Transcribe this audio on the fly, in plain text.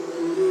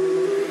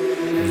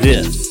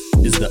This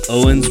is the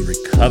Owens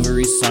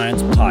Recovery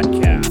Science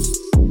Podcast.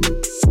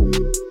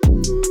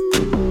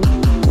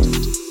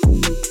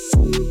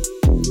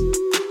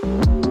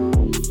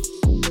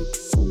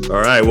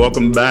 All right,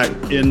 welcome back.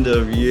 End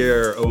of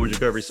year Owens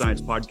Recovery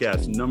Science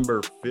Podcast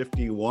number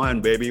 51,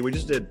 baby. We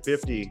just did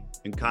 50,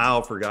 and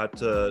Kyle forgot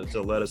to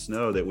let us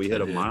know that we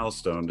hit a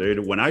milestone,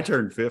 dude. When I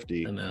turned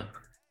 50,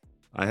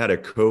 I had a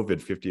COVID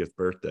 50th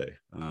birthday.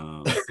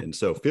 And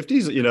so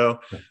 50's,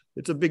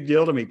 it's a big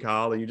deal to me,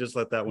 Kyle, and you just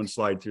let that one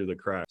slide through the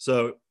cracks.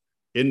 So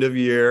end of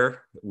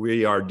year,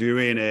 we are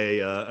doing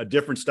a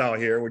different style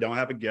here. We don't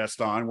have a guest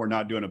on. We're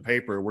not doing a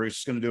paper. We're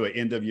just going to do an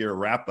end of year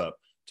wrap up.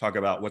 Talk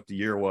about what the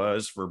year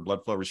was for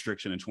blood flow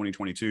restriction in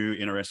 2022,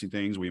 interesting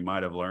things we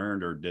might have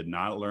learned or did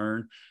not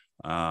learn.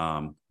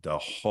 The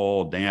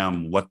whole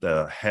damn what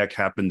the heck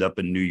happened up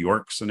in New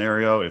York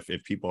scenario, if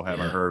people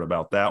haven't heard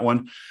about that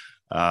one,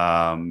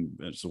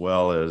 as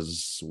well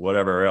as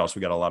whatever else.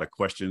 We got a lot of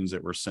questions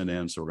that were sent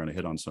in, so we're going to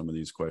hit on some of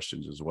these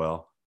questions as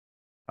well.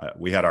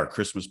 We had our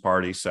Christmas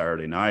party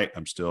Saturday night.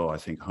 I'm still, I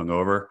think,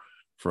 hungover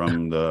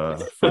from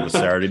the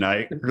Saturday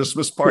night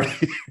Christmas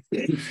party.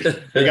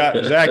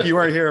 Zach, you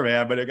weren't here,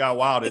 man, but it got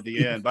wild at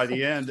the end. By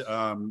the end,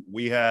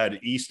 we had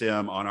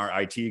E-stim on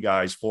our IT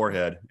guy's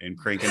forehead and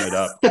cranking it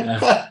up.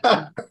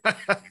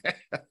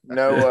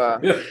 No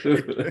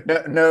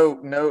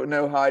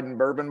hiding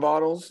bourbon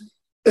bottles.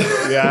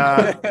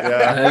 Yeah.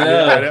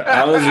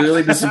 I was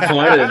really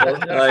disappointed.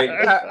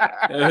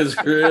 I was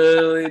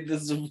really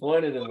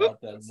disappointed about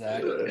that,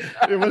 Zach.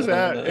 It was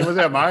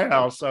at my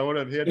house, so I would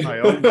have hid my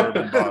own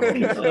bourbon bottle.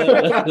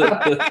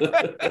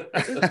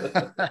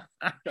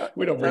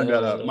 We don't bring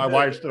that up. My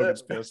wife still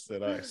gets pissed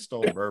that I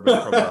stole bourbon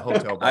from a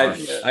hotel bar.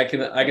 I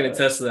can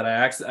attest to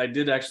that. I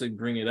did actually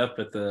bring it up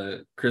at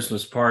the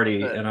Christmas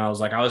party, and I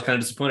was kind of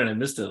disappointed I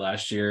missed it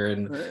last year,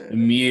 and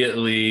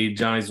immediately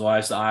Johnny's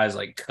wife's eyes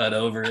cut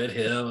over at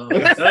him.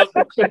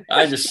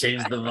 I just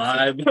changed the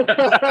vibe.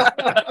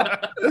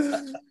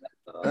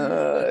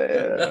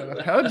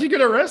 How did you get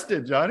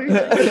arrested, Johnny?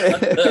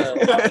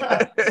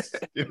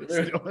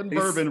 Stealing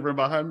bourbon from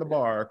behind the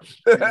bar.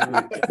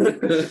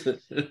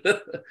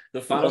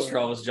 The final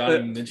straw was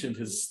Johnny mentioned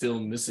his still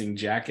missing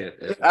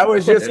jacket. I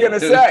was just gonna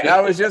say,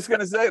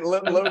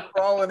 low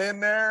crawling in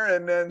there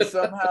and then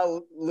somehow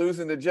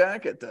losing the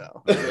jacket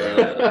though.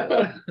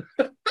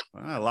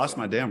 I lost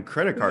my damn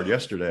credit card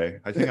yesterday.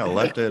 I think I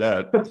left it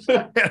at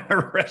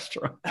a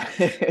restaurant.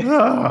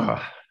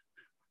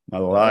 My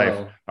life.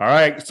 All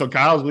right. So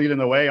Kyle's leading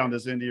the way on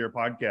this end of your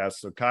podcast.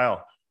 So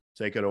Kyle,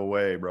 take it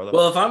away, brother.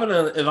 Well, if I'm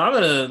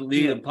gonna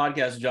lead a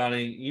podcast,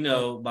 Johnny,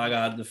 by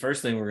God, the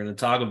first thing we're gonna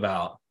talk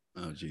about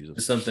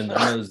is something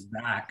I know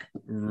Zach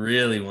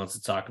really wants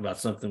to talk about,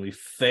 something we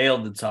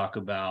failed to talk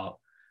about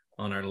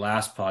on our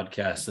last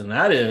podcast, and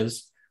that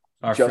is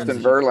our Justin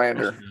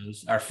Verlander.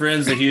 Our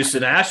friends, the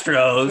Houston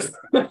Astros,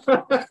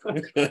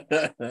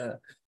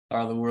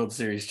 are the World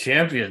Series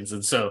champions,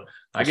 and so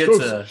I get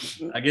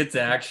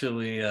to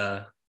actually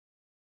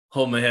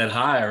hold my head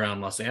high around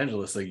Los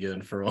Angeles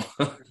again for once,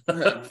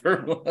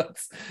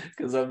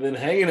 because I've been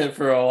hanging it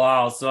for a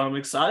while. So I'm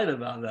excited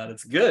about that.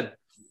 It's good.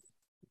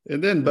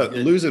 And then, but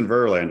losing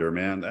Verlander,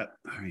 man,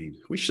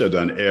 we should have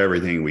done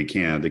everything we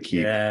can to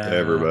keep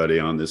everybody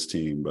on this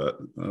team. But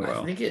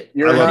I think I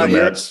love the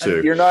Mets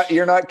too.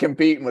 You're not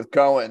competing with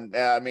Cohen.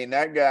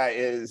 That guy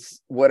is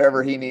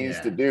whatever he needs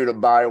to do to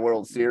buy a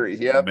World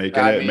Series. Yep,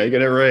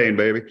 making it rain,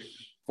 baby.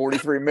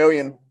 $43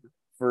 million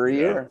for a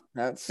year.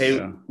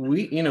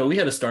 We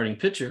had a starting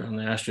pitcher on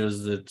the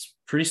Astros that's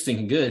pretty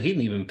stinking good. He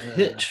didn't even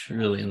pitch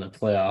really in the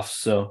playoffs.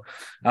 So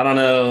I don't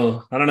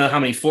know how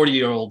many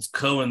 40-year-olds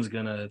Cohen's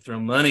gonna throw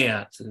money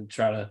at to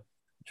try to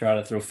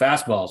throw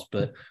fastballs.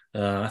 But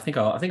I think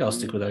I'll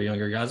stick with our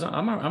younger guys.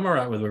 I'm all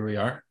right with where we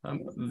are.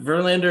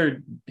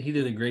 Verlander, he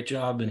did a great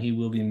job, and he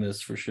will be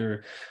missed for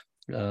sure.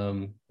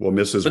 We'll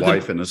miss his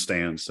wife in the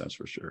stands, that's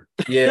for sure.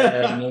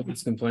 Yeah,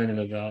 nobody's complaining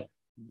about.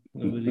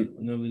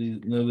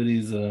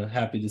 Nobody's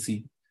happy to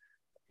see.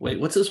 Wait,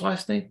 what's his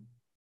wife's name?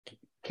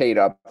 Kate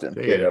Upton.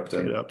 Kate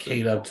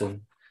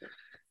Upton.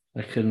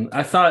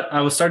 I thought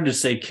I was starting to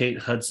say Kate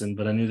Hudson,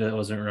 but I knew that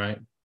wasn't right.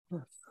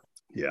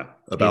 Yeah,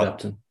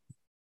 about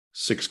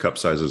 6 cup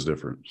sizes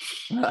different.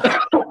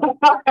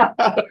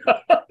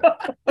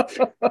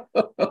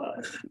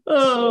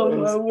 Oh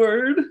my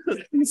word!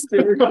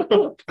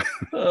 Hysterical.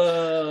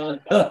 I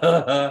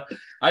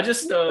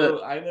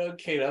know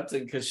Kate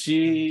Upton because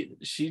she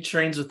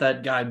trains with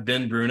that guy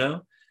Ben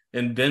Bruno,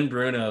 and Ben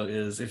Bruno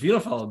is, if you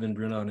don't follow Ben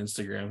Bruno on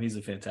Instagram, he's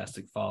a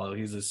fantastic follow.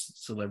 He's a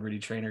celebrity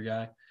trainer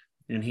guy,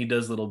 and he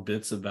does little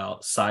bits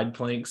about side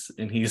planks,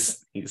 and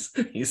he's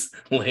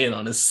laying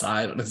on his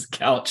side on his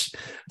couch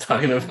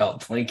talking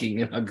about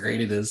planking and how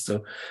great it is.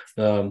 So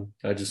I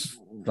just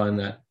find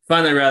that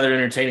rather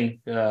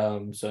entertaining.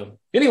 So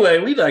anyway,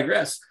 we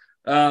digress.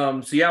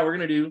 So yeah, we're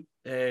gonna do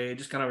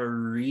just kind of a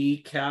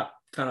recap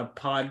kind of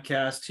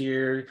podcast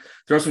here.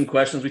 Throw some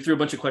questions. We threw a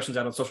bunch of questions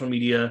out on social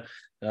media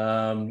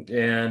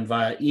and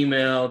via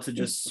email to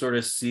just sort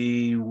of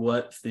see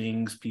what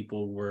things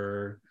people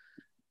were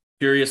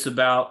curious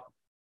about.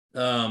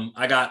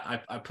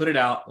 I put it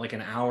out like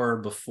an hour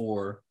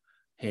before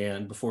we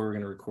were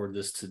going to record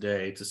this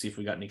today to see if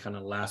we got any kind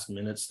of last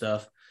minute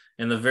stuff.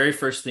 And the very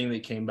first thing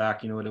that came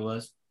back, you know what it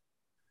was?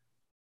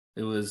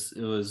 It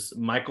was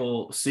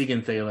Michael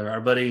Siegenthaler,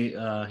 our buddy.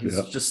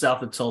 He's just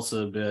south of Tulsa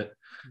a bit.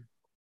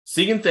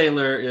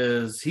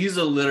 Siegenthaler he's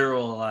a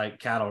literal like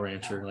cattle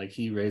rancher. Like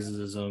he raises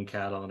his own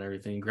cattle and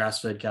everything,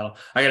 grass-fed cattle.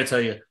 I got to tell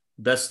you,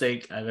 best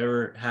steak I've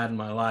ever had in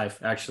my life.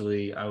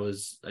 Actually, I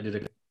did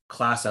a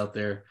class out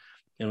there,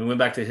 and we went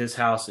back to his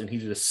house, and he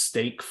did a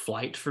steak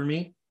flight for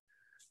me.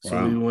 So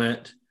Wow. we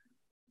went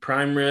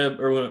prime rib,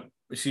 what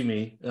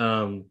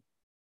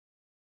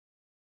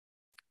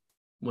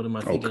am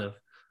I thinking of?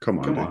 Come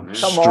on, man.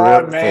 Come Strip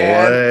on,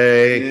 man.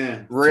 fillet.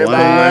 Yeah.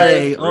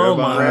 Ribeye. Oh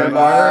my Ribeye.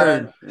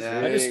 word! Yeah.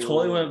 I just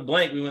totally went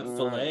blank. We went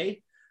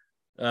fillet,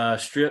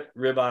 strip,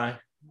 ribeye,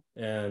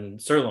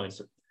 and sirloin,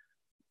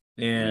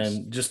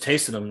 and just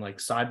tasted them like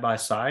side by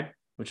side.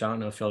 Which I don't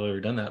know if y'all have ever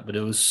done that, but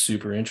it was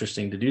super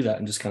interesting to do that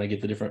and just kind of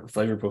get the different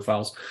flavor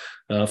profiles.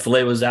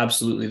 Filet was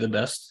absolutely the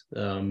best,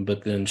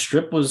 but then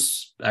strip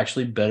was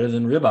actually better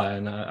than ribeye,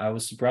 and I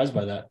was surprised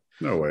by that.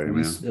 No way,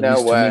 man.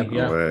 No way.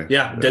 Yeah. No way.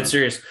 Yeah, dead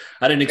serious.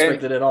 I didn't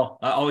expect it at all.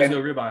 I always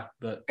go ribeye,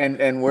 but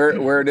And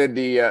where did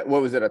the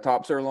what was it, a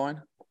top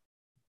sirloin?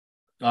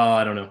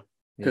 I don't know.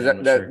 Because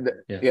I'm not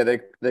sure.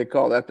 they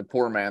call that the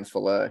poor man's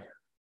fillet.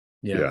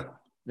 Yeah.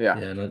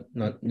 Yeah.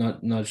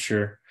 Not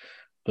sure,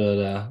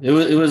 but it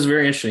was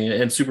very interesting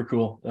and super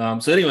cool.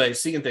 So anyway,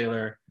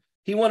 Siegenthaler,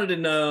 he wanted to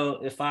know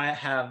if I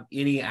have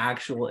any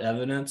actual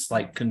evidence,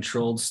 like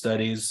controlled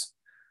studies,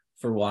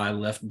 for why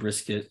left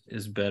brisket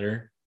is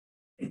better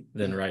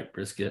than right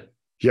brisket.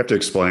 You have to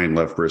explain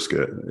left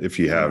brisket if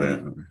you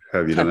haven't.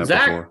 Have you done that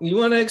Zach, before? you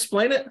want to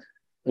explain it?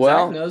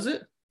 Well, Zach knows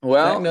it.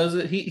 well, Zach knows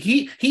it.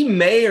 He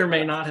may or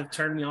may not have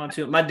turned me on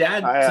to it. My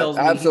dad tells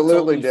me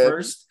absolutely he told me did.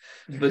 first,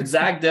 but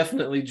Zach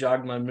definitely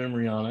jogged my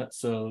memory on it.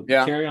 So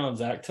Yeah. carry on,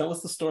 Zach. Tell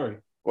us the story.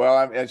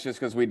 well, it's just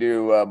because we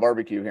do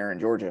barbecue here in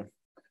Georgia.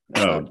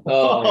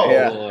 Oh,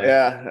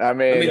 Yeah. I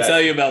mean, Let me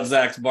tell you about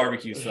Zach's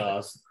barbecue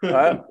sauce.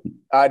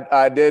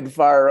 I did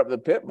fire up the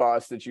Pit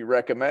Boss that you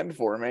recommend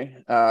for me.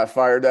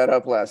 Fired that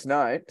up last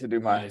night to do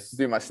my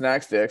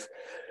snack sticks.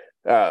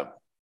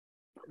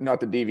 Not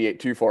to deviate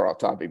too far off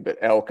topic, but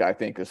elk I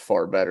think is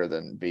far better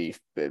than beef.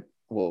 But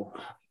we'll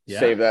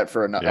save that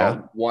for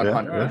another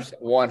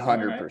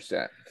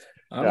 100%.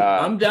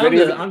 I'm down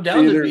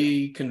to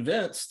be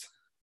convinced.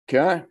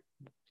 Okay.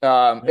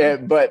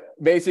 But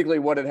basically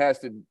what it has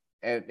to,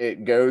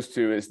 it goes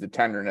to is the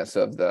tenderness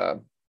of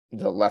the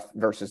left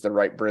versus the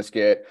right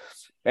brisket.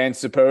 And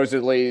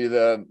supposedly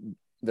the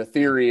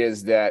theory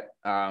is that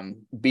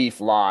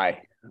beef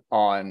lie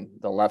on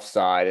the left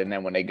side. And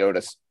then when they go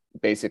to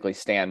basically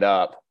stand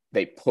up,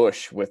 they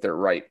push with their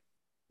right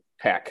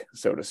pec,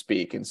 so to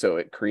speak. And so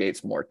it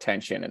creates more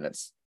tension, and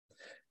it's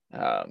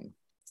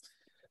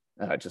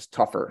just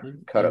tougher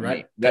cut of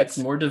meat. That's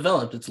more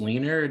developed. It's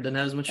leaner. It doesn't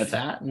have as much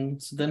fat and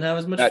it doesn't have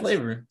as much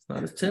flavor. It's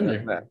not as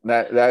tender.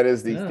 That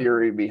is the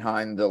theory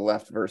behind the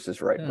left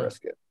versus right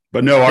brisket.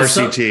 But no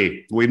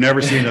RCT. We've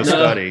never seen a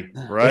study,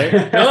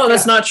 right? No,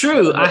 that's not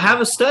true. I have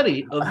a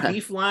study of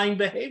beef lying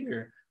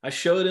behavior. I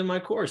show it in my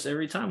course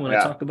every time when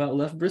I talk about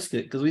left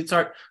brisket, because we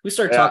start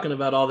talking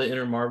about all the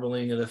inner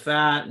marbling of the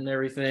fat and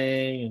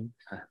everything,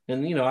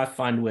 and I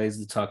find ways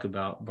to talk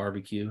about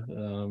barbecue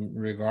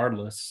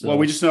regardless. So. Well,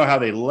 we just know how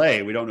they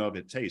lay. We don't know if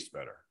it tastes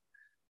better.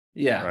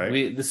 Yeah,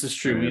 right? This is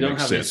true. We don't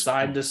have a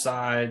side to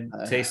side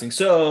tasting.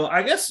 So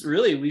I guess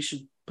really we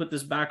should put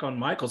this back on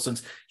Michael,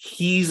 since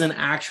he's an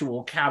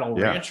actual cattle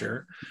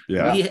rancher.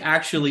 Yeah, we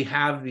actually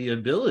have the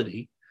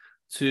ability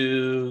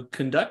to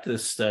conduct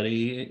this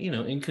study,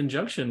 in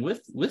conjunction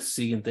with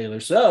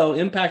Siegenthaler. So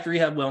Impact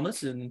Rehab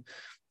Wellness, and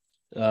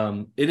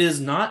it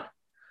is not.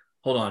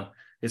 Hold on,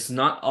 it's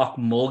not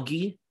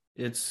Okmulgee.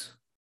 It's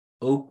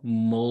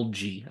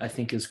Okmulgee, I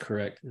think is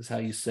correct. Is how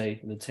you say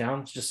the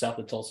town. It's just south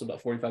of Tulsa,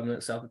 about 45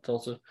 minutes south of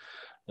Tulsa.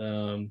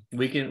 We'll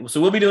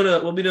be doing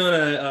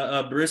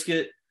a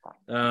brisket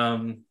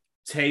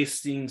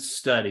tasting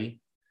study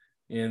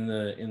in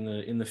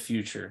the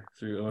future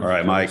through. All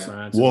right, Mike.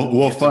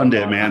 We'll fund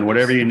it, man.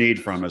 Whatever you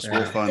need from us,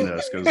 we'll fund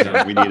this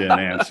because we need an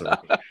answer.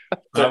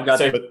 I've got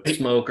the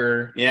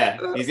smoker. Yeah,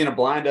 he's gonna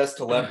blind us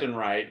to left and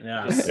right.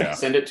 Yeah.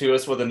 Send it to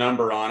us with a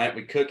number on it.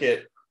 We cook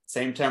it,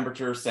 same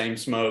temperature, same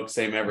smoke,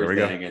 same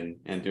everything,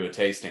 and do a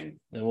tasting.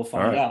 And we'll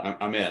find out.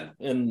 I'm in.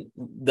 And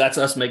that's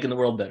us making the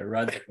world better,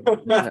 right?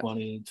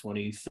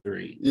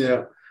 2023.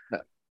 Yeah.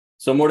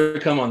 So more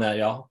to come on that,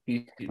 y'all.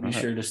 Be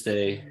sure to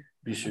stay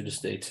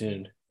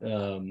tuned.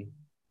 So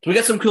we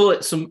got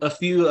a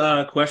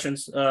few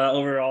questions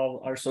over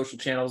all our social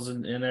channels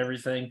and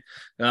everything.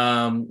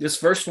 This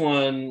first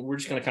one we're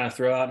just going to kind of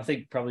throw out. I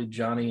think probably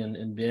Johnny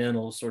and Ben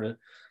will sort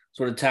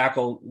of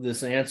tackle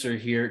this answer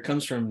here. It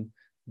comes from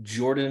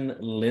Jordan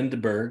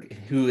Lindberg,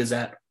 who is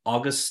at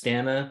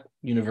Augustana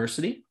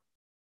University.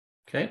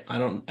 Okay,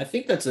 I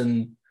think that's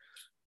in.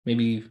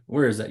 Maybe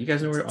where is that? You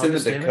guys know where it's in the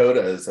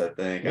Dakotas, I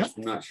think. Yeah.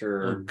 I'm not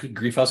sure. Oh, good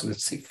grief! I was going to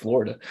say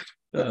Florida.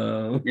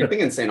 You're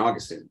thinking St.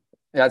 Augustine.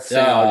 That's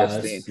St.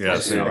 Augustine.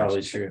 That's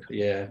probably true.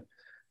 Yeah,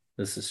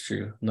 this is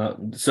true. Not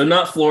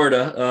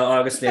Florida.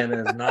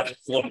 Augustana is not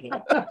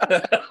Florida.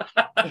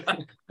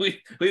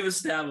 We've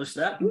established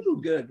that. Ooh,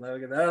 good. Let me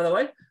get that out of the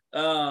way.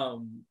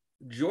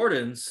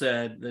 Jordan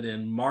said that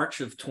in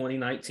March of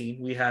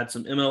 2019, we had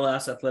some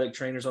MLS athletic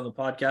trainers on the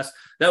podcast.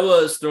 That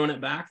was Throwing It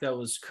Back. That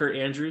was Kurt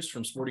Andrews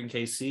from Sporting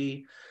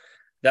KC.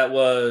 That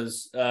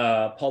was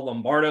Paul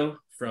Lombardo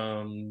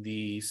from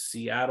the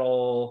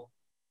Seattle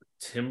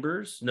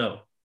Timbers. No,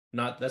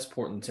 that's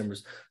Portland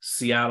Timbers.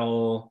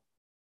 Seattle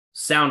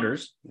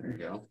Sounders. There you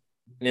go.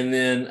 And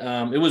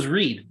then it was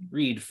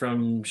Reed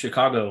from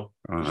Chicago.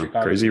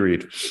 Crazy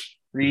Reed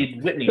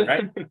Whitney,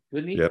 right?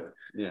 Whitney? Yep.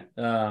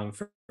 Yeah.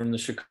 From the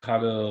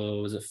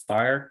Chicago, was it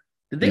Fire?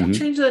 Did they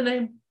change that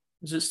name?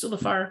 Is it still the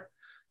Fire?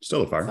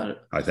 Still a Fire,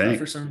 I think.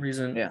 For some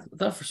reason, yeah. I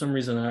thought for some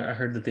rereason I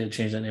heard that they had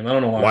changed that name. I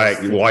don't know why.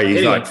 Why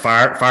he's like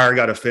Fire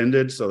got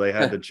offended, so they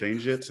had to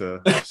change it to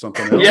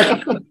something else.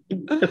 Yeah,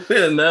 I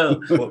didn't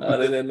know.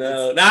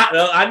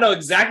 No, I know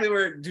exactly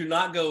where. Do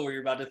not go where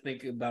you're about to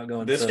think about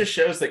going. This just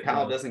shows that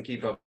Kyle doesn't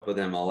keep up with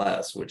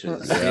MLS, which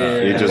is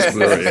he just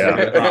blew it.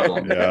 Yeah,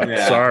 problem.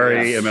 Yeah.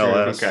 Sorry,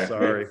 MLS. Okay.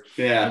 Sorry.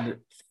 Yeah,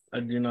 I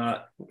do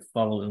not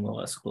follow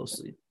MLS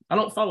closely. I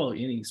don't follow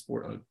any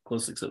sport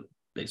closely except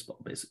baseball,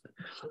 basically.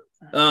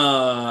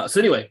 So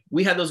anyway,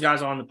 we had those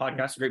guys on the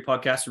podcast. Great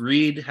podcast.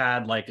 Reed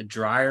had like a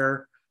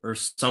dryer or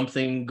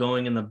something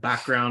going in the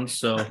background.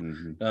 So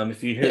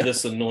if you hear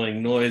this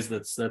annoying noise,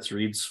 that's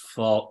Reed's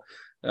fault.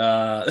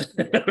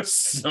 There was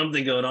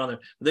something going on there.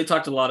 But they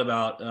talked a lot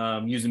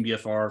about using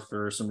BFR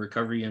for some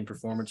recovery and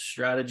performance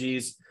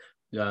strategies,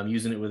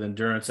 using it with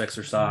endurance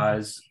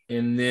exercise.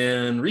 And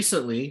then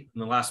recently,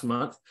 in the last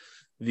month,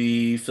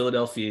 the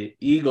Philadelphia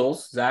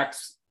Eagles,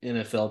 Zach's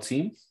NFL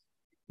team,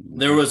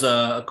 there was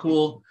a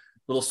cool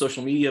little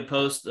social media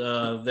post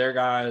of their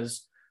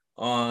guys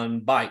on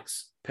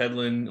bikes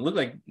pedaling. It looked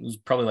like it was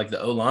probably like the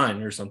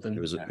O-line or something.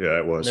 It was.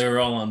 They were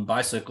all on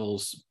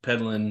bicycles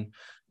pedaling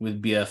with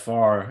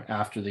BFR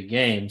after the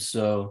game.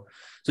 So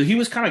he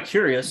was kind of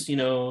curious,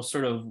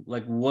 sort of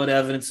like what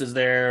evidence is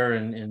there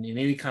and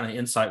any kind of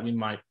insight we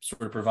might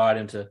sort of provide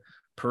into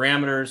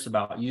parameters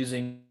about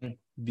using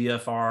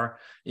BFR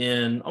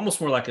in almost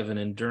more like of an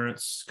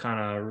endurance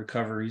kind of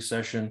recovery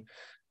session.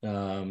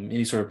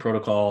 Any sort of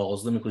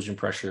protocols, limb inclusion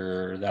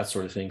pressure, that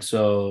sort of thing.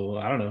 So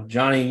I don't know,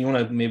 Johnny, you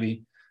want to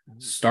maybe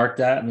start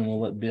that and then we'll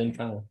let Ben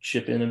kind of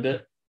chip in a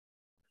bit.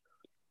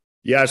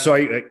 Yeah. So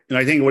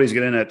I think what he's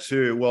getting at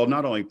too, well,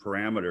 not only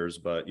parameters,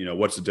 but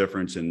what's the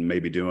difference in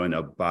maybe doing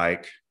a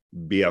bike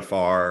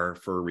BFR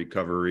for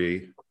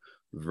recovery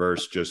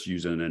versus just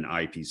using an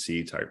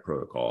IPC type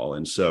protocol.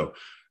 And so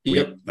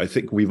I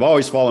think we've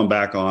always fallen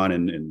back on,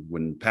 and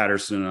when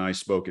Patterson and I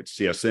spoke at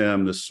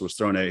CSM, this was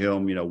thrown at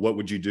him, what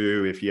would you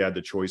do if you had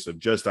the choice of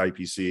just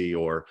IPC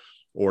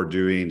or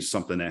doing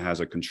something that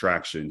has a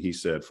contraction? He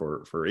said,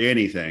 for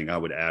anything, I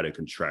would add a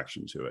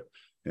contraction to it.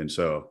 And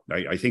so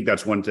I think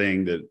that's one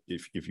thing that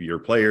if your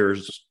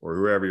players or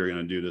whoever you're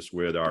going to do this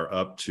with are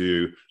up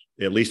to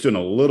at least doing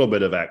a little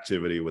bit of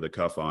activity with a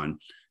cuff on,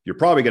 you're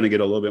probably going to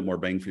get a little bit more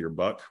bang for your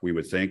buck, we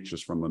would think,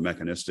 just from a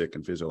mechanistic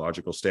and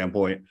physiological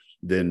standpoint,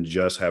 than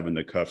just having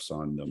the cuffs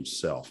on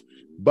themselves.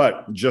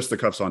 But just the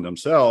cuffs on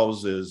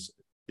themselves is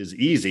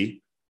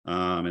easy.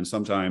 And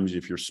sometimes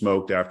if you're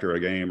smoked after a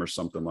game or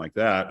something like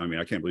that, I mean,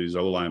 I can't believe these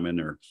O-linemen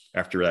are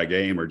after that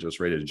game are just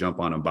ready to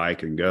jump on a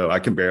bike and go. I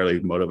can barely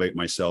motivate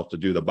myself to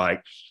do the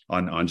bike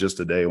on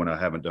just a day when I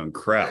haven't done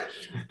crap.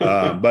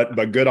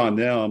 But good on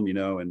them,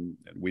 and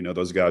we know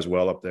those guys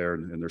well up there,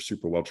 and they're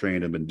super well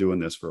trained and been doing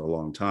this for a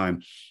long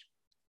time.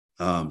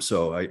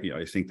 So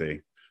I think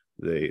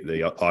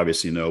they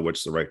obviously know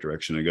what's the right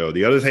direction to go.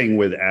 The other thing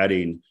with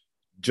adding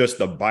just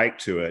the bike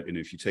to it, and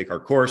if you take our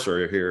course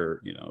or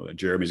here,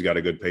 Jeremy's got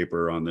a good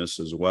paper on this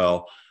as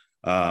well.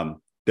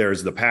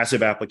 There's the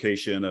passive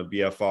application of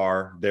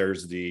BFR.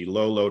 There's the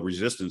low load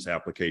resistance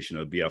application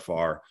of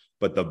BFR,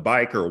 but the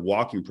bike or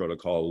walking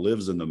protocol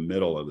lives in the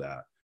middle of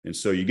that. And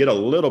so you get a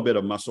little bit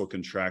of muscle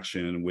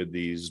contraction with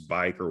these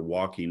bike or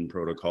walking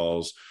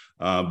protocols,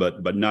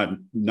 but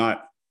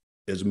not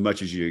as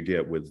much as you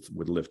get with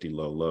lifting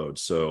low load.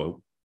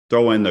 So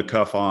throwing the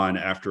cuff on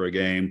after a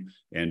game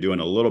and doing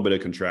a little bit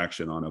of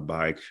contraction on a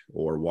bike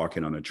or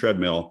walking on a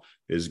treadmill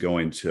is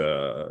going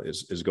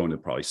to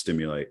probably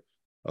stimulate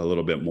a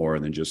little bit more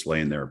than just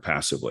laying there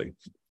passively.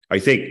 I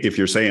think if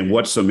you're saying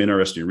what's some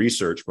interesting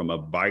research from a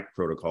bike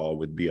protocol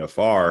with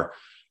BFR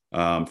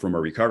from a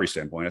recovery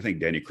standpoint, I think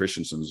Danny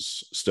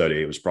Christensen's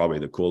study was probably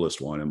the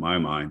coolest one in my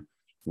mind,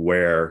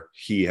 where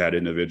he had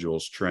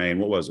individuals train,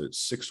 what was it,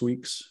 6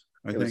 weeks?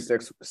 I think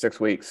 6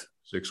 weeks.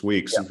 6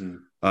 weeks.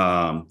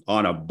 Yeah.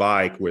 On a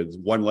bike with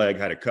one leg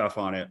had a cuff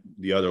on it,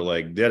 the other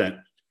leg didn't.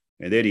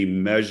 And then he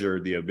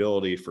measured the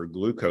ability for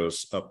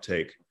glucose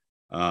uptake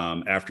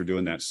after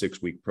doing that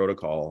 6-week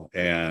protocol.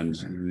 And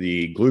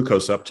the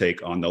glucose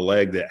uptake on the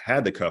leg that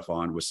had the cuff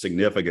on was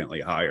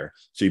significantly higher.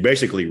 So you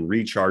basically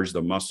recharge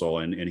the muscle.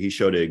 And he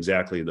showed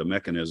exactly the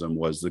mechanism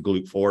was the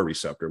GLUT4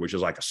 receptor, which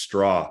is like a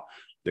straw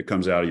that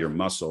comes out of your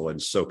muscle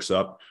and soaks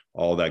up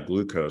all that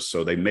glucose.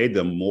 So they made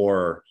them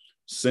more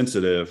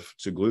sensitive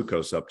to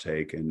glucose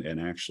uptake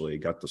and actually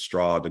got the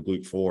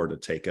GLUT4 to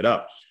take it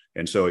up.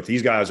 And so if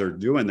these guys are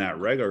doing that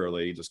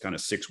regularly, just kind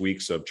of 6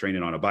 weeks of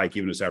training on a bike,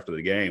 even just after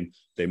the game,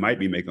 they might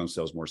be making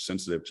themselves more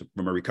sensitive to,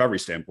 from a recovery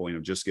standpoint,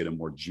 of just getting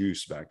more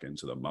juice back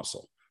into the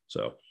muscle.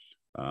 So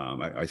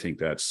I think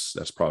that's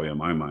probably in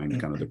my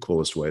mind kind of the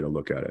coolest way to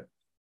look at it.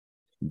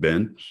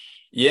 Ben?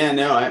 Yeah,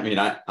 no, I mean,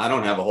 I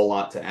don't have a whole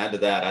lot to add to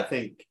that. I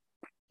think,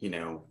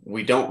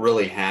 we don't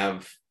really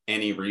have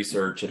any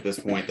research at this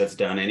point that's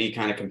done any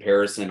kind of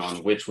comparison on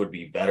which would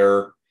be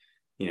better.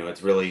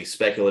 It's really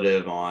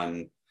speculative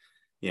on,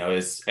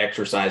 is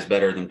exercise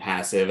better than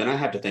passive? And I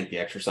have to think the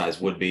exercise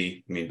would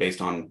be,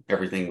 based on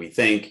everything we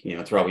think,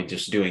 it's probably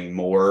just doing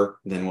more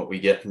than what we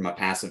get from a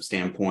passive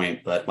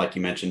standpoint. But like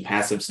you mentioned,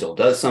 passive still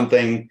does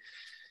something.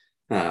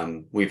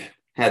 We've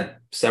had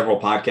several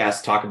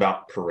podcasts talk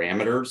about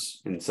parameters.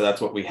 And so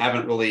that's what we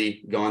haven't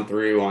really gone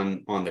through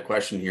on the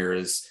question here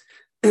is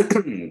from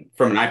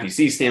an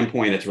IPC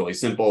standpoint, it's really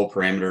simple.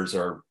 Parameters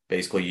are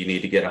basically you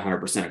need to get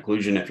 100%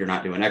 occlusion if you're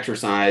not doing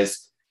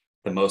exercise.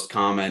 The most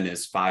common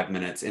is 5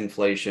 minutes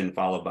inflation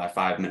followed by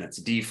 5 minutes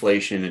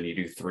deflation, and you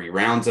do 3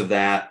 rounds of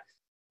that.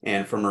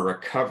 And from a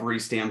recovery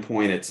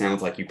standpoint, it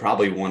sounds like you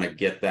probably want to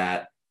get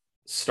that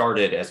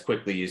started as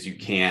quickly as you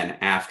can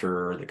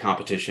after the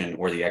competition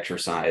or the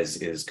exercise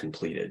is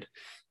completed.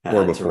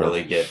 Or before. To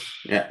really get,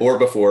 or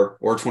before,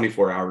 or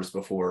 24 hours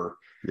before.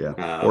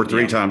 Yeah. Or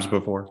 3 times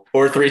before.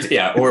 Or 3,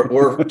 yeah.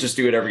 Or just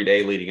do it every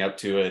day leading up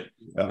to it.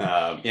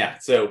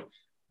 So,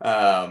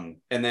 and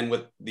then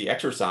with the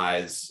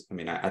exercise,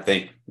 I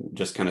think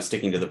just kind of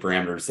sticking to the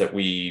parameters that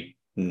we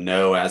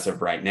know as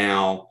of right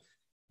now,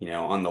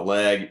 on the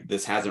leg,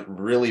 this hasn't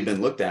really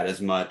been looked at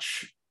as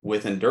much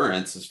with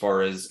endurance as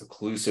far as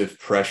occlusive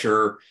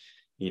pressure.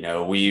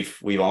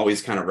 We've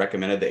always kind of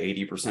recommended the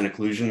 80%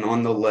 occlusion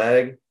on the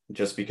leg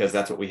just because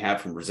that's what we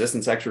have from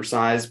resistance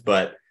exercise,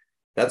 but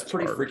that's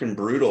pretty freaking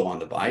brutal on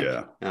the bike.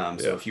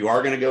 So if you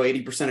are going to go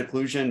 80%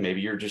 occlusion,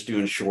 maybe you're just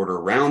doing shorter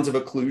rounds of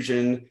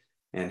occlusion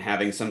and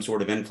having some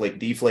sort of inflate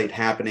deflate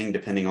happening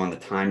depending on the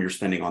time you're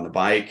spending on the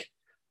bike.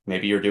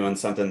 Maybe you're doing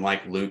something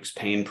like Luke's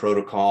pain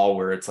protocol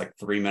where it's like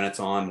 3 minutes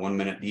on, 1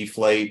 minute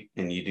deflate,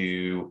 and you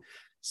do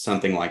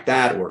something like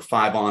that, or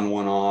 5 on,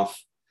 1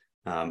 off.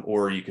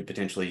 Or you could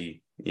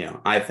potentially,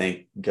 I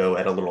think go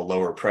at a little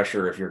lower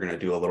pressure if you're going to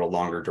do a little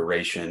longer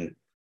duration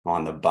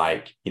on the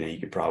bike. You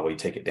could probably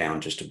take it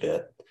down just a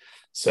bit.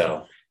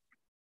 So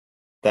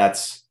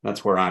that's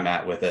where I'm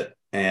at with it.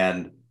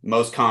 And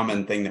most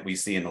common thing that we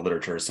see in the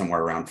literature is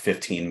somewhere around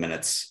 15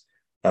 minutes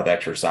of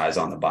exercise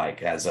on the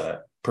bike as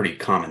a pretty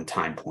common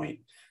time point.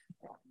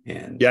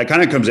 And it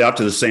kind of comes out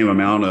to the same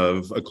amount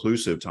of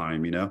occlusive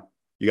time. You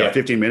got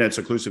 15 minutes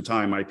occlusive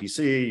time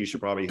IPC. You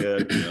should probably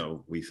hit,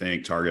 we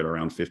think target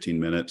around 15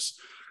 minutes.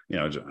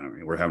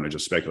 We're having to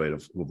just speculate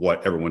of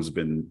what everyone's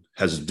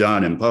has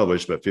done and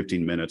published, but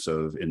 15 minutes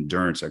of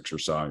endurance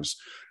exercise,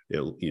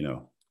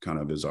 kind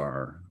of is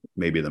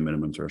maybe the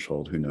minimum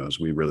threshold. Who knows?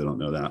 We really don't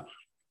know that.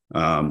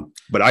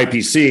 But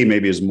IPC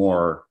maybe is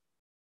more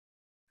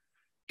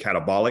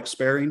catabolic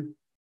sparing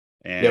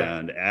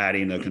and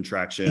adding the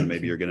contraction.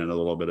 Maybe you're getting a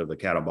little bit of the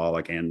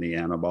catabolic and the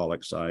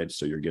anabolic side.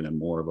 So you're getting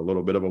more of a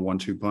little bit of a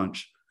 1-2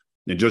 punch.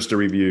 And just to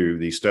review,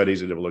 the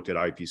studies that have looked at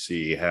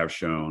IPC have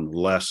shown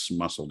less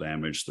muscle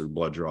damage through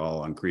blood draw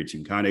on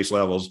creatine kinase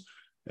levels,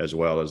 as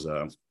well as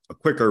a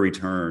quicker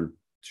return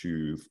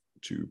to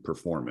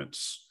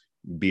performance,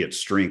 be it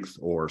strength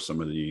or some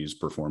of these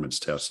performance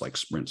tests like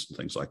sprints and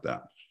things like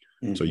that.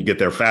 Mm-hmm. So you get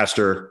there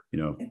faster,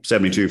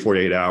 72,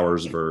 48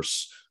 hours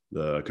versus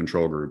the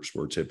control groups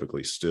were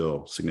typically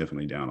still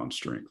significantly down on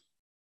strength.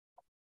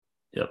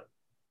 Yep.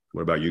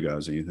 What about you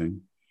guys?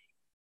 Anything?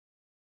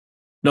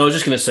 No, I was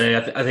just going to say,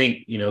 I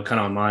think, kind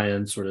of on my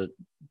end, sort of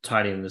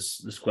tidying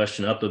this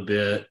question up a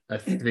bit. I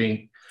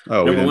think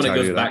number one, it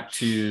goes back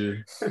to,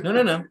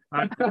 no,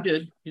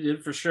 you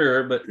did for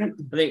sure. But I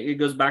think it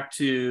goes back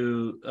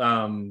to,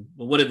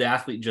 what did the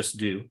athlete just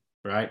do?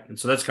 Right. And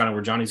so that's kind of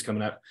where Johnny's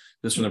coming at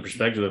this from the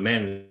perspective of,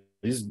 man,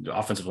 these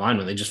offensive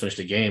linemen, they just finished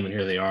a game and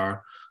here they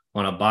are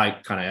on a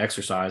bike kind of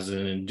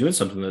exercising and doing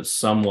something that's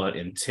somewhat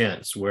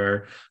intense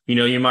where,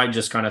 you might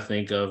just kind of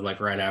think of like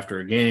right after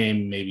a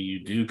game, maybe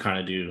you do kind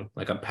of do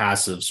like a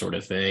passive sort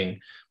of thing,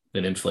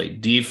 then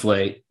inflate,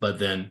 deflate, but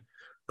then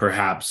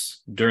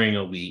perhaps during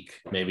a week,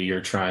 maybe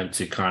you're trying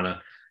to kind of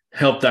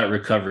help that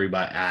recovery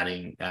by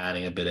adding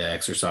a bit of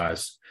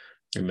exercise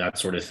and that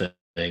sort of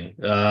thing.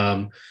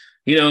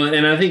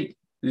 And I think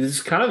this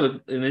is kind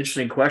of an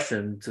interesting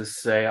question to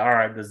say, all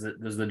right, does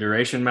the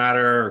duration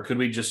matter, or could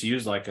we just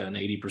use like an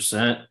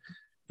 80%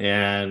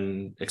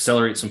 and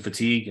accelerate some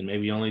fatigue and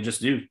maybe only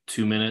just do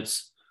 2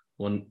 minutes,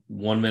 one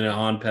minute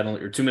on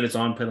pedaling, or 2 minutes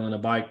on pedaling a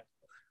bike,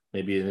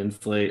 maybe an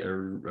inflate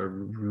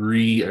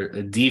or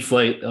a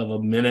deflate of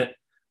a minute,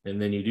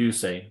 and then you do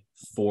say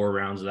 4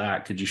 rounds of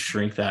that. Could you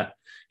shrink that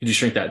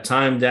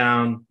time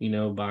down,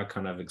 by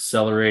kind of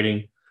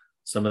accelerating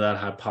some of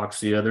that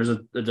hypoxia.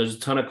 There's a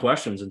ton of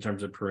questions in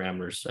terms of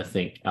parameters, I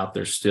think, out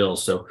there still.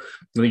 So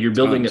you're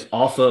building it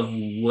off of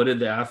what did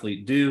the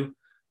athlete do,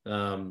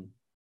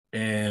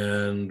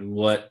 and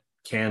what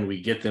can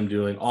we get them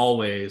doing,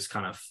 always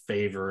kind of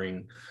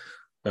favoring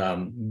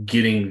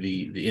getting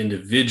the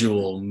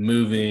individual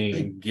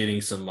moving,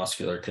 getting some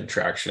muscular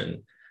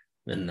contraction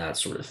and that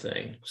sort of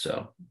thing.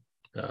 So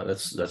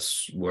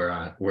that's where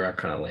I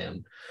kind of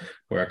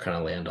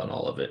land on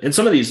all of it. And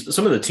some of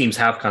the teams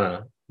have kind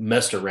of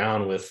messed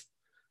around with,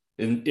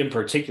 in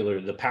particular,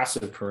 the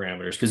passive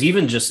parameters, because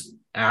even just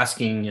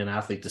asking an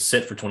athlete to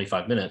sit for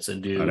 25 minutes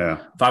and do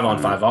 5 on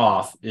 5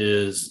 off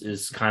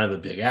is kind of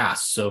a big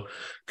ask. So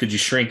could you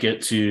shrink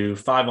it to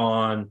 5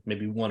 on,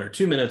 maybe 1 or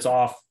 2 minutes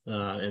off,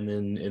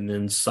 and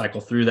then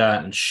cycle through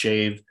that and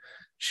shave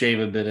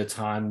a bit of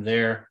time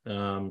there?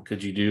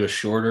 Could you do a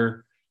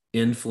shorter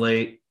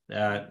inflate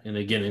and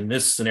again, in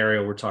this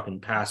scenario, we're talking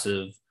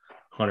passive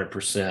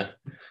 100%.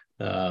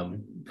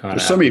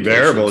 There's so many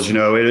variables, it's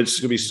going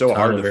to be so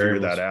hard to figure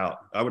that out.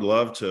 I would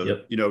love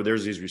to,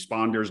 there's these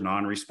responders,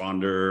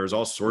 non-responders,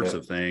 all sorts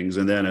of things.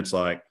 And then it's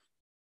like,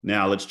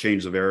 now let's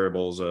change the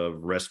variables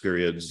of rest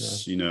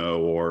periods,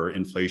 or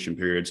inflation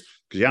periods.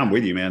 Cause I'm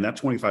with you, man, that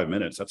 25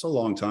 minutes, that's a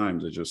long time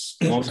to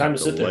just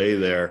lay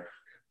there.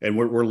 And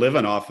we're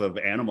living off of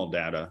animal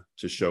data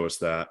to show us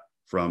that,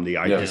 from the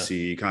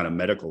IPC kind of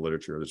medical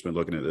literature that's been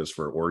looking at this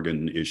for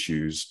organ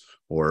issues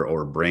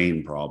or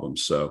brain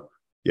problems. So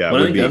yeah.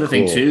 Well, I think the other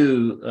thing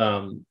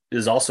too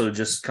is also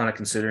just kind of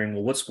considering,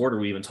 well, what sport are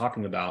we even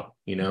talking about?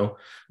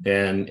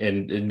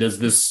 And does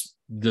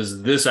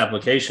this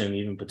application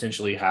even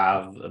potentially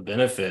have a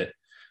benefit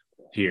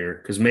here?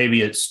 Because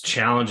maybe it's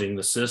challenging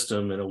the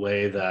system in a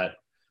way that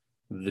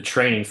the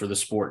training for the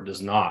sport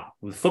does not.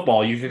 With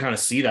football, you can kind of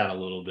see that a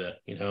little bit,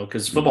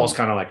 because football is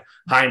kind of like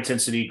high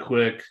intensity,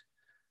 quick,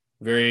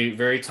 very,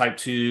 very type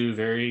 2,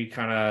 very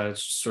kind of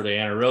sort of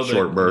anaerobic,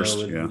 short burst,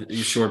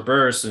 short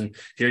bursts. And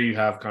here you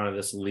have kind of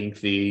this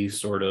lengthy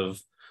sort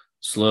of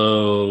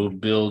slow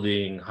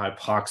building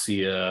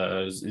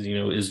hypoxia,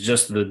 is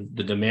just the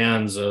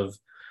demands of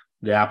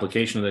the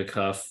application of the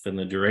cuff and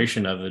the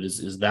duration of it.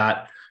 Is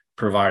that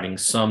providing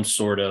some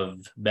sort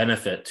of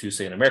benefit to,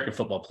 say, an American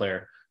football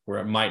player, where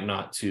it might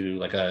not to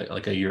like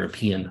a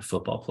European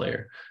football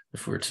player?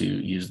 If we're to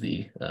use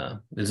the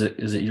is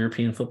it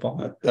European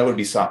football? That would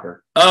be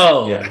soccer.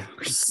 Oh yeah,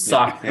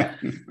 soccer.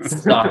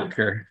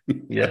 Soccer.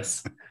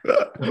 Yes.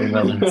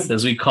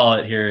 As we call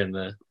it here in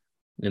the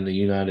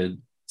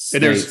United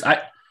States. Go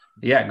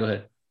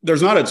ahead.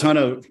 There's not a ton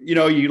of,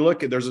 you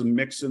look at, there's a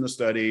mix in the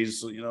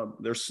studies,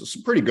 there's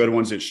some pretty good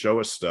ones that show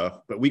us stuff,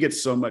 but we get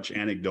so much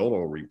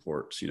anecdotal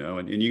reports,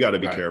 and you got to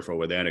be careful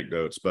with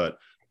anecdotes, but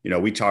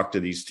we talk to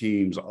these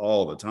teams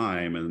all the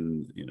time,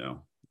 and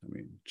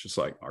just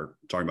like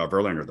talking about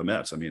Verlander, the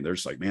Mets.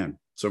 There's like, man,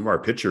 some of our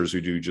pitchers who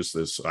do just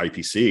this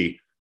IPC,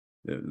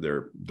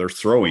 they're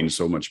throwing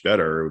so much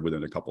better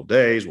within a couple of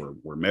days.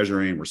 We're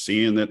measuring, we're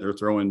seeing that they're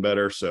throwing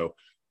better. So,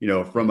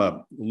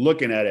 from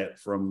looking at it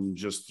from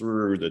just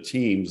through the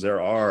teams, there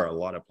are a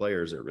lot of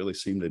players that really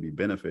seem to be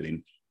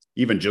benefiting,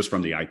 even just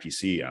from the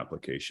IPC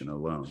application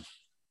alone.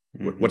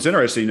 Mm-hmm. What's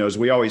interesting is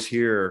we always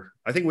hear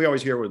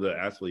with the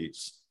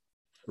athletes,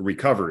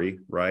 recovery,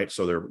 right?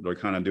 So they're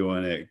kind of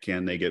doing it.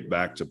 Can they get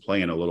back to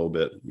playing a little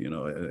bit,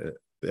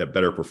 at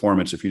better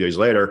performance a few days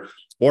later,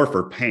 or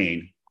for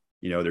pain?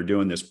 They're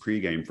doing this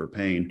pregame for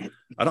pain.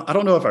 I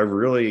don't know if I've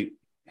really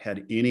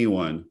had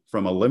anyone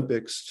from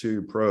Olympics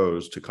to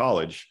pros to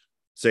college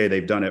say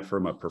they've done it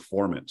from a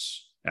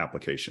performance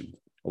application,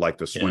 like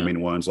the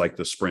swimming ones, like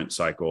the sprint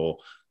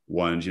cycle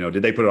ones.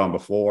 Did they put it on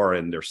before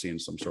and they're seeing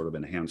some sort of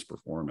enhanced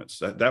performance?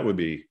 That would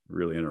be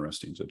really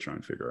interesting to try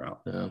and figure out.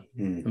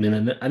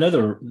 I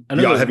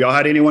know have y'all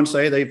had anyone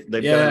say they've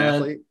been an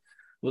athlete?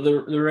 Well,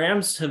 the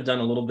Rams have done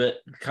a little bit,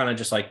 kind of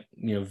just like,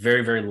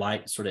 very, very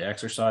light sort of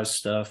exercise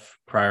stuff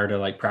prior to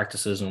like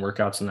practices and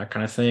workouts and that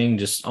kind of thing.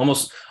 Just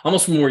almost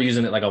more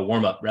using it like a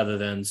warm up rather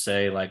than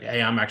say like,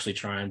 hey, I'm actually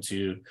trying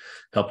to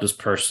help this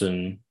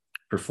person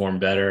perform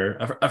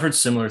better. I've heard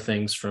similar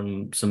things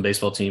from some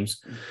baseball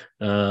teams,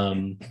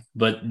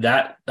 but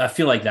that I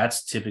feel like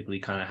that's typically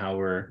kind of how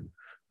we're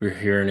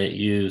hearing it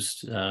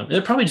used.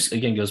 It probably just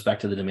again goes back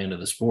to the demand of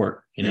the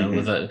sport.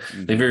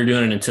 If you're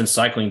doing an intense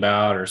cycling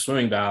bout or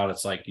swimming bout,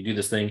 it's like you do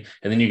this thing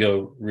and then you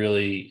go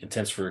really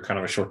intense for kind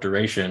of a short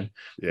duration.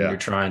 Yeah, you're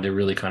trying to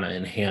really kind of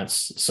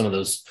enhance some of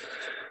those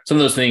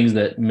things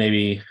that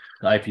maybe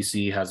the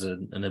IPC has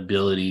an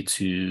ability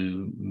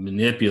to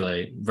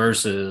manipulate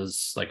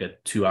versus like a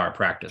 2-hour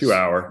practice. 2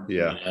 hour.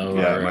 Yeah.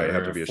 It might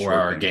have to be a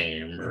 4-hour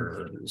game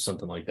or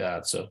something like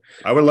that. So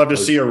I would love to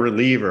see a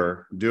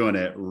reliever doing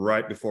it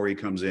right before he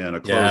comes in,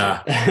 a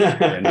closer.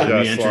 And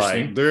just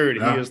like,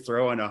 dude, he is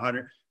throwing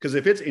 100. Because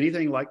if it's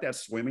anything like that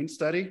swimming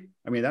study,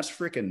 that's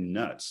freaking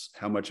nuts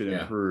how much it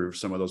improves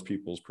some of those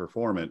people's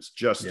performance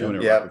just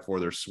doing it right before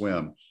their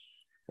swim.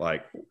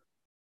 Like,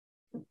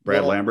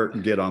 Brad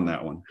Lambert, get on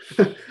that one.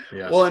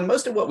 Yeah. Well, and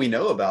most of what we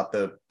know about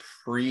the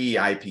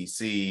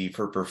pre-IPC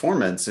for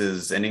performance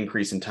is an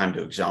increase in time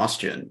to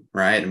exhaustion,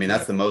 right? I mean,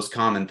 that's the most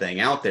common thing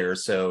out there.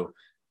 So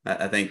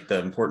I think the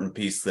important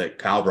piece that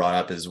Kyle brought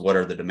up is what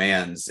are the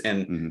demands?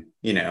 And,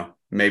 you know,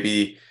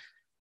 maybe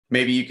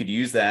you could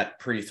use that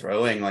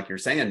pre-throwing, like you're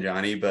saying,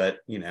 Johnny, but,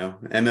 you know,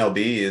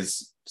 MLB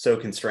is so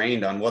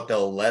constrained on what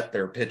they'll let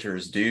their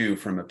pitchers do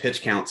from a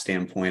pitch count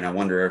standpoint. I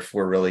wonder if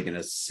we're really going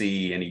to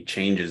see any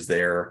changes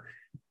there.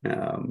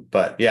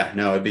 But yeah,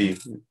 no, it'd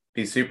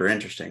be super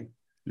interesting.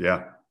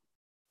 Yeah.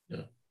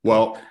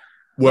 Well,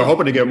 we're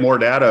hoping to get more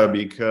data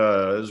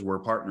because we're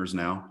partners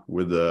now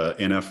with the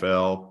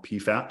NFL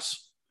PFAPs.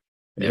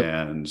 Yep.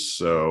 And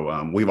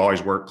so we've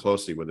always worked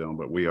closely with them,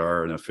 but we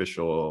are an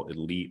official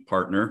elite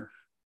partner.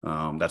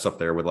 That's up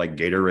there with like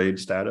Gatorade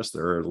status.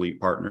 They're an elite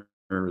partner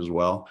as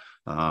well.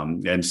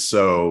 And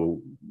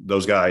so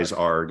those guys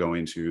are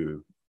going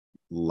to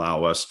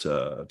allow us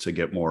to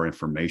get more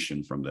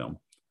information from them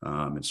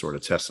and sort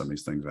of test some of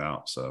these things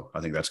out. So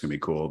I think that's going to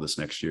be cool this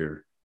next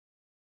year,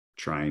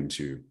 trying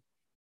to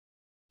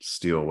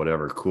steal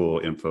whatever cool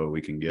info we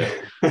can get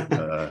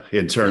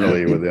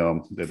internally with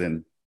them and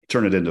then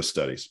turn it into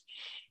studies.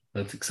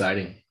 That's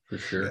exciting for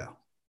sure. Yeah.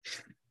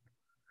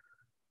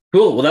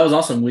 Cool. Well, that was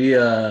awesome. We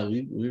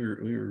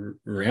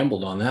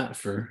rambled on that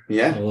for a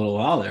little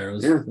while there.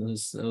 It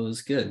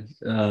was good.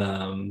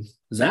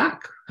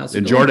 Zach, how's it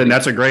and going? Jordan,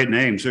 that's a great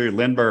name too.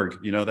 Lindbergh.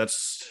 You know,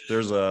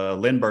 there's a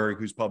Lindbergh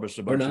who's published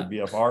a bunch of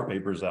BFR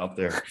papers out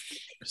there.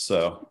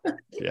 So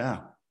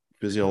yeah,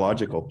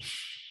 physiological.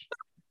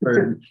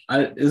 I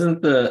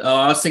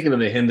was thinking of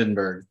the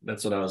Hindenburg.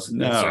 That's what I was.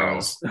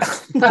 No.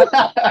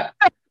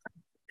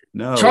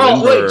 No.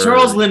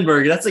 Charles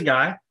Lindbergh. That's a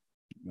guy.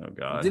 Oh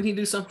God. Didn't he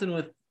do something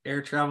with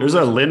air travel? There's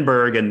a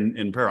Lindbergh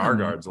in Per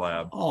Argard's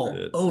lab. All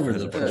over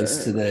the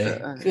place today.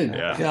 Good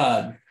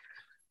God.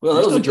 Well,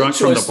 that was a drunk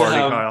from the party,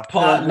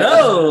 Kyle.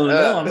 No,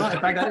 I'm not.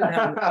 In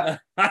fact,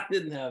 I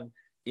didn't have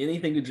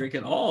anything to drink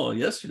at all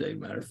yesterday.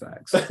 Matter of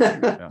fact,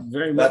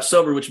 very much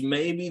sober, which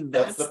maybe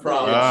that's the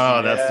problem.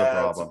 Oh,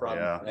 that's the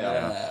problem.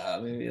 Yeah,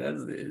 maybe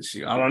that's the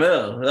issue. I don't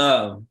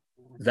know.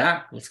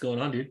 Zach, what's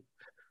going on, dude?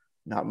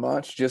 Not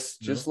much.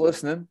 Just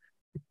listening.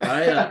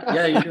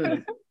 You're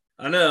doing.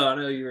 I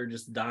know you were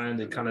just dying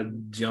to kind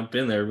of jump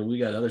in there, but we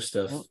got other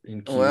stuff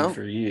in queue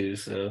for you.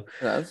 So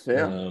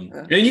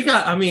and you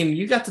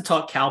got to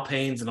talk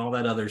Calpains and all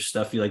that other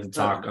stuff you like to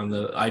talk on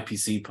the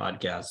IPC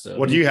podcast.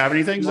 So do you have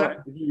anything, Zach?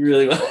 You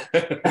really want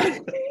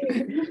to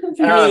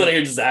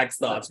hear Zach's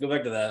thoughts, go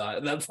back to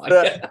that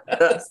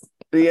podcast.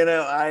 You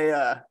know,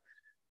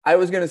 I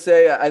was gonna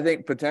say I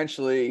think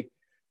potentially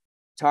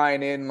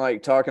tying in,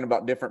 like talking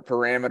about different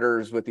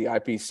parameters with the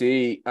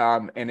IPC,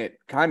 and it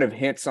kind of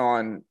hints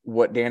on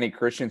what Danny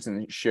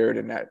Christensen showed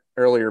in that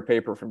earlier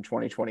paper from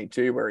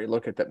 2022, where he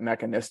looked at the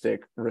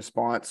mechanistic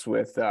response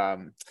with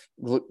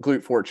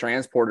GLUT4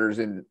 transporters.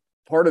 And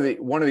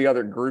one of the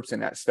other groups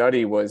in that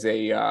study was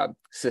a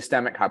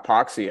systemic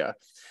hypoxia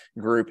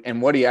group.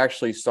 And what he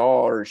actually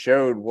saw or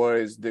showed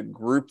was the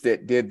group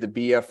that did the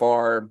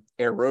BFR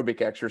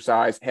aerobic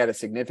exercise had a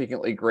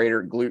significantly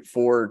greater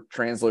GLUT4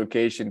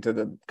 translocation to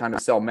the kind of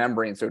cell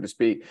membrane, so to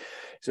speak.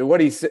 So what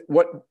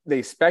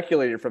they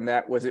speculated from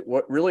that was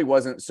what really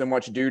wasn't so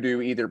much due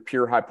to either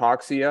pure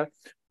hypoxia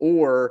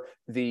or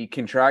the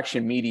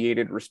contraction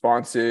mediated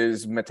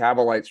responses,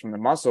 metabolites from the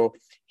muscle.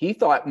 He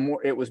thought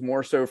it was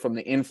more so from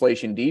the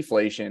inflation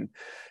deflation.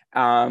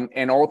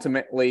 And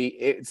ultimately,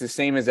 it's the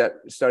same as that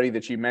study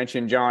that you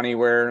mentioned, Johnny,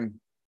 where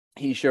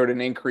he showed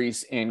an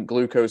increase in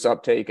glucose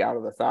uptake out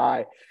of the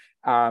thigh.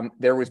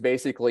 There was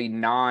basically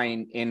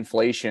 9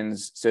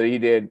 inflations. So he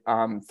did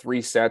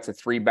 3 sets of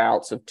 3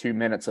 bouts of 2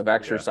 minutes of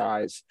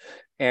exercise.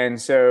 And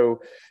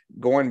so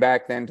going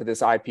back then to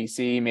this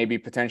IPC, maybe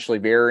potentially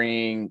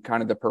varying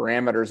kind of the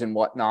parameters and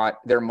whatnot,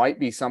 there might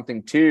be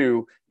something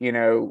to,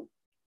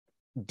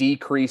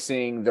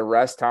 decreasing the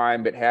rest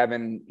time, but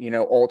having,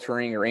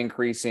 altering or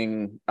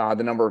increasing the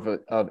number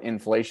of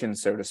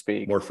inflations, so to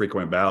speak. More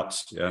frequent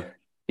bouts. Yeah.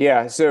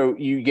 Yeah. So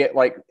you get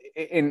like,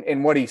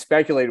 in what he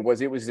speculated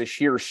was it was the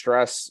sheer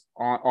stress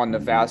on the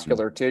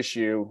vascular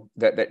tissue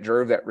that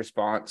drove that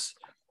response.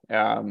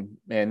 And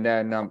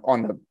then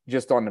on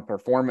the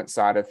performance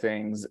side of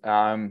things,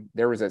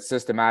 there was a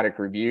systematic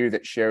review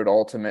that showed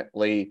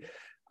ultimately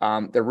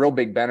the real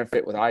big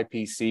benefit with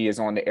IPC is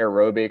on the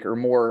aerobic or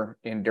more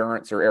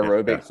endurance or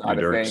aerobic side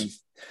of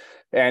things.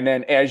 And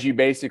then as you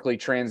basically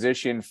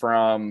transition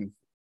from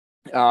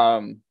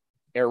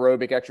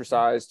aerobic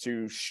exercise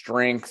to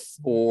strength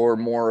or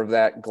more of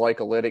that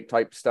glycolytic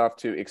type stuff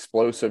to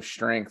explosive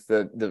strength,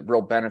 the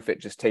real benefit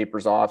just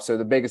tapers off. So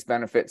the biggest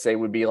benefit, say,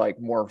 would be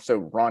like more so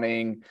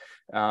running,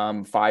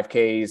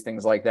 5Ks,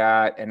 things like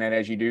that. And then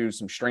as you do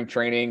some strength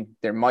training,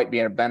 there might be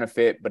a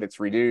benefit, but it's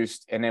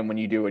reduced. And then when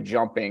you do a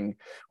jumping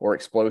or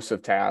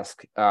explosive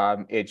task,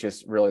 it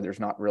just really,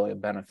 there's not really a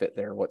benefit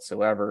there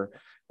whatsoever.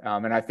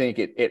 And I think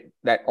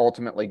that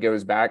ultimately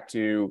goes back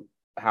to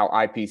how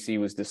IPC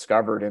was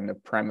discovered and the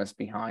premise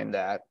behind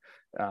that.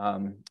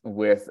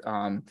 with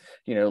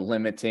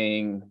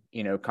limiting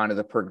kind of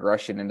the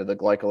progression into the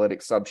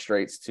glycolytic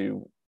substrates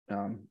to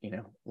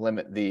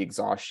limit the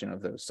exhaustion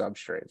of those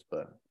substrates.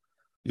 But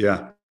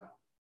yeah.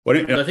 On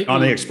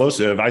the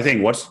explosive, I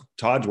think what's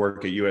Todd's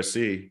work at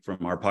USC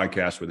from our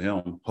podcast with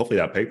him, hopefully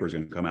that paper is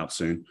going to come out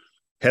soon.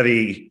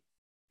 Heavy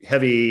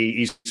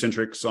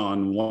eccentrics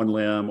on one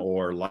limb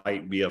or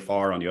light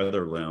BFR on the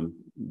other limb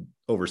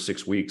over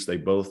 6 weeks, they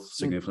both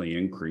significantly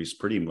increase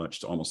pretty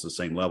much to almost the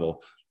same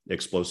level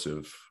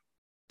explosive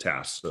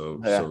tasks. So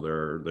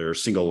they're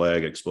single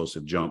leg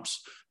explosive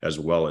jumps as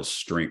well as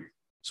strength.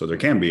 So there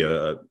can be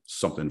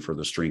something for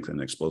the strength and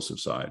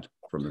explosive side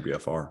from the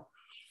BFR.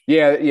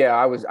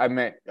 Yeah. I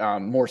meant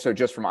more so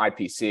just from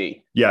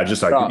IPC. Yeah,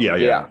 just like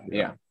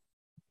yeah.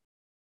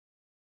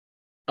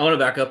 I want to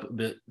back up a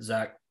bit,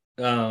 Zach,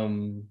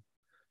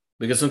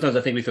 because sometimes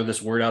I think we throw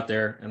this word out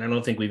there, and I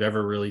don't think we've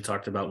ever really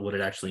talked about what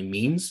it actually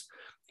means.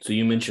 So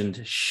you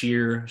mentioned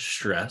shear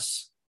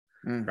stress,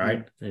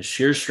 right? And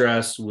shear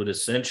stress would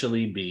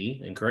essentially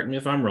be, and correct me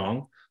if I'm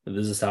wrong, but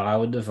this is how I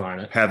would define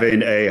it.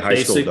 Having a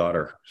high school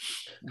daughter.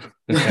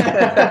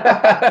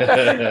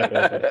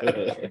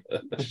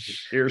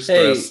 Sheer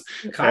stress.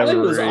 Hey,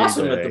 Kylie was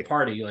awesome at the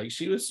party. Like,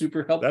 she was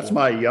super helpful. That's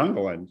my young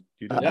one.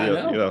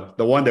 The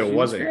one that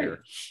wasn't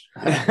here.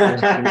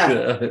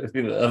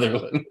 The other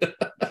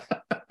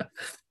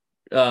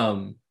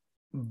one.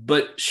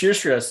 But shear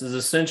stress is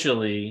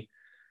essentially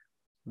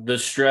the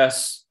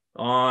stress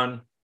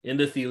on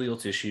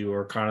endothelial tissue,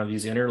 or kind of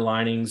these inner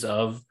linings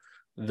of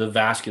the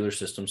vascular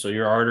system. So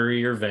your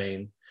artery or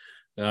vein.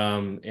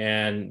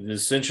 And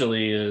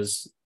essentially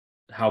is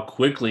how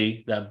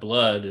quickly that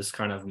blood is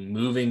kind of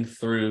moving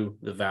through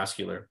the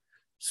vascular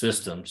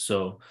system.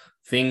 So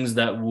things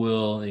that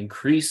will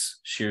increase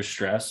shear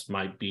stress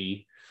might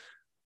be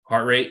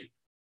heart rate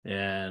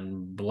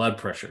and blood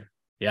pressure.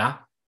 Yeah.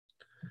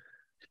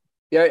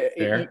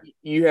 Yeah.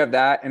 You have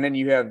that. And then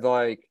you have,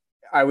 like,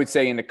 I would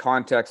say in the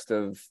context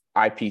of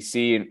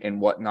IPC and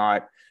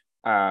whatnot,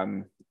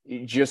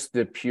 just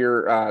the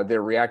pure, the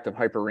reactive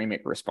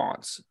hyperemic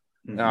response.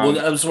 Well,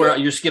 that's where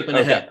you're skipping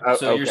ahead.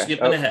 So you're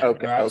skipping ahead.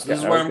 Right? So this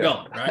is where I'm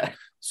going. Right.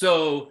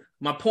 So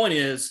my point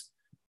is,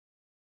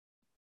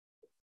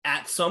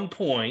 at some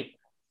point,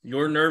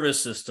 your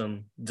nervous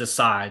system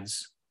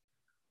decides,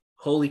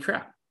 holy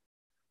crap,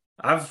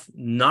 I'm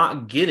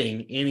not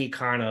getting any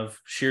kind of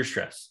shear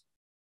stress,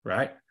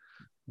 right?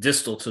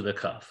 Distal to the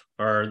cuff,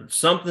 or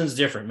something's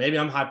different. Maybe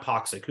I'm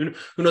hypoxic. Who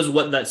knows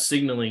what that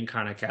signaling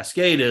kind of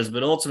cascade is,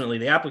 but ultimately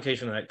the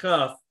application of that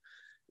cuff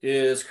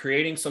is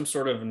creating some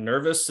sort of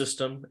nervous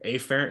system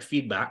afferent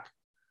feedback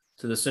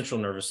to the central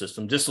nervous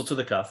system, distal to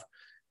the cuff.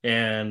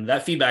 And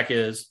that feedback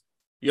is,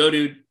 yo,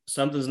 dude,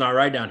 something's not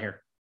right down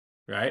here,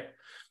 right?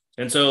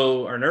 And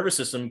so our nervous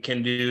system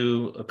can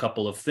do a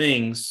couple of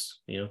things.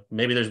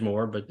 Maybe there's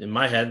more, but in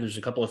my head, there's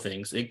a couple of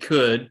things. It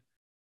could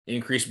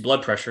increase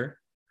blood pressure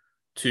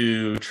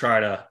to try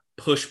to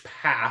push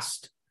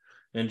past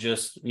and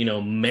just,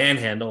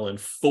 manhandle and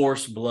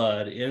force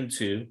blood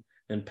into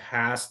and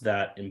past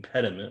that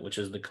impediment, which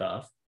is the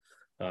cuff,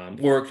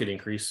 or it could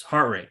increase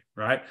heart rate,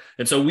 right?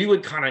 And so we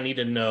would kind of need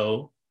to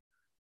know,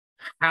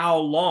 how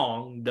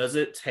long does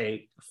it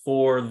take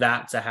for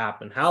that to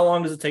happen? How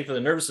long does it take for the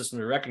nervous system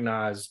to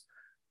recognize,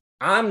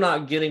 I'm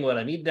not getting what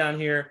I need down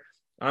here?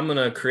 I'm going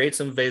to create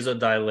some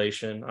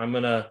vasodilation. I'm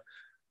going to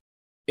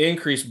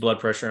increase blood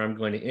pressure. I'm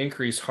going to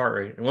increase heart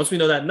rate. And once we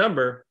know that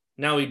number,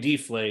 now we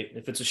deflate.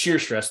 If it's a shear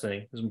stress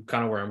thing, is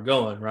kind of where I'm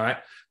going, right?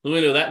 When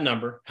we know that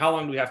number, how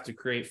long do we have to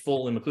create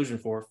full limb occlusion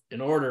for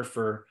in order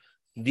for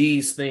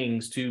these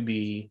things to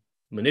be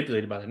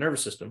manipulated by the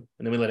nervous system?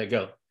 And then we let it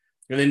go.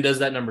 And then does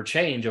that number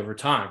change over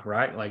time,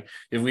 right? Like,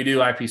 if we do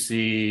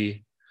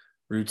IPC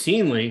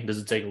routinely, does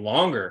it take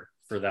longer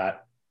for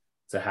that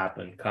to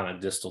happen kind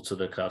of distal to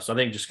the cuff? So I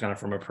think just kind of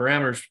from a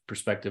parameters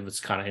perspective, it's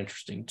kind of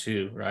interesting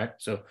too, right?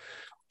 So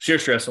shear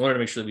stress, I wanted to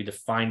make sure that we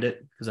defined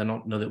it, because I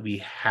don't know that we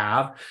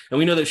have. And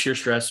we know that shear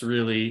stress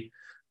really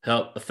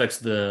affects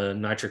the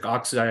nitric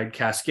oxide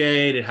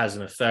cascade. It has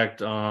an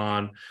effect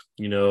on,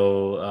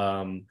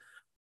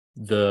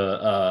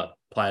 the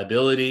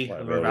pliability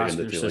of our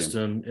vascular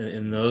system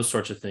and those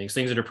sorts of things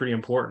that are pretty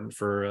important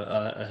for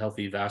a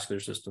healthy vascular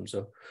system.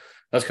 So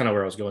that's kind of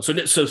where I was going. So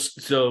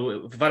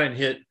if I didn't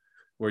hit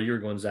where you were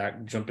going,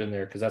 Zach, jump in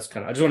there, because that's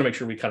kind of, I just want to make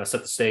sure we kind of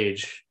set the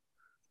stage,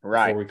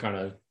 right? Before we kind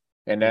of,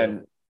 and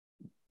then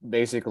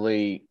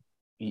basically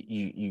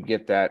you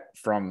get that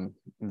from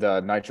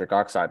the nitric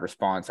oxide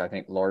response. I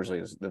think largely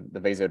is the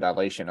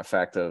vasodilation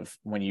effect of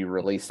when you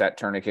release that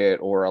tourniquet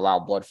or allow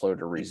blood flow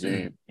to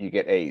resume, you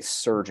get a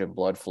surge of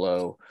blood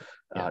flow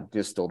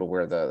distal to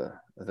where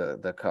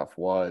the cuff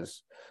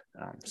was.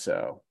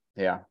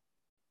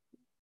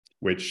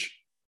 Which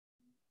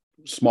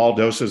small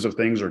doses of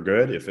things are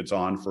good. If it's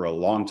on for a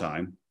long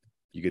time,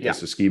 you get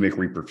this ischemic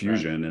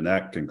reperfusion, and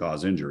that can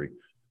cause injury.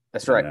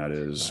 That's right. And that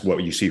is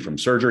what you see from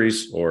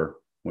surgeries, or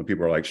when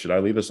people are like, should I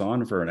leave this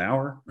on for an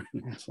hour?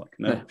 It's like,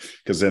 no,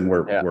 because then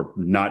we're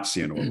not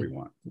seeing what we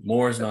want.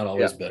 More is not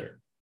always better.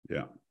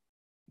 Yeah.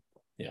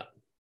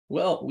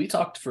 Well, we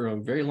talked for a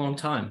very long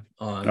time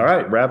on. All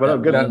right, wrap it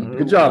up.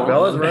 Good job,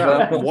 fellas. We're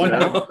out.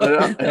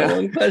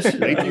 One question.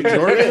 Thank you,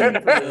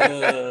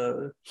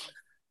 Jordan.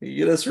 You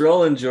get us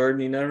rolling, Jordan.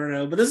 You never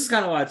know. But this is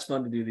kind of why it's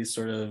fun to do these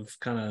sort of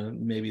kind of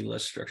maybe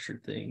less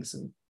structured things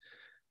and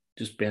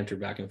just banter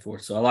back and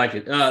forth. So I like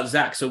it.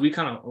 Zach, so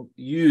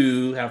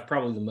you have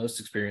probably the most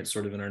experience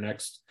sort of in our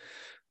next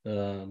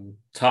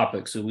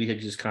topic. So we had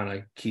just kind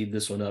of keyed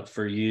this one up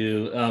for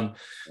you.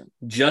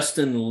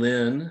 Justin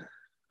Lin,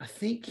 I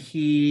think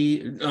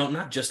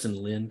not Justin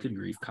Lin. Good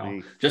grief, Kyle.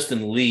 Lee.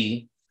 Justin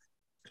Lee.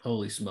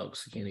 Holy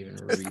smokes. I can't even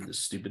read this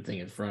stupid thing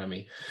in front of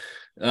me.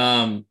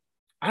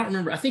 I don't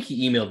remember. I think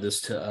he emailed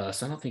this to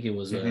us. I don't think it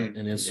was an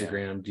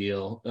Instagram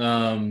deal.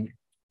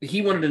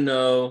 He wanted to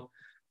know,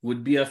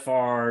 would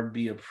BFR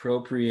be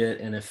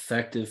appropriate and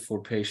effective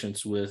for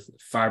patients with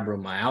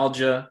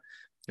fibromyalgia?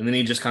 And then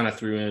he just kind of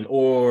threw in,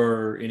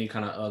 or any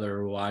kind of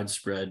other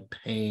widespread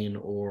pain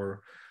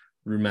or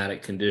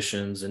rheumatic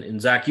conditions.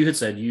 And Zach, you had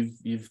said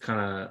you've kind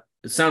of,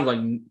 it sounds like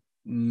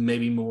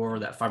maybe more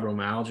that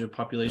fibromyalgia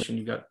population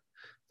you've got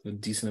a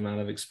decent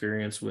amount of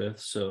experience with.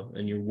 So,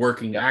 and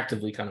you're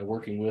actively kind of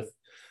working with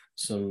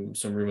some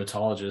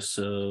rheumatologists.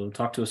 So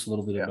talk to us a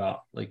little bit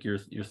about like your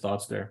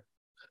thoughts there.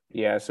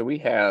 Yeah. So we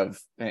have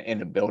in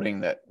the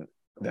building that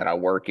I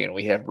work in,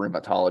 we have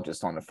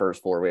rheumatologists on the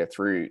first floor. We have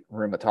 3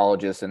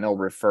 rheumatologists, and they'll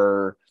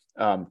refer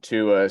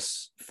to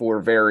us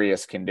for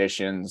various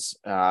conditions.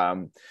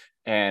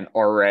 And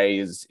RA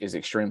is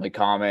extremely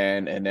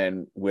common. And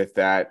then with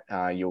that,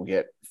 you'll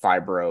get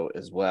fibro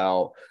as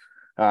well.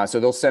 So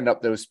they'll send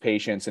up those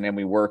patients, and then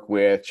we work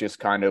with just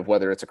kind of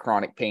whether it's a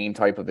chronic pain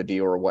type of a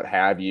deal or what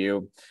have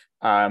you.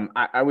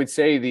 I would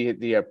say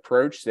the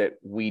approach that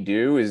we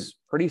do is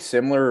pretty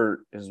similar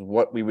as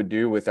what we would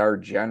do with our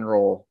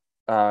general,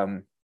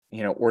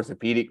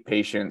 orthopedic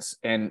patients.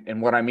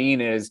 And what I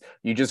mean is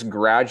you just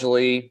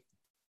gradually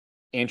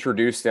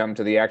introduce them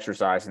to the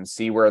exercise and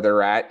see where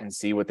they're at and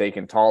see what they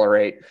can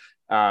tolerate.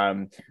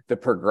 The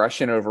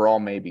progression overall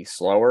may be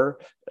slower.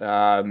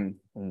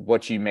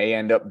 What you may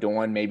end up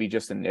doing maybe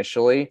just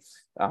initially,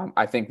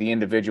 I think the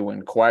individual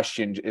in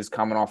question is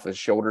coming off of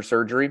shoulder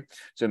surgery.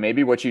 So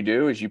maybe what you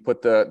do is you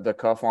put the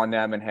cuff on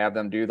them and have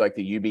them do like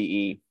the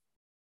UBE.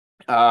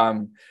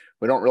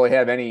 We don't really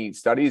have any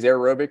studies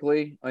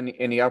aerobically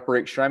in the upper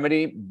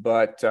extremity,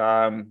 but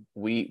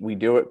we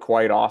do it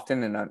quite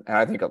often. And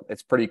I think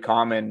it's pretty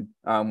common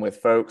with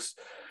folks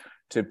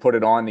to put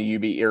it on the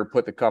UBE or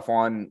put the cuff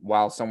on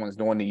while someone's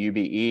doing the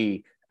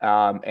UBE.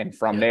 And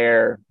from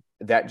there,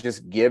 that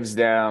just gives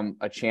them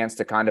a chance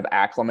to kind of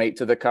acclimate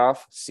to the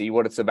cuff, see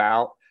what it's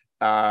about,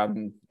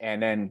 and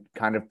then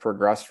kind of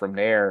progress from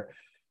there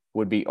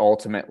would be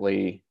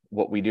ultimately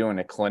what we do in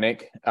a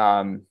clinic.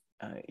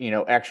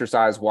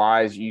 Exercise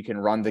wise, you can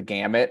run the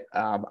gamut.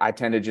 I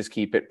tend to just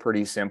keep it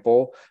pretty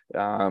simple.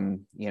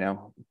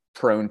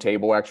 Prone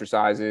table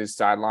exercises,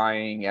 side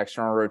lying,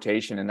 external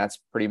rotation, and that's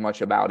pretty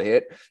much about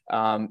it.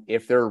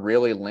 If they're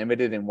really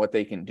limited in what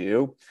they can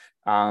do,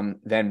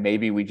 then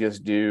maybe we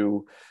just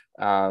do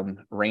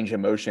range of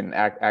motion,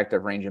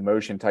 active range of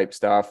motion type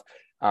stuff.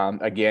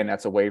 Again,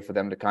 that's a way for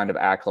them to kind of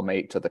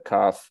acclimate to the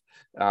cuff,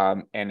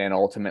 and then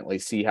ultimately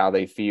see how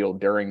they feel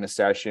during the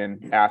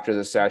session, after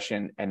the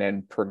session, and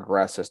then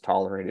progress as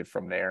tolerated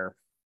from there.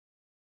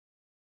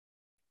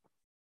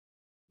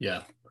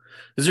 Yeah.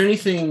 Is there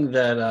anything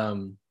that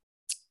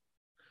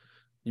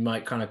you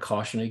might kind of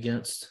caution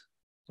against?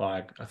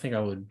 Like, I think I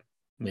would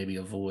maybe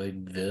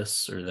avoid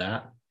this or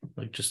that,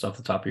 like just off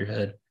the top of your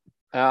head.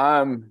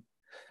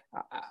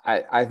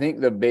 I think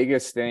the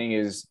biggest thing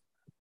is,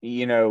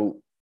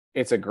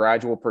 it's a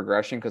gradual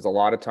progression, because a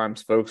lot of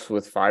times folks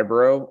with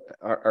fibro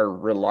are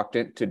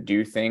reluctant to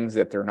do things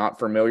that they're not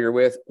familiar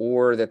with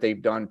or that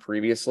they've done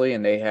previously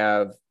and they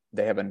have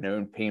a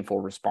known painful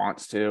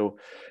response to.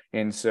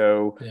 And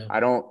so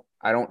I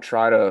don't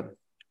try to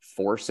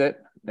force it.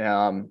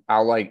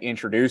 I'll like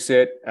introduce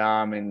it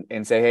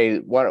and say,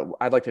 hey,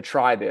 I'd like to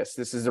try this.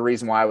 This is the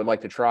reason why I would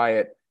like to try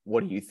it.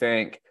 What do you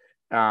think?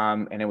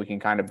 And then we can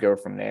kind of go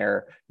from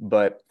there.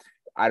 But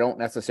I don't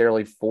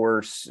necessarily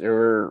force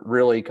or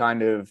really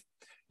kind of,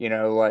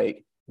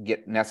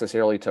 get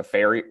necessarily to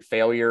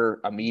failure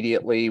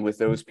immediately with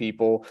those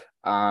people.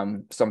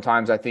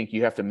 Sometimes I think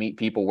you have to meet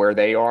people where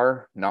they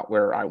are, not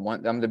where I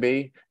want them to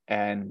be,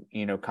 and,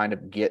 kind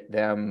of get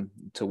them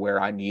to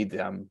where I need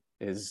them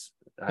is,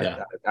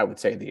 I would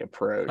say, the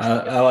approach.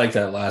 I like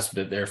that last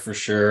bit there for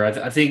sure.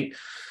 I think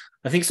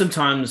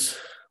sometimes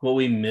what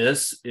we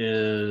miss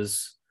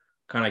is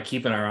kind of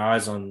keeping our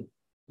eyes on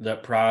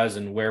that prize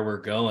and where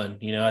we're going.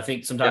 I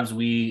think sometimes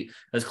we,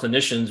 as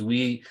clinicians,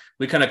 we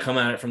kind of come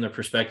at it from the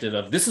perspective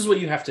of this is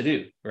what you have to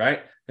do,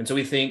 right? And so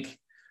we think,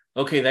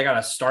 okay, they got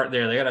to start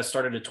there. They got to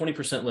start at a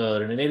 20%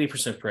 load and an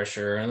 80%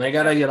 pressure, and they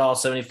got to get all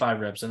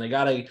 75 reps, and they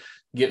got to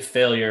get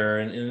failure.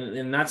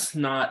 And that's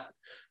not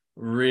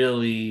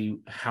really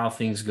how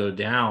things go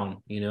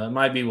down. It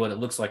might be what it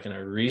looks like in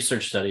a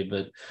research study,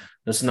 but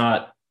that's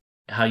not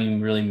how you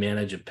really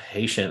manage a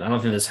patient. I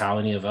don't think that's how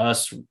any of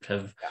us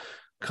have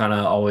kind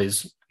of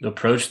always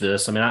approached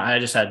this. I mean, I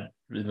just had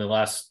in the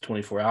last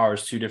 24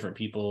 hours, 2 different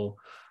people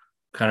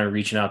kind of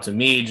reaching out to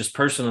me just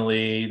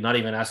personally, not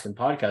even asking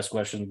podcast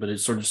questions, but it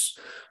sort of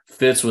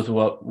fits with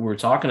what we're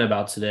talking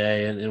about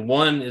today. And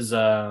one is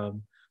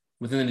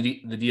within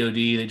the DoD,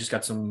 they just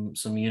got some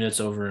units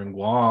over in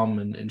Guam,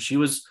 and she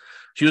was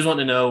wanting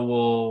to know,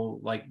 well,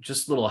 like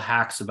just little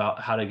hacks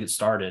about how to get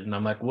started. And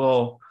I'm like,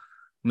 well,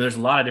 I mean, there's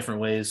a lot of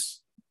different ways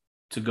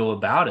to go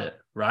about it,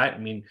 right? I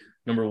mean,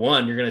 number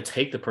one, you're going to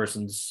take the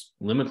person's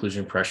limb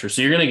occlusion pressure.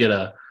 So you're going to get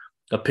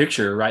a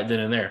picture right then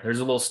and there. There's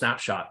a little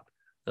snapshot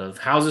of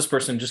how's this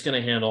person just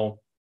going to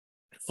handle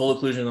full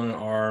occlusion on an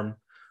arm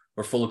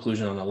or full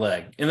occlusion on a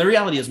leg. And the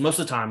reality is, most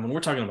of the time when we're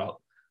talking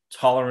about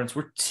tolerance,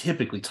 we're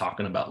typically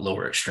talking about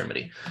lower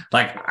extremity.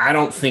 Like, I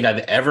don't think I've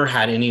ever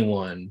had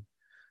anyone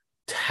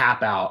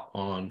tap out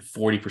on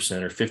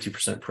 40% or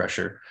 50%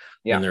 pressure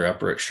in their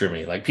upper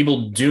extremity. Like,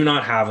 people do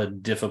not have a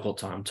difficult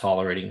time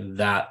tolerating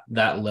that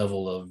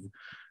level of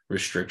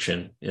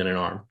restriction in an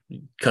arm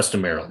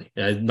customarily.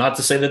 Not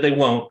to say that they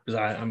won't, because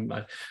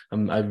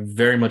I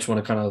very much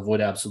want to kind of avoid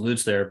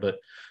absolutes there, but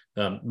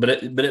at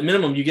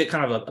minimum, you get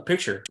kind of a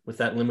picture with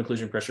that limb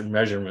occlusion pressure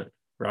measurement,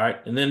 right?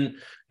 And then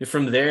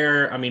from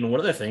there, I mean, one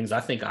of the things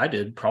I think I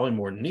did probably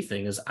more than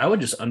anything is I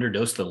would just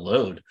underdose the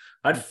load.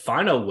 I'd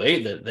find a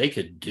way that they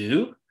could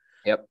do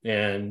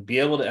and be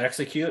able to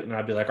execute. And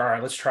I'd be like, all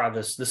right, let's try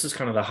this. This is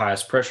kind of the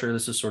highest pressure.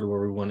 This is sort of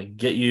where we want to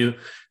get you.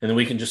 And then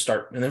we can just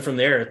start. And then from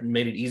there, it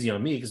made it easy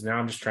on me because now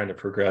I'm just trying to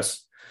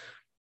progress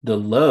the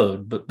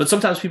load. But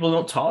sometimes people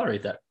don't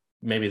tolerate that,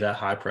 maybe that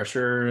high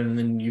pressure. And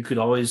then you could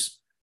always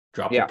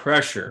drop the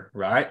pressure,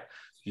 right?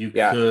 You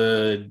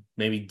could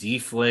maybe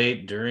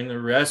deflate during the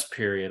rest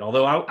period.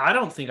 Although I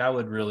don't think I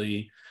would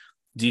really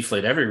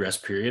deflate every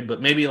rest period,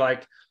 but maybe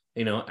like,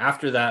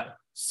 after that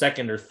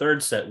second or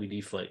third set, we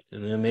deflate.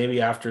 And then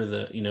maybe after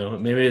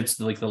maybe it's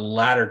like the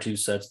latter 2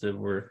 sets that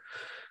we're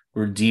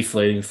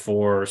deflating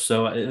for.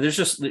 So there's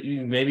just,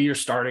 maybe you're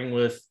starting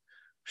with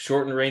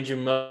shortened range of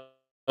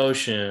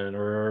motion,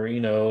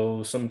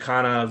 or, some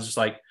kind of just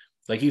like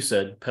you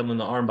said, pedaling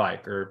the arm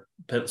bike, or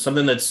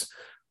something that's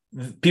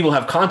people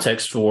have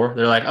context for.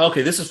 They're like,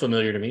 okay, this is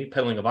familiar to me,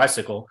 pedaling a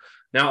bicycle.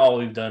 Now all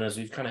we've done is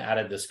we've kind of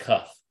added this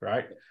cuff,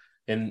 right?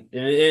 And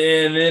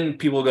then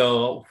people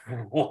go,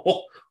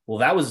 well,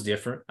 that was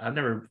different. I've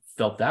never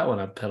felt that when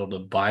I pedaled a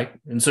bike.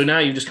 And so now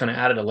you've just kind of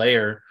added a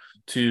layer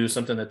to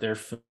something that they're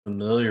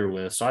familiar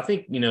with. So I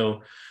think,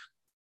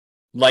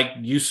 like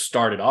you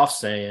started off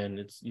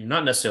saying, you're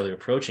not necessarily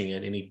approaching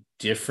it any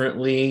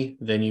differently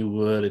than you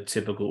would a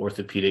typical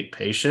orthopedic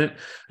patient.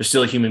 There's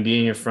still a human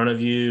being in front of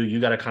you. You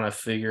got to kind of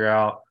figure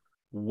out,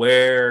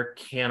 where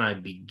can I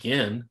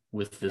begin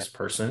with this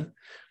person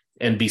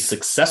and be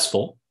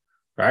successful,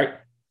 right?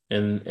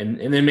 And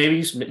then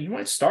maybe you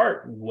might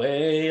start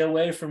way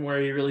away from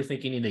where you really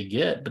think you need to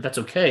get, but that's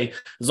okay,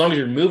 as long as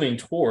you're moving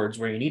towards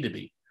where you need to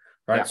be,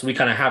 right? Yeah. So we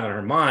kind of have in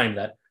our mind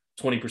that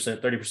 20%,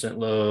 30%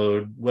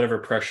 load, whatever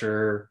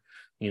pressure,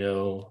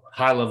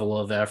 high level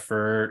of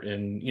effort,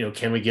 and,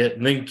 can we get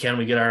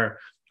our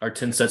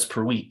 10 sets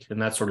per week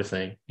and that sort of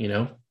thing,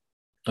 I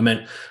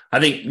mean, I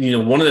think,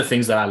 one of the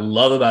things that I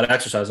love about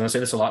exercise, and I say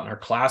this a lot in our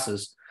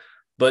classes,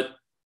 but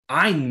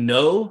I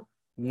know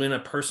when a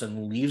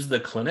person leaves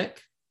the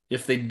clinic,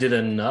 if they did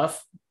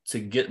enough to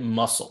get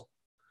muscle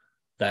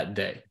that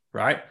day,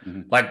 right?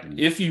 Mm-hmm. Like,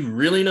 if you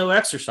really know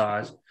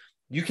exercise,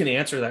 you can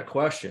answer that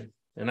question.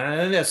 And I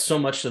think that's so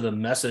much of the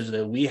message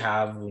that we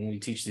have when we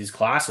teach these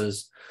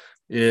classes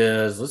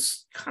is,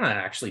 let's kind of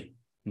actually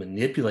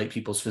manipulate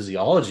people's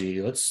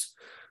physiology. Let's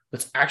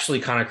actually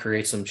kind of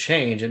create some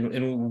change.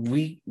 And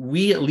we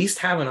at least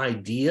have an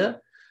idea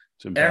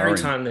every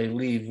time they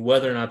leave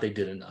whether or not they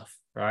did enough,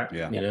 right?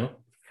 Yeah.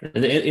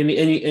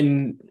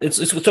 And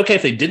it's okay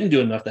if they didn't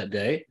do enough that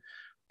day,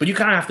 but you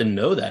kind of have to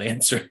know that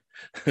answer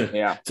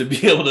to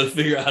be able to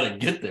figure out how to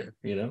get there,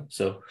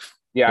 So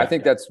I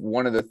think that's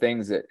one of the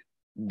things that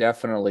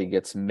definitely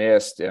gets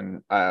missed.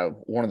 And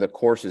one of the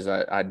courses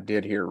I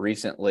did here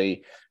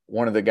recently,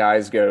 one of the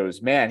guys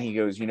goes, man, he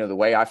goes, the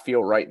way I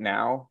feel right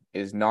now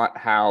is not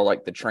how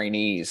like the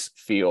trainees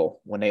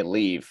feel when they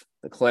leave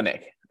the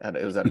clinic.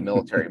 It was at a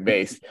military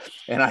base.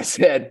 And I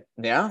said,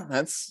 yeah,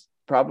 that's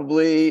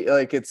probably,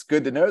 like, it's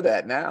good to know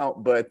that now,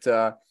 but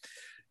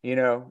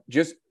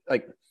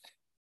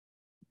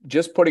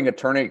just putting a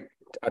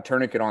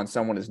tourniquet on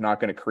someone is not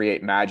going to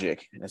create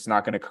magic, and it's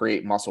not going to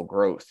create muscle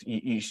growth.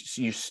 You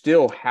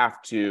still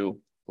have to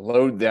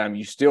load them.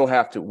 You still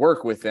have to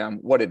work with them.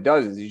 What it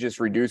does is it just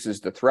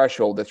reduces the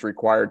threshold that's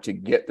required to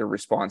get the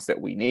response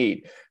that we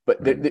need,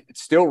 but it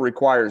still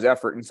requires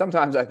effort. And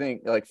sometimes I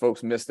think like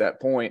folks miss that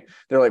point.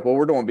 They're like, well,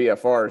 we're doing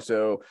BFR.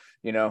 So,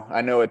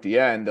 I know at the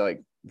end,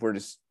 like, we're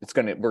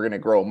going to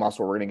grow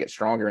muscle. We're going to get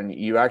stronger. And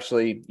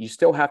you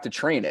still have to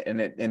train it.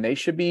 And they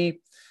should be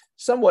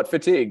somewhat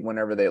fatigued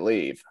whenever they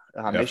leave.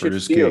 They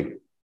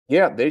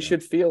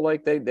should feel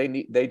like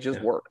they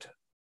just worked.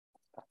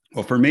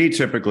 Well, for me,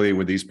 typically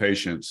with these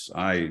patients,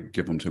 I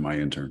give them to my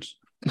interns.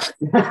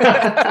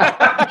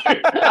 I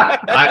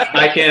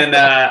can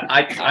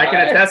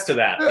attest to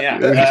that.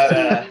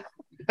 Yeah.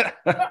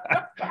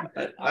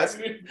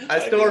 I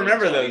still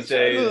remember those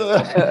days.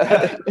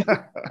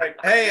 Like,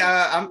 hey,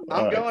 I'm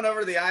going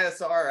over the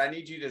ISR. I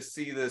need you to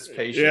see this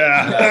patient.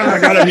 Yeah,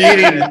 I got a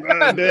meeting.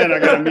 Dan, I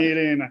got a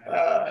meeting.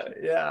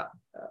 Yeah.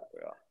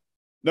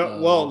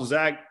 No, well,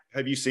 Zach,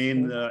 have you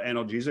seen the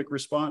analgesic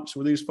response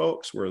with these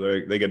folks where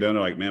they get done,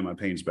 they're like, man, my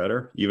pain's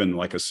better, even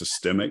like a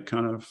systemic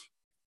kind of?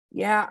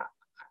 Yeah,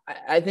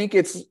 I think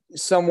it's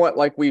somewhat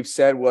like we've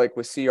said, like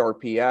with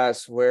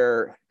CRPS,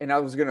 where, and I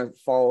was going to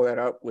follow that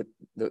up with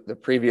the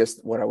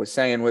previous, what I was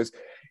saying was,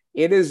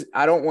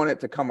 I don't want it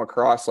to come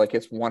across like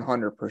it's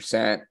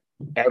 100%.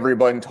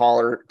 Everybody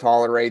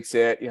tolerates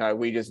it.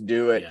 We just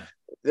do it. Yeah.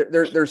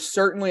 There's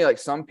certainly like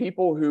some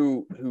people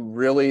who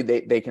really,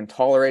 they can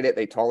tolerate it.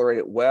 They tolerate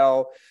it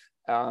well.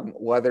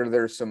 Whether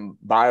there's some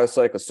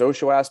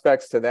biopsychosocial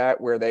aspects to that,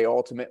 where they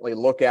ultimately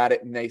look at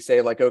it and they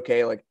say like,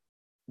 okay, like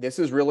this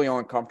is really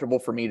uncomfortable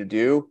for me to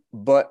do,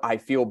 but I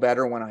feel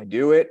better when I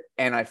do it.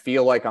 And I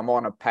feel like I'm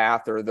on a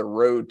path or the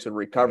road to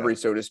recovery,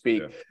 so to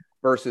speak,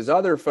 versus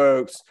other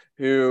folks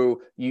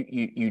who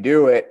you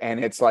do it.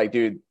 And it's like,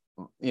 dude,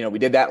 we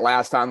did that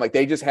last time. Like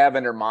they just have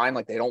in their mind,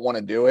 like they don't want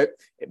to do it,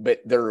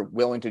 but they're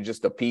willing to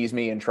just appease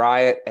me and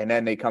try it. And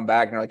then they come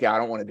back and they're like, yeah, I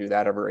don't want to do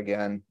that ever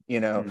again.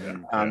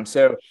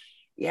 So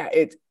yeah,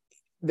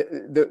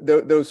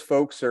 those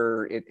folks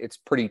it's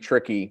pretty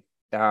tricky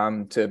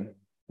to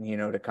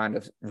kind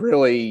of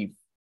really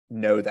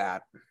know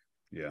that.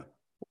 Yeah.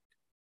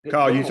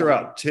 Kyle, you throw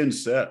out 10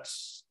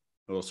 sets.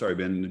 Oh, sorry,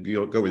 Ben,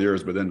 you go with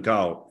yours, but then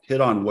Kyle,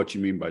 hit on what you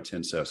mean by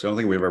 10 sets. I don't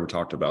think we've ever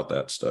talked about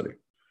that study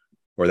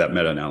or that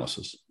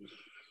meta-analysis.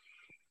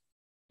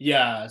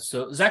 Yeah.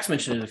 So Zach's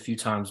mentioned it a few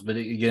times, but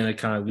again, it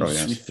kind of,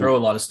 we throw a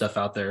lot of stuff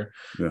out there.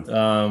 Yeah.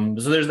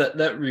 So there's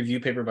that review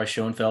paper by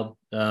Schoenfeld,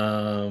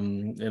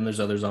 and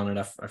there's others on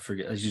it. I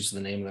forget, it's just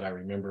the name that I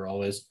remember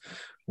always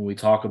when we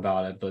talk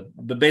about it,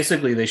 but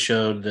basically they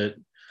showed that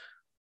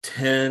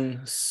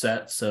 10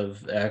 sets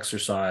of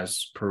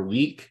exercise per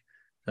week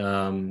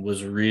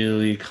was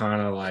really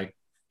kind of like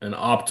an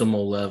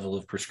optimal level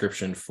of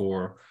prescription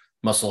for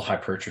muscle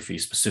hypertrophy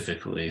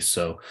specifically.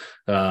 So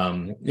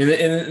and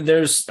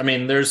there's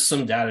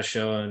some data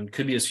showing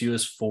could be as few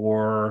as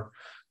 4,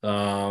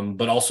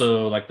 but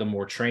also like the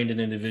more trained an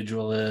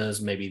individual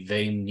is, maybe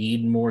they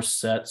need more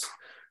sets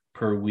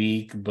per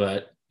week.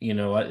 But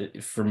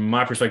from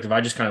my perspective, I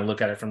just kind of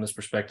look at it from this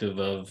perspective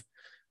of,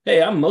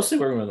 hey, I'm mostly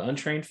working with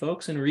untrained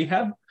folks in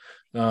rehab,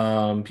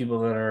 people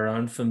that are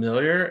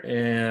unfamiliar.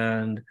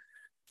 And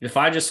if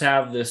I just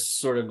have this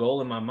sort of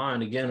goal in my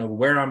mind, again, of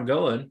where I'm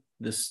going,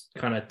 this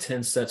kind of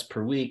 10 sets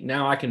per week,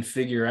 now I can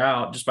figure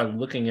out just by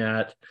looking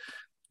at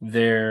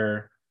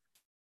their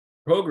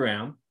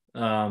program,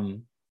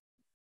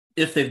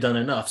 if they've done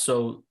enough.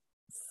 So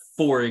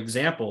for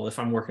example, if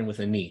I'm working with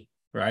a knee,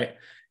 right,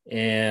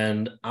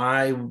 and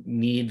I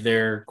need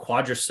their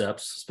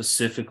quadriceps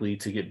specifically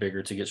to get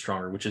bigger, to get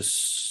stronger, which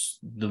is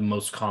the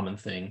most common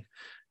thing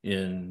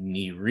in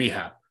knee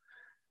rehab.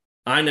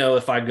 I know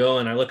if I go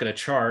and I look at a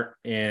chart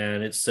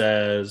and it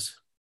says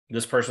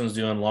this person's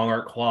doing long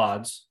arc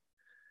quads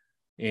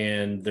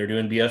and they're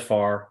doing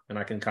BFR, and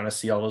I can kind of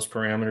see all those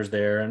parameters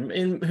there.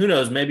 And who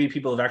knows, maybe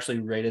people have actually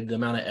rated the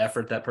amount of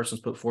effort that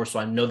person's put forth. So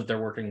I know that they're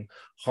working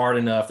hard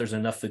enough. There's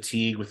enough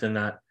fatigue within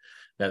that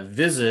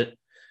visit.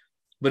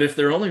 But if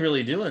they're only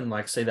really doing,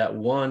 like, say, that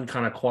one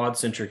kind of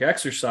quad-centric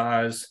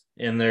exercise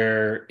and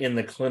they're in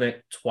the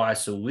clinic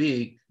twice a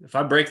week, if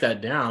I break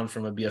that down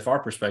from a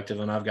BFR perspective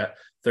and I've got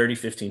 30,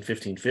 15,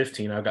 15,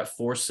 15, I've got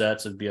 4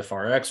 sets of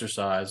BFR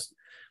exercise,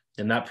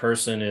 and that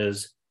person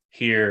is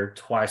here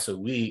twice a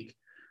week,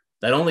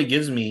 that only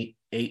gives me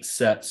 8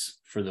 sets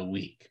for the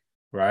week,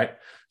 right?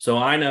 So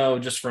I know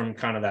just from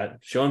kind of that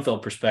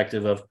Schoenfeld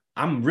perspective of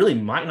I'm really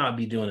might not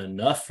be doing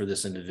enough for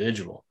this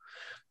individual,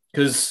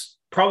 because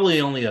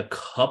probably only a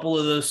couple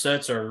of those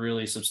sets are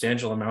really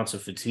substantial amounts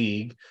of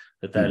fatigue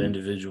that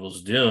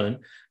individual's doing,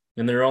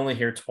 and they're only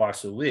here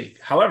twice a week.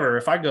 However,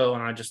 if I go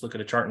and I just look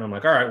at a chart and I'm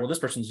like, all right, well, this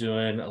person's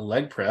doing a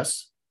leg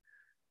press,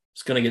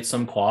 it's going to get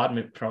some quad,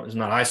 it's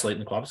not isolating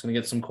the quad, it's going to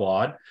get some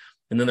quad.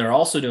 And then they're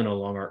also doing a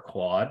long arc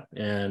quad,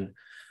 and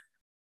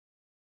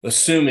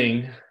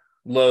assuming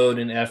load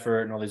and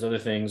effort and all these other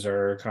things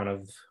are kind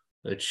of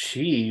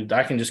achieved,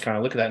 I can just kind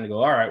of look at that and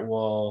go, all right,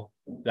 well,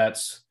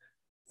 that's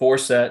 4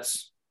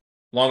 sets,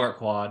 long arc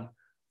quad,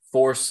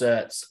 4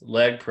 sets,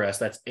 leg press.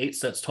 That's 8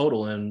 sets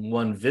total in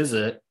one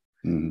visit.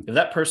 If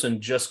that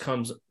person just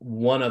comes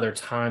one other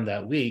time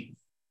that week,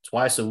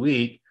 twice a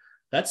week,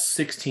 that's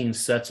 16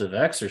 sets of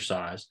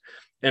exercise.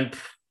 And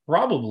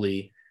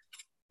probably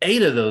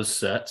 8 of those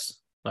sets,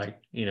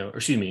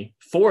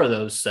 4 of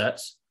those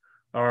sets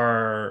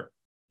are,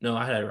 no,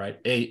 I had it right.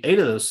 8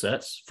 of those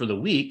sets for the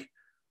week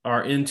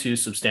are into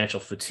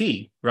substantial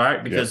fatigue,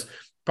 right? Because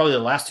probably the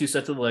last 2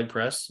 sets of the leg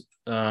press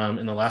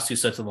and the last 2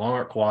 sets of the long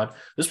arc quad,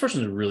 this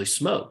person's really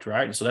smoked,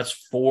 right? And so that's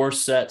 4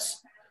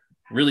 sets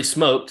really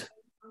smoked,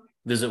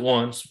 visit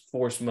 1,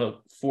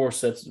 4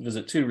 sets,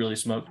 visit 2, really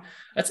smoked.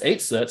 That's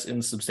 8 sets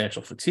in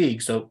substantial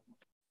fatigue. So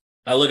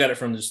I look at it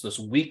from this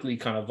weekly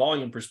kind of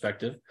volume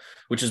perspective,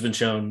 which has been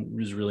shown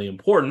is really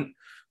important.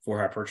 for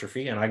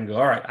hypertrophy, and I can go,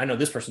 all right, I know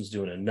this person's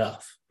doing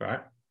enough,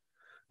 right?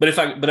 But if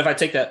I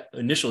take that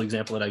initial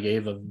example that I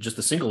gave of just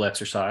a single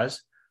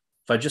exercise,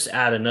 if I just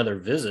add another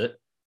visit,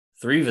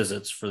 3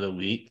 visits for the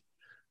week,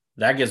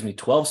 that gives me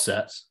 12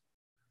 sets.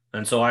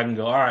 And so I can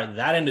go, all right,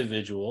 that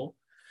individual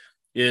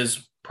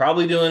is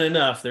probably doing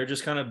enough. They're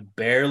just kind of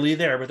barely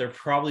there, but they're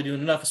probably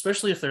doing enough,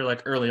 especially if they're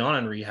like early on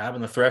in rehab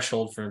and the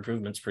threshold for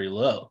improvement's pretty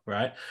low,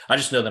 right? I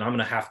just know that I'm going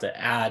to have to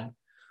add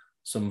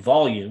some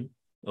volume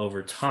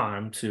over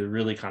time to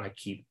really kind of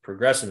keep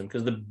progressing them,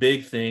 because the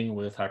big thing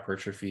with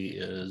hypertrophy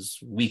is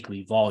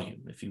weekly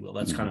volume, if you will.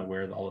 That's kind of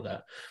where all of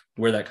that,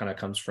 where that kind of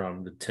comes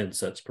from, the 10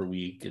 sets per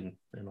week and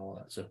all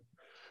that. So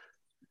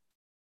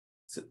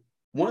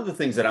one of the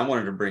things that I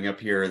wanted to bring up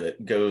here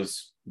that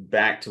goes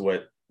back to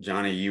what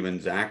Johnny, you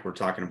and Zach were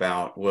talking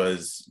about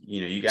was,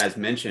 you guys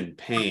mentioned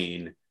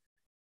pain.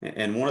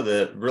 And one of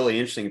the really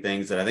interesting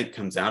things that I think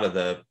comes out of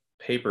the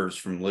papers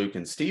from Luke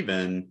and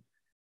Steven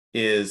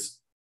is,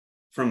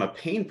 from a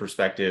pain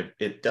perspective,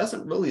 it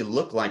doesn't really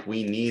look like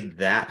we need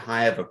that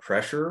high of a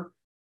pressure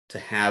to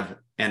have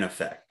an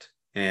effect.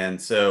 And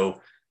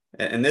so,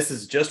 and this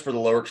is just for the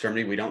lower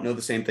extremity. We don't know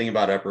the same thing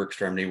about upper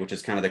extremity, which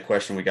is kind of the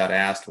question we got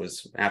asked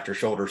was after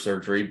shoulder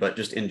surgery. But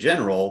just in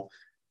general,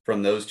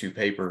 from those 2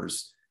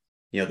 papers,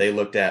 they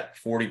looked at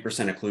 40%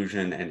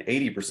 occlusion and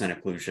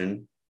 80%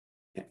 occlusion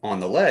on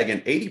the leg,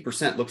 and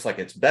 80% looks like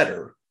it's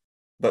better,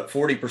 but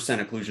 40%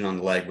 occlusion on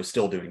the leg was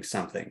still doing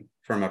something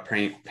from a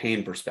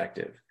pain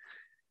perspective.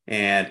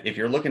 And if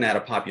you're looking at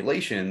a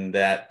population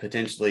that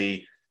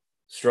potentially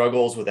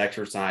struggles with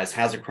exercise,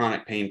 has a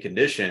chronic pain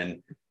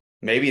condition,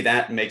 maybe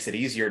that makes it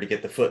easier to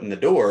get the foot in the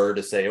door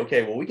to say,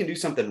 okay, well, we can do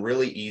something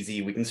really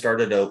easy. We can start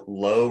at a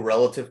low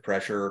relative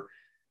pressure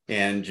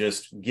and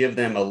just give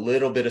them a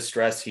little bit of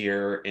stress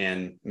here.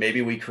 And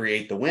maybe we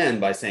create the win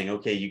by saying,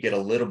 okay, you get a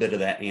little bit of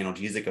that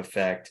analgesic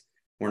effect.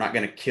 We're not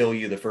going to kill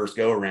you the first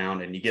go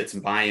around, and you get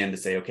some buy-in to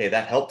say, okay,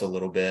 that helped a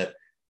little bit.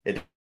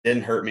 It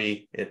didn't hurt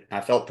me.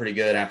 I felt pretty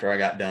good after I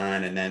got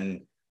done.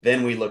 And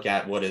then we look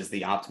at what is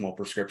the optimal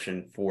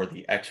prescription for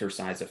the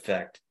exercise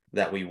effect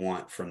that we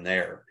want from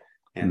there.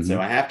 And so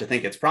I have to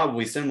think it's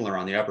probably similar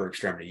on the upper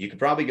extremity. You could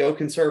probably go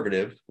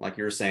conservative, like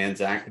you were saying,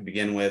 Zach, to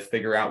begin with,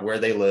 figure out where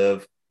they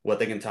live, what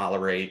they can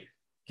tolerate,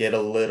 get a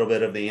little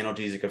bit of the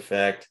analgesic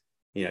effect.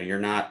 You're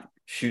not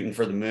shooting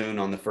for the moon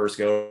on the first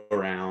go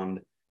around,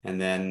 and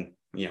then,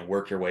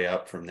 work your way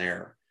up from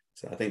there.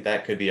 So I think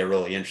that could be a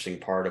really interesting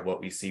part of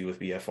what we see with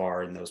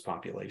BFR in those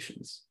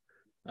populations.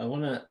 I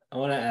want to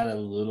add a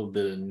little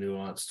bit of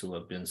nuance to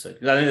what Ben said,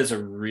 because I think that's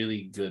a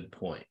really good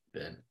point,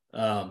 Ben.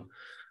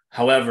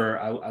 However,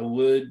 I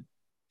would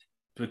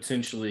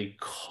potentially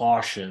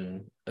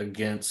caution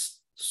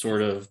against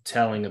sort of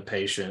telling a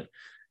patient,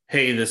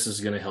 hey, this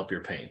is going to help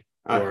your pain,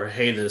 or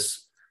hey,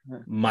 this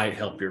might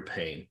help your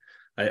pain.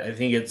 I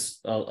think it's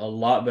a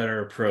lot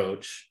better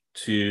approach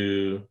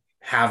to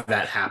have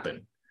that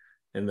happen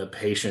and the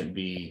patient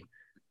be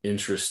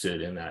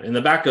interested in that. In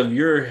the back of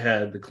your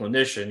head, the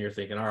clinician, you're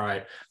thinking, all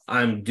right,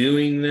 I'm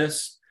doing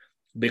this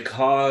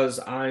because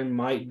I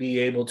might be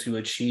able to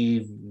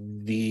achieve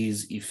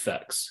these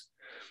effects.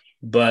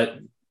 But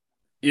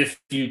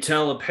if you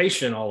tell a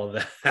patient all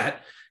of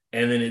that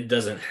and then it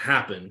doesn't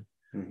happen,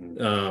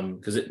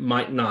 because it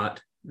might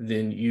not,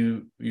 then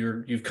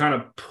you've kind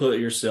of put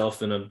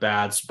yourself in a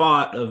bad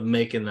spot of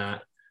making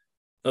that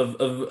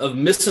of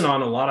missing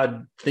on a lot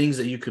of things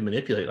that you could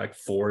manipulate, like,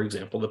 for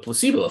example, the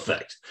placebo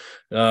effect.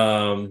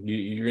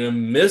 You're going to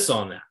miss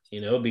on that,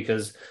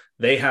 because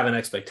they have an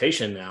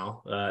expectation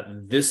now.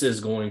 This is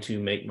going to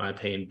make my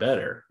pain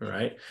better,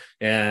 right?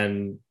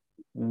 And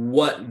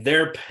what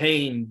their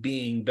pain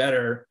being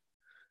better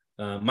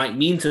might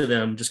mean to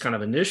them just kind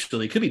of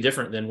initially could be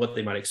different than what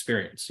they might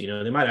experience.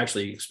 They might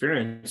actually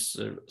experience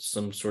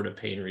some sort of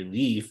pain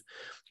relief,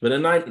 but it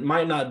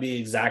might not be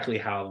exactly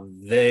how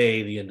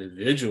the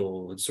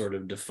individual would sort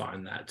of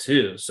define that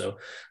too. So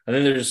I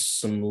think there's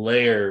some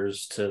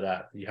layers to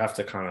that you have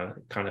to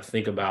kind of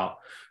think about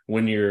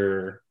when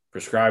you're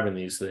prescribing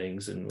these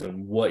things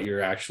and what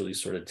you're actually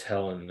sort of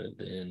telling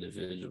the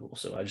individual.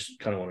 So I just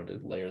kind of wanted to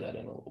layer that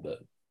in a little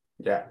bit.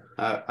 Yeah,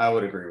 I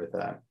would agree with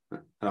that.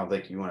 I don't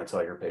think you want to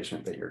tell your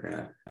patient that you're going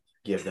to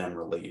give them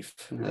relief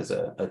as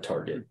a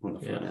target on the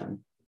front end.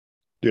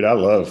 Dude, I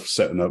love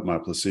setting up my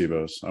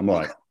placebos. I'm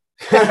like,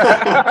 you're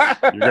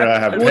gonna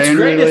have pain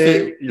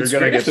relief. You're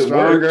gonna get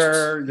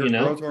stronger. Your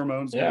growth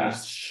hormones gonna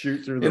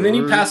shoot through the and then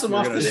roof. You pass them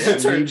off to the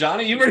intern,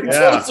 Johnny. You already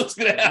told us what's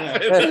gonna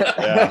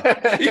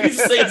happen. You can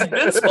say it's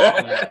Ben's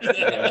fault.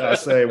 I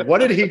say, what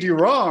did he do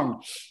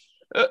wrong?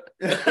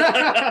 Exactly.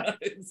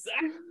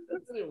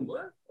 That didn't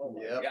work. Oh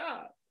my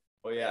God.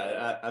 Well,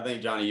 yeah, I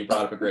think, Johnny, you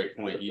brought up a great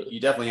point. You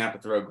definitely have to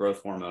throw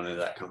growth hormone into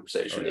that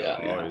conversation.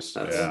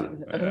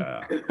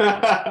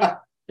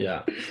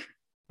 Yeah.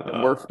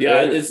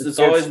 It's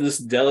always this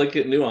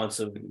delicate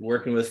nuance of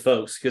working with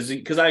folks,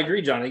 because I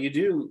agree, Johnny,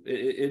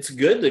 it's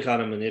good to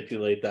kind of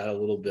manipulate that a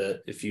little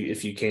bit if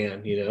you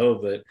can,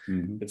 but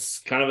it's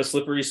kind of a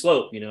slippery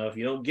slope. If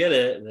you don't get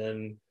it,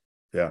 then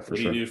what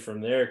do you do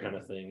from there, kind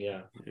of thing.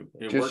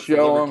 It just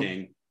show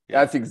them.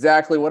 That's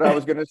exactly what I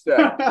was going to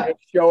say.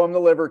 Show him the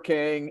Liver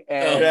King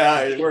and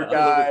it worked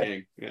out. Liver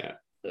King. Yeah.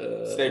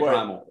 Stay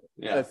primal.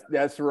 Yeah.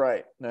 That's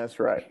right. That's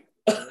right.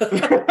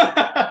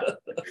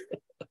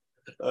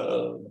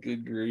 Oh,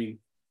 good grief.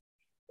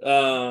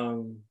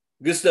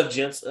 Good stuff,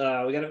 gents. We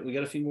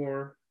got a few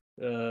more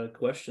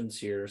questions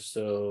here,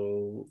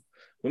 so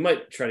we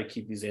might try to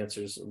keep these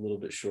answers a little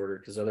bit shorter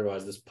because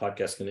otherwise this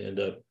podcast is going to end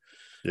up.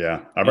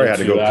 Yeah, I've already had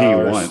to go pee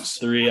once.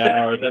 3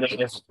 hours.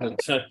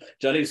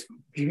 Johnny's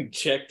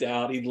checked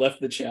out. He left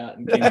the chat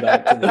and came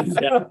back to the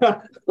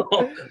chat.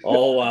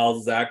 All while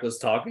Zach was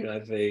talking,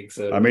 I think.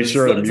 So I made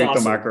sure to mute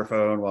the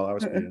microphone while I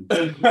was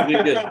peeing.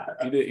 You did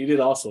good. You did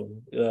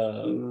awesome.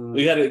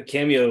 We had a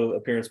cameo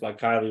appearance by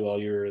Kylie while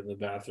you were in the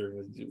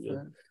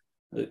bathroom.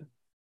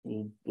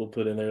 We'll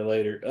put in there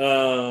later.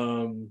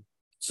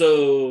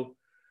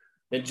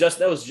 And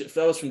that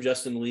was from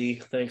Justin Lee.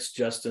 Thanks,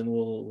 Justin.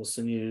 We'll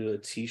send you a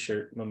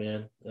T-shirt, my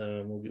man.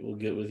 We'll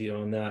get with you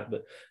on that.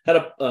 But had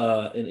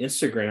an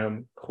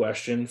Instagram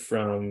question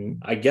from,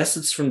 I guess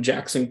it's from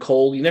Jackson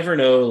Cole. You never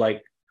know,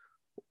 like,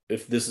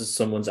 if this is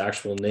someone's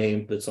actual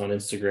name that's on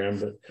Instagram,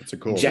 but it's a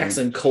cool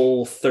Jackson name.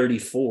 Cole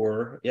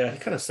 34. Yeah, it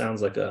kind of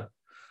sounds like a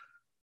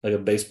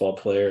baseball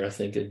player. I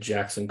think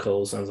Jackson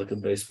Cole sounds like a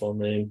baseball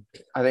name.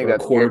 I think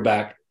that's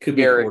quarterback. Could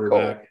be Garrett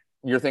quarterback. Cole.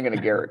 You're thinking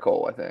of Garrett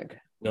Cole, I think.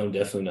 No, I'm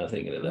definitely not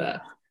thinking of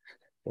that.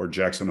 Or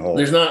Jackson Hole.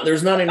 There's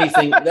not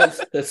anything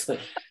that's like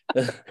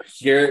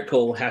Garrett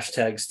Cole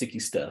 #sticky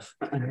stuff.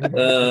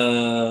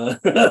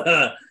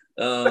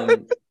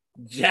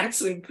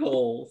 Jackson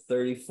Cole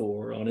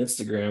 34 on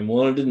Instagram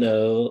wanted to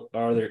know,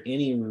 are there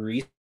any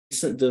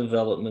recent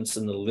developments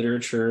in the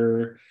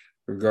literature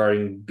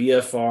regarding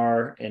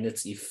BFR and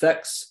its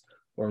effects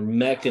or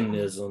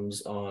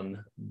mechanisms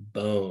on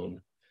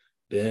bone?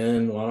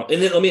 Ben, wow.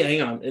 And then let me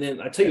hang on. And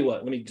then I tell you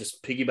what, let me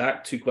just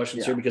piggyback 2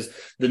 questions here, because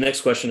the next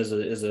question is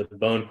a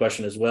bone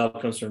question as well.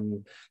 It comes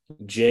from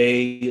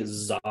Jay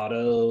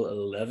Zotto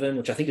 11,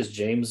 which I think is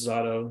James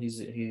Zotto.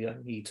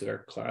 He took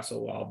our class a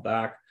while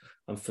back.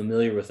 I'm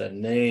familiar with that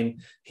name.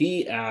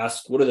 He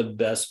asked, what are the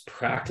best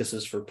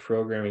practices for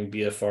programming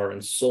BFR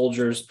in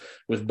soldiers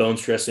with bone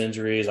stress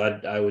injuries?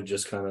 I would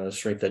just kind of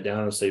shrink that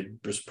down and say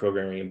just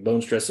programming in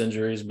bone stress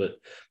injuries, but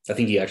I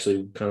think he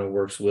actually kind of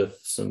works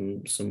with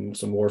some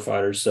war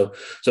fighters. So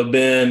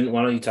Ben,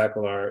 why don't you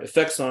tackle our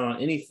effects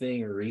on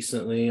anything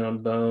recently on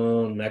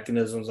bone,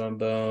 mechanisms on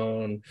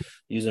bone,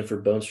 using for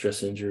bone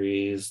stress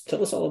injuries?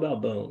 Tell us all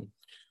about bone.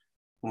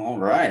 All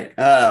right.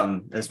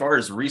 As far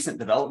as recent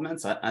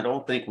developments, I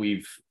don't think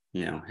we've,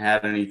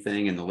 had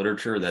anything in the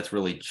literature that's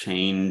really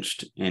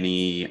changed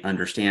any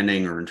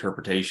understanding or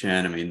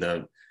interpretation. I mean,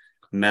 the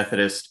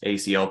Methodist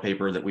ACL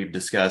paper that we've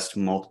discussed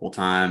multiple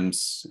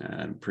times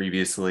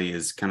previously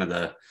is kind of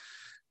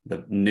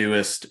the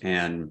newest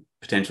and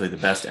potentially the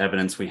best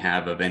evidence we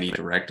have of any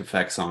direct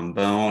effects on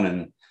bone,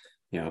 and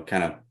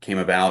kind of came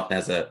about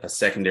as a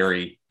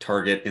secondary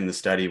target in the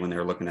study when they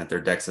were looking at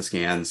their DEXA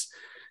scans.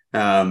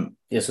 So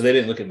they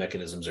didn't look at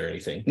mechanisms or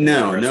anything. They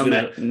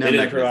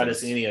didn't provide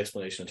us any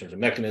explanation in terms of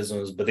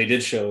mechanisms, but they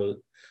did show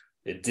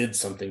it did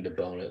something to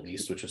bone at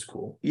least, which is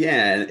cool.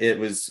 Yeah, it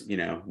was,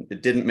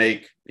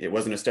 it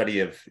wasn't a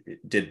study of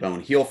did bone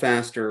heal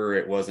faster.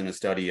 It wasn't a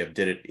study of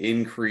did it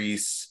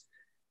increase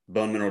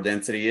bone mineral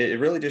density. It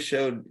really just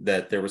showed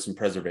that there was some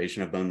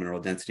preservation of bone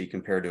mineral density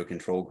compared to a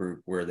control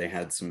group where they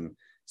had some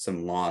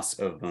loss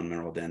of bone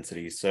mineral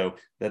density. So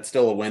that's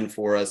still a win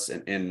for us.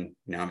 And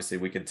obviously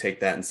we could take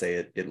that and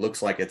say it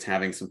looks like it's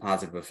having some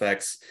positive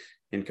effects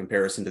in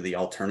comparison to the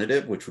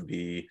alternative, which would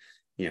be,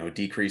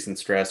 decrease in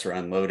stress or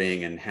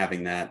unloading and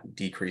having that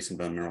decrease in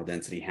bone mineral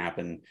density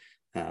happen.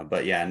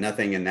 But yeah,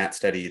 nothing in that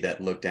study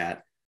that looked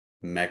at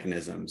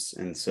mechanisms.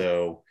 And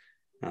so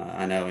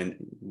I know, and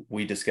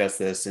we discuss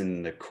this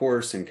in the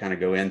course and kind of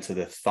go into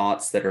the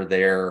thoughts that are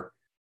there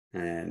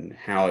and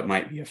how it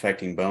might be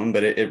affecting bone,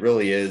 but it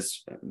really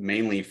is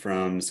mainly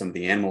from some of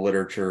the animal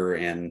literature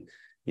and,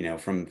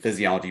 from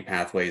physiology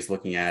pathways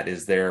looking at,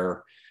 is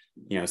there,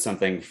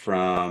 something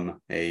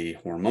from a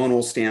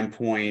hormonal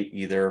standpoint,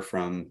 either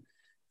from,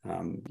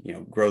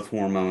 growth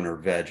hormone or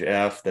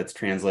VEGF that's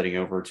translating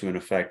over to an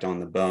effect on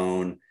the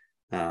bone?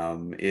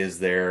 Is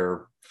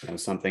there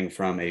something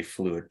from a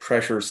fluid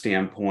pressure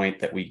standpoint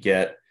that we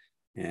get?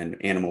 And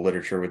animal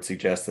literature would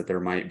suggest that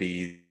there might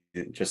be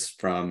just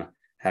from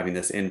having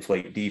this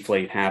inflate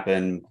deflate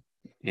happen.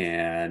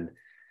 And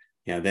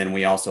then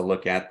we also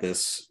look at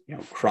this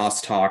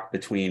crosstalk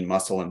between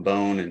muscle and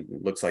bone, and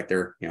it looks like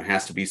there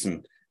has to be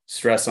some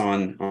stress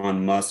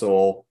on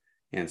muscle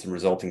and some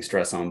resulting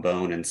stress on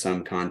bone in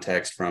some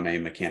context from a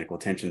mechanical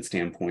tension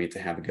standpoint to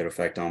have a good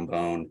effect on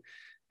bone.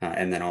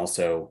 And then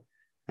also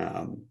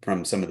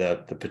from some of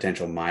the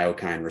potential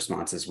myokine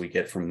responses we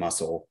get from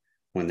muscle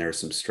when there's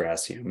some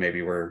stress.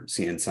 Maybe we're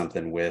seeing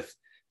something with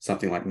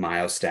something like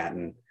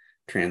myostatin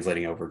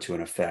translating over to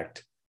an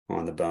effect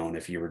on the bone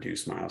if you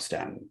reduce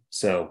myostatin.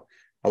 So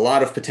a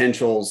lot of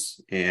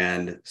potentials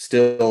and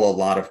still a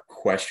lot of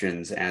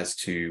questions as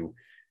to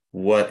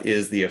what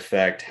is the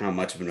effect, how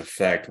much of an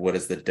effect, what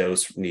does the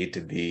dose need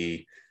to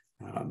be?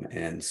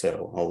 And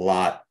so a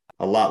lot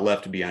a lot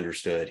left to be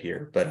understood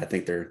here, but I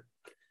think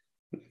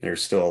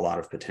there's still a lot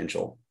of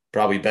potential.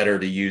 Probably better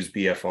to use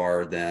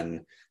BFR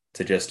than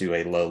to just do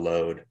a low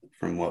load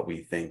from what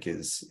we think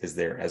is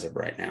there as of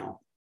right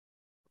now.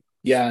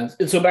 Yeah.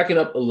 And so backing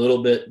up a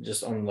little bit,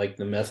 just on like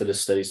the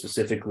Methodist study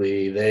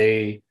specifically,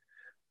 they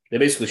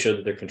basically showed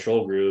that their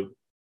control group,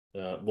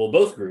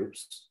 both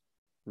groups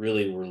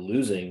really were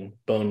losing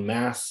bone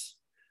mass.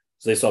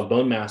 So they saw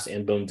bone mass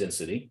and bone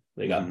density.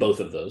 They got both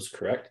of those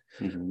correct.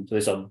 So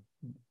they saw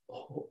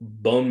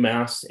bone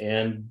mass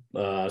and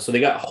so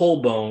they got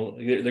whole bone.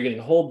 They're getting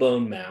whole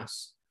bone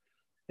mass,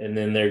 and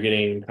then they're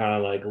getting kind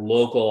of like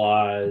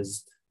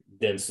localized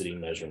density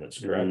measurements.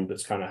 Correct.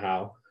 That's kind of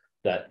how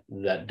that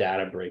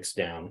data breaks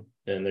down.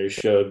 And they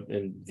showed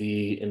in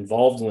the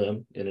involved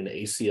limb in an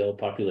ACL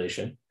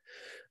population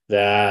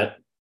that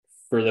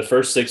for the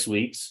first 6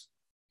 weeks,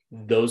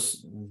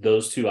 those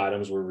two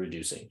items were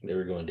reducing. They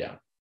were going down,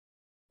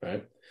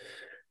 right?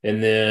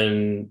 And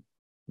then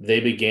they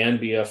began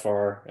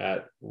BFR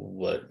at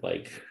what,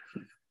 like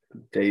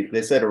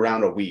they said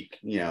around a week,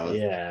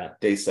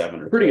 day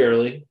 7 or pretty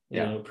early.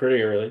 Yeah,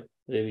 pretty early.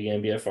 They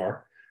began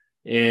BFR,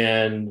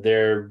 and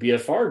their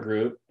BFR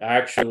group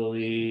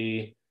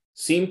actually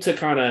seemed to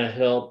kind of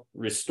help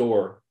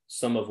restore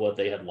some of what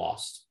they had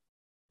lost.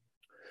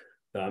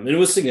 And it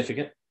was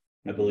significant,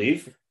 I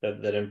believe,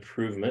 that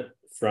improvement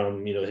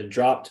from, it had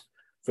dropped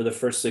for the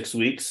first 6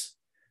 weeks,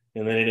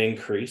 and then it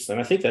increased.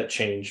 And I think that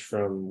change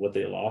from what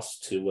they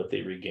lost to what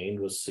they regained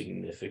was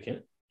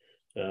significant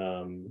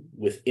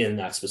within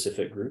that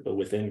specific group, a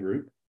within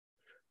group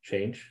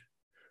change.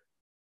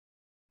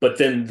 But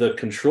then the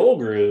control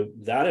group,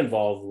 that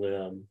involved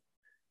limb,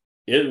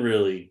 it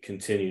really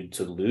continued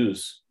to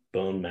lose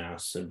bone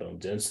mass and bone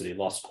density,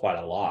 lost quite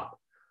a lot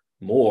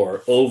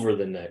more over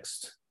the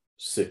next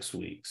 6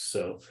 weeks.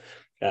 So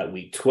at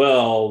week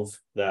 12,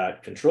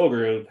 that control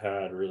group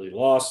had really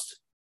lost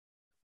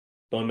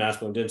bone mass,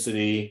 bone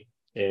density,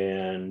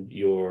 and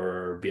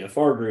your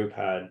BFR group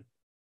had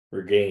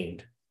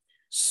regained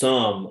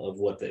some of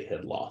what they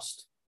had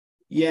lost.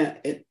 Yeah,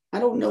 I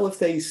don't know if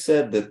they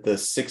said that the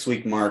 6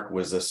 week mark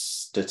was a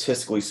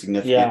statistically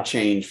significant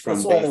change from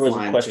That's why baseline. There was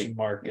a question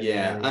mark.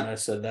 I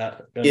said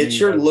that. It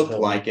sure looked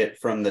like it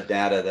from the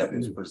data that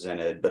was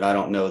presented, but I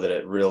don't know that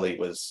it really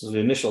was. So the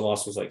initial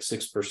loss was like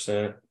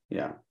 6%.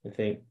 Yeah, I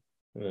think.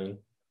 And then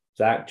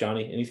Zach,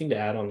 Johnny, anything to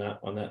add on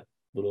that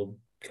little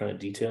kind of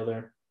detail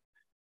there?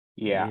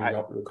 Yeah, I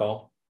don't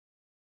recall.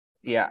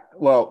 Yeah,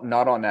 well,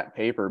 not on that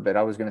paper, but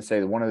I was going to say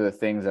that one of the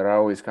things that I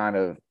always kind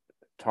of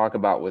talk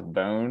about with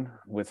bone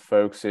with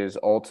folks is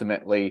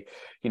ultimately,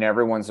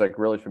 everyone's like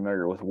really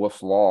familiar with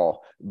Wolff's Law,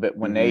 but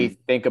when they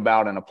think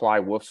about and apply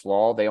Wolff's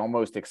Law, they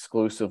almost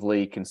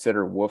exclusively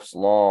consider Wolff's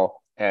Law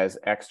as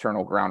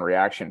external ground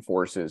reaction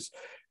forces,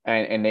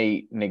 and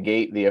they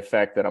negate the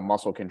effect that a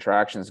muscle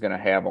contraction is going to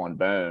have on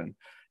bone.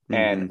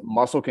 And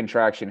muscle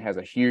contraction has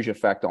a huge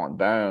effect on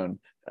bone.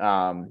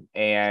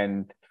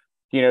 And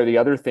the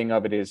other thing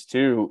of it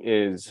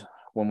is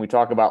when we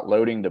talk about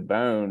loading the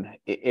bone,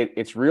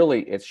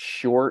 it's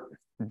short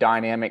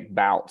dynamic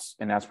bouts,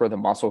 and that's where the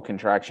muscle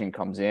contraction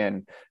comes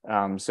in.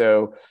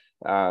 So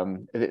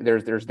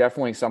there's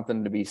definitely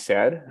something to be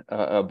said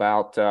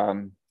about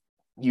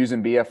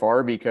using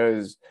BFR,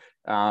 because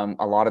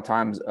a lot of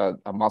times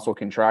a muscle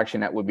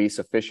contraction that would be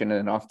sufficient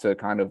enough to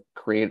kind of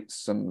create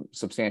some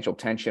substantial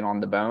tension on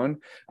the bone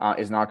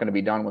is not going to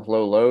be done with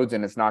low loads,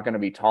 and it's not going to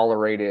be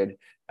tolerated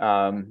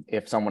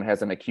if someone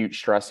has an acute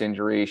stress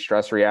injury,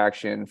 stress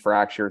reaction,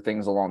 fracture,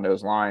 things along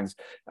those lines.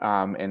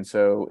 And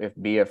so if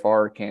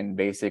BFR can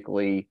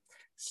basically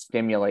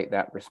stimulate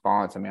that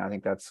response, I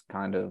think that's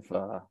kind of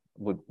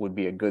would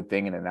be a good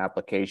thing in an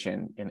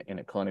application in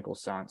a clinical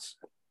sense.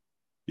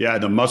 Yeah,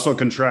 the muscle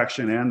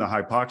contraction and the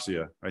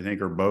hypoxia, I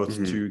think, are both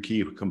two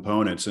key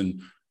components.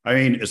 And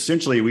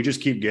essentially, we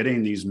just keep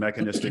getting these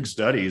mechanistic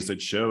studies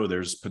that show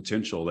there's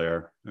potential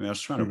there. I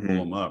was trying to pull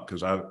them up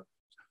because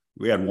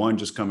we had one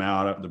just come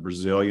out. The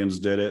Brazilians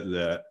did it.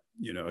 That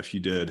if you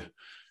did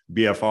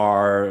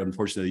BFR,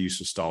 unfortunately, they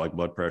used systolic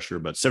blood pressure,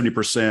 but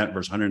 70%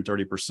 versus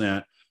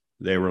 130%,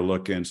 they were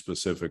looking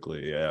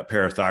specifically at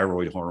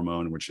parathyroid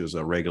hormone, which is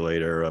a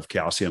regulator of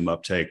calcium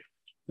uptake.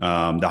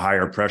 The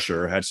higher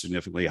pressure had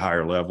significantly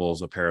higher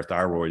levels of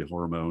parathyroid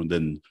hormone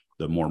than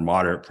the more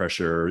moderate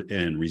pressure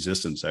in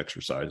resistance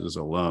exercises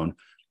alone.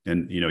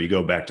 And, you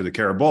go back to the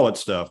Carabollet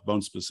stuff,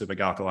 bone-specific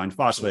alkaline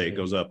phosphate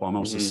goes up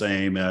almost the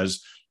same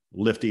as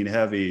lifting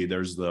heavy.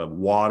 There's the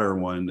water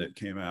one that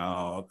came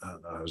out.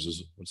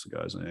 What's the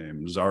guy's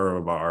name?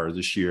 Zaravar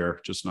this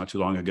year, just not too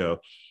long ago,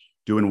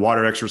 doing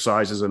water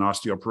exercises in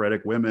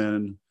osteoporotic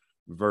women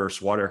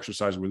versus water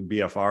exercise with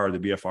BFR.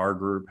 The BFR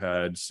group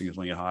had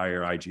significantly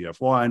higher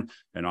IGF-1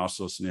 and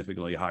also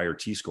significantly higher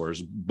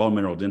T-scores. Bone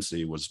mineral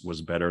density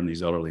was better in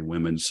these elderly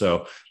women.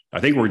 So I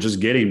think we're just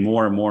getting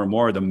more and more and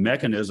more. The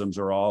mechanisms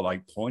are all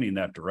like pointing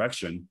that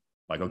direction.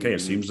 Like, okay,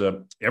 it seems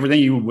that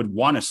everything you would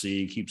want to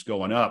see keeps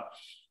going up.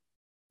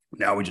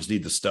 Now we just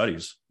need the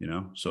studies,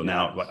 So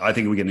now I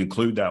think we can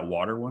include that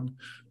water one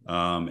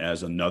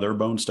as another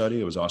bone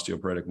study. It was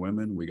osteoporotic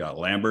women. We got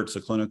Lambert's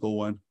a clinical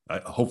one.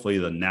 Hopefully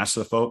the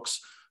NASA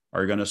folks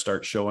are going to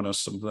start showing us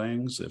some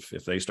things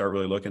if they start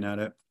really looking at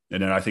it.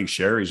 And then I think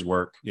Sherry's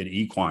work in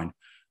equine,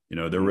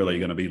 they're really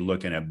going to be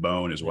looking at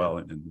bone as well.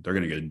 And they're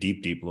going to get a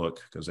deep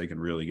look because they can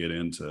really get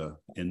into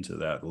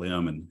that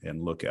limb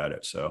and look at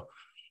it. So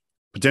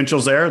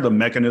potential's there. The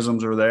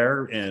mechanisms are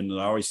there. And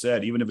I always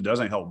said, even if it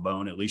doesn't help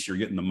bone, at least you're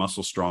getting the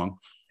muscle strong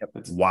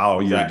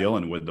while you're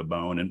dealing with the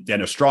bone. And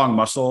a strong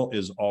muscle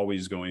is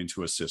always going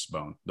to assist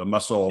bone. The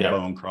muscle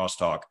bone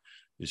crosstalk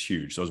is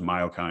huge. Those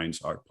myokines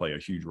play a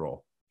huge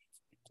role.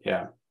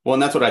 Yeah. Well,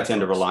 and that's what I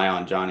tend to rely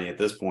on, Johnny, at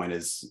this point,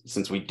 is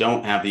since we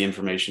don't have the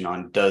information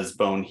on does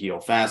bone heal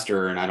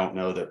faster, and I don't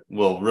know that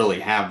we'll really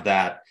have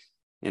that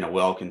in a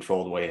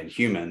well-controlled way in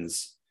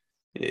humans,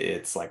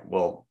 it's like,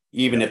 well,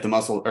 even if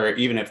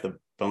the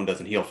bone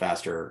doesn't heal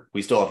faster,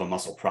 we still have a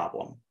muscle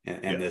problem.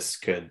 And this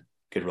could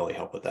really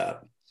help with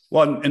that.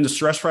 Well, and the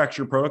stress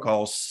fracture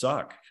protocols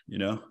suck,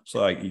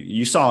 So like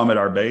you saw them at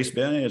our base,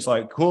 Ben. It's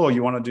like, cool,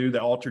 you want to do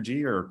the Alter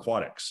G or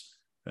aquatics?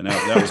 And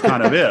that was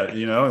kind of it,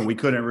 and we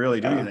couldn't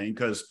really do anything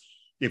because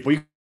if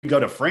we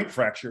go to frank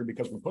fracture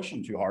because we're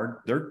pushing too hard,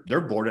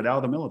 they're boarded out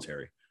of the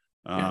military.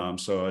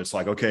 So it's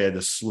like, okay,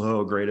 the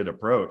slow graded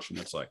approach. And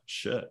it's like,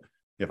 shit,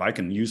 if I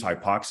can use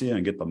hypoxia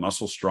and get the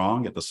muscle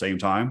strong at the same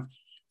time,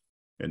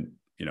 and,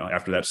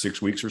 after that 6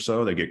 weeks or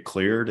so, they get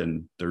cleared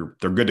and they're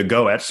good to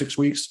go at 6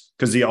 weeks.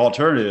 Because the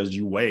alternative is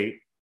you wait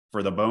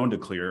for the bone to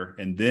clear,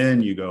 and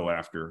then you go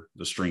after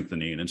the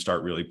strengthening and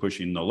start really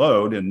pushing the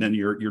load. And then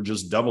you're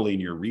just doubling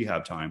your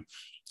rehab time.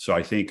 So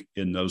I think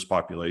in those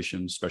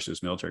populations, especially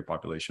this military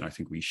population, I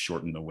think we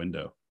shorten the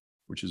window,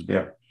 which is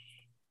big.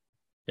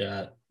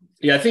 Yeah.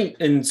 I think,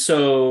 and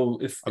so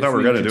I thought we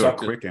were going to do a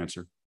quick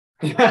answer.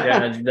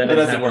 That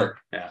doesn't work.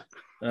 Yeah.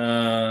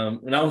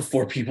 Not with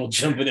 4 people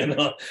jumping in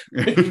on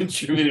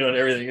contributing on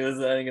everything.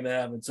 That ain't going to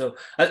happen. So,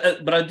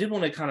 but I did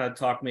want to kind of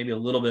talk maybe a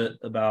little bit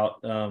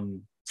about,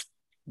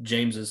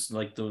 James is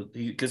like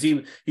because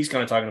he's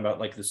kind of talking about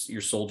like this,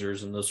 your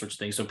soldiers and those sorts of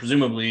things. So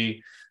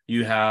presumably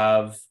you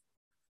have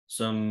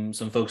some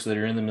folks that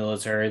are in the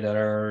military that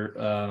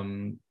are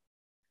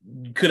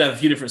could have a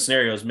few different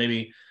scenarios.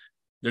 Maybe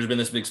there's been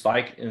this big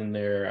spike in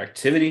their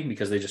activity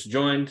because they just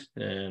joined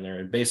and they're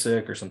in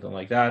basic or something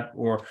like that.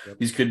 Or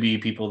these could be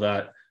people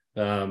that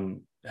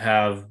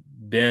have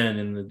been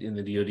in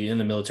the DoD, in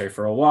the military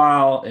for a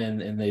while,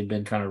 and they've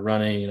been kind of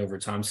running and over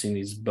time seeing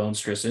these bone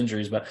stress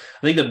injuries. But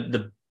I think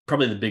the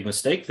probably the big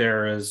mistake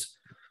there is,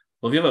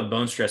 well, if you have a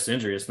bone stress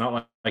injury, it's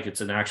not like it's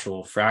an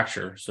actual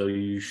fracture. So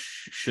you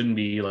shouldn't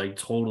be like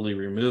totally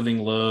removing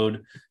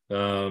load.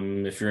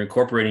 If you're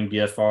incorporating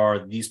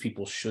BFR, these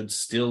people should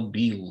still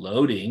be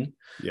loading.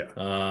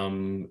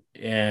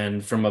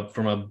 And from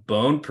a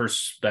bone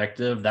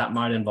perspective, that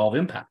might involve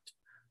impact.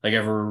 Like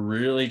if we're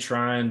really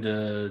trying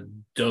to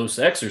dose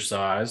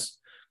exercise,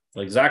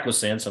 like Zach was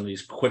saying, some of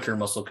these quicker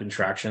muscle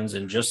contractions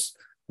and just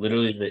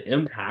literally the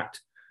impact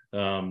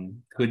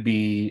could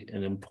be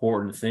an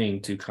important thing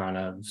to kind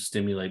of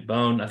stimulate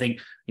bone. I think,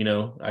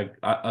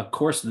 of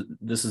course,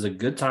 this is a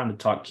good time to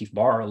talk Keith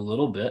Barr a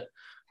little bit.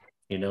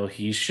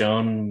 He's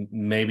shown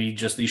maybe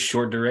just these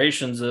short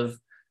durations of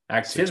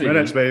activity 6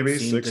 minutes, baby,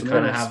 seem to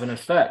kind of have an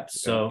effect.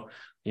 So,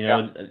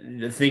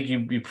 I think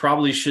you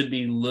probably should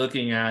be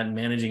looking at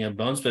managing a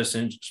bone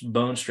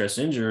stress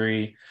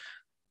injury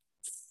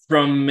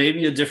from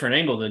maybe a different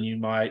angle than you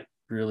might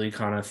really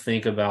kind of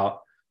think about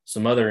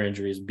some other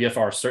injuries.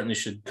 BFR certainly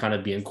should kind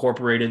of be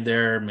incorporated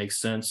there. It makes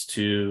sense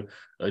to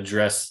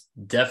address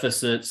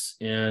deficits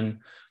in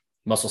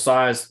muscle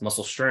size,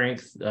 muscle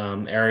strength,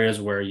 areas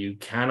where you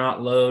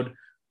cannot load,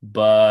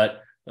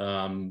 but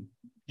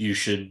you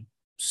should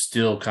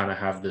still kind of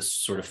have this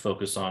sort of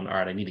focus on, all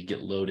right, I need to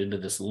get load into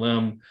this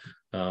limb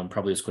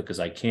probably as quick as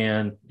I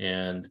can.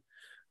 And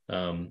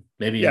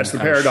maybe it's the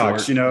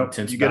paradox,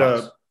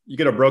 you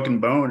get a broken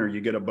bone or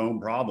you get a bone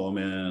problem,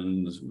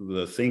 and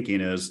the thinking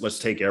is, let's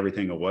take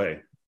everything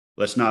away.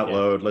 Let's not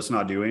load, let's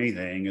not do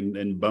anything.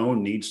 And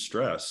bone needs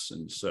stress.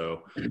 And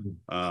so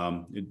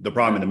the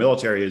problem in the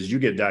military is you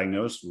get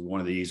diagnosed with one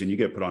of these and you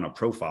get put on a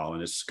profile,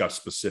 and it's got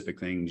specific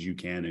things you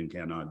can and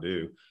cannot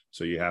do.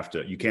 So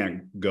you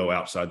can't go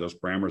outside those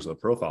parameters of the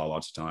profile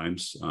lots of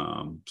times.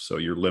 So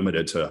you're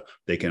limited to,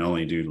 they can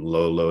only do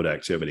low load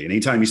activity. And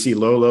anytime you see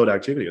low load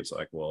activity, it's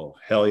like, well,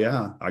 hell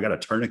yeah, I got a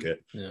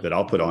tourniquet that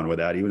I'll put on with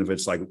that. Even if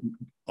it's like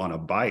on a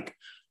bike,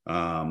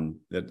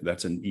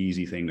 that's an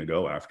easy thing to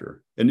go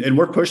after. And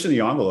we're pushing the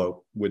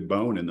envelope with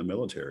bone in the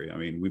military. I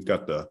mean, we've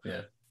got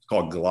it's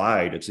called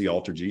GLIDE. It's the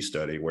Alter G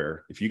study,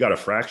 where if you got a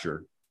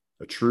fracture,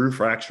 a true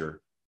fracture,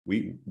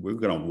 we're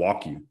going to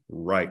walk you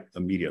right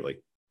immediately.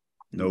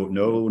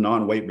 No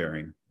non-weight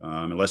bearing,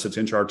 unless it's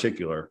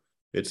intra-articular.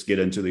 It's get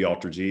into the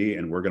Alter G,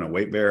 and we're going to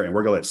weight bear, and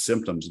we're going to let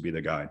symptoms be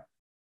the guide.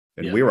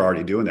 And we were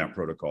already doing that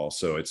protocol.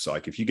 So it's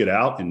like, if you get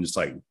out and it's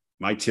like,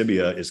 my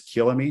tibia is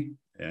killing me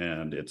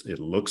and it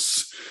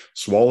looks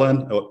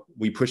swollen,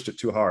 we pushed it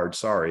too hard.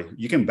 Sorry,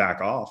 you can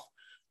back off.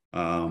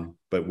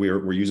 But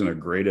we're using a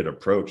graded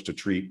approach to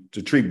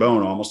treat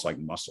bone almost like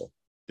muscle.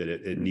 that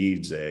it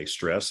needs a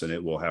stress and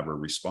it will have a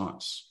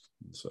response.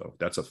 So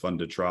that's a fun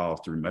to trial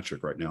through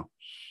Metric right now.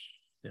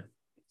 Yeah,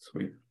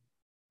 sweet.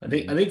 I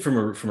think from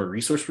a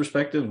resource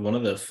perspective, one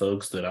of the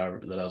folks that I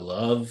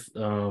love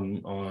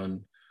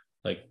on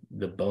like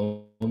the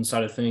bone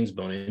side of things,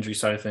 bone injury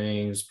side of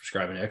things,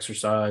 prescribing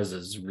exercise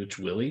is Rich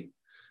Willie.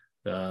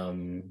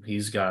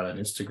 He's got an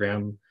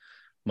Instagram,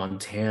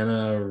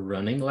 Montana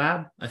Running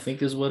Lab, I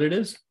think is what it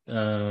is,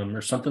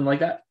 or something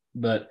like that.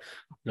 But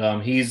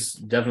he's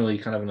definitely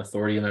kind of an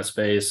authority in that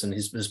space, and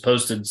he's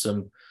posted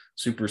some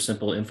super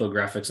simple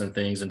infographics and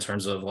things in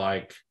terms of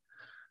like,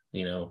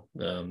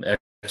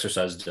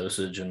 exercise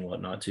dosage and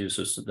whatnot too.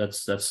 So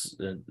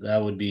that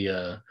would be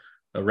a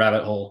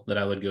rabbit hole that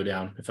I would go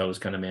down if I was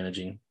kind of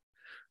managing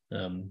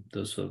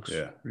those folks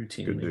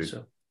routinely.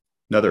 So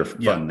another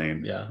fun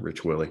name, yeah,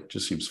 Rich Willie.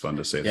 Just seems fun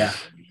to say. Yeah,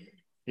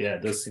 yeah,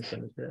 it does seem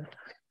fun to say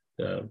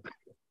that.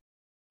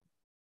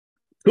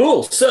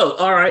 Cool. So,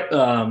 all right,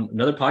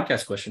 another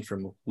podcast question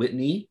from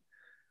Whitney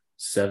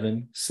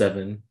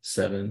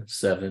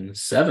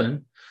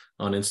 77777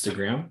 on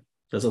Instagram.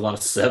 That's a lot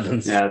of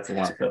sevens. Yeah, that's a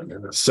lot.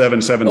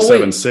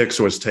 7776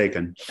 was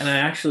taken. And I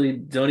actually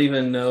don't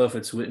even know if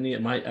it's Whitney.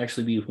 It might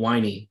actually be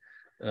Whiny.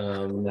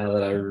 Now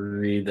that I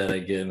read that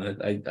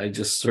again, I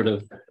just sort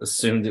of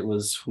assumed it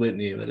was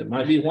Whitney, but it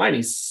might be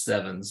Whiny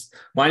Sevens.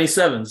 Whiny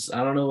Sevens.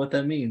 I don't know what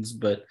that means,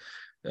 but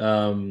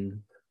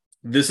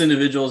this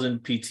individual is in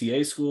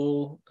PTA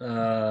school,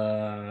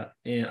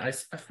 and I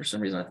for some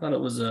reason I thought it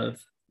was a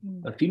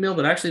female,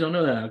 but I actually don't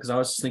know that because I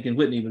was thinking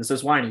Whitney, but it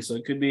says Whiny, so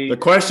it could be. The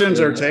questions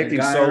are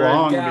taking so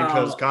long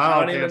because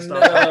Kyle can't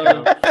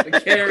stop. I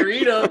can't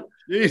read them.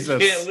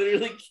 Jesus, can't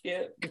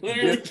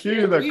get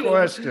you the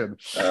question.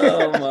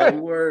 Oh my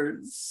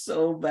word,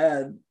 so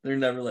bad. They're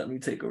never letting me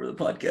take over the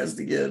podcast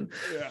again.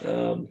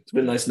 Yeah. It's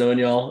been nice knowing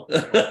y'all.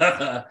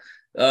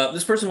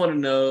 This person wanted to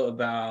know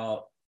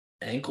about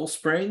ankle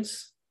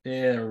sprains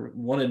and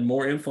wanted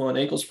more info on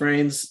ankle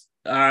sprains.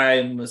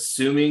 I'm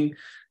assuming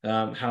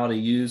how to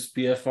use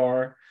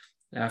BFR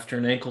after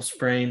an ankle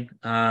sprain.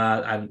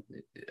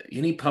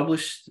 Any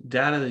published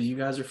data that you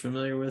guys are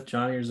familiar with,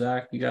 Johnny or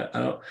Zach?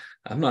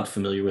 I'm not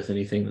familiar with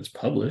anything that's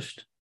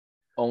published.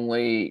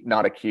 Only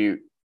not acute,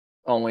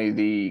 only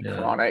the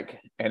chronic,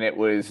 and it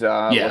was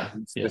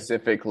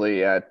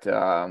specifically at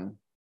the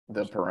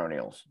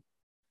peroneals.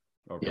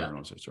 Oh,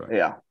 peroneals, that's right.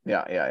 Yeah.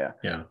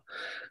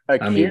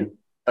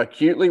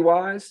 Acutely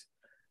wise,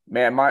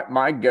 man,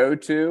 my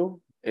go-to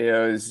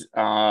is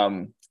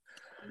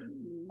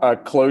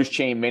closed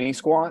chain mini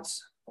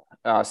squats,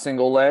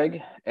 single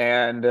leg,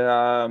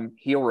 and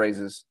heel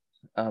raises,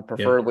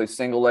 preferably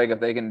single leg if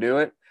they can do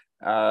it.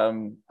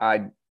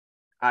 I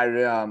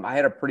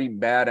had a pretty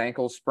bad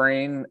ankle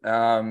sprain,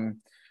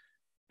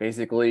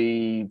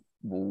 basically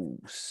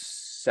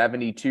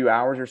 72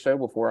 hours or so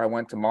before I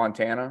went to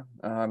Montana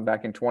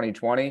back in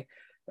 2020.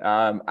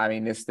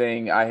 This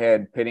thing, I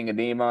had pitting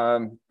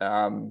edema,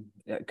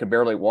 could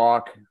barely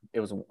walk. It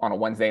was on a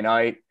Wednesday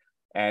night.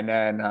 And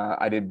then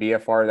I did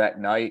BFR that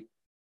night.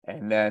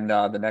 And then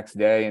the next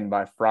day and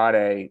by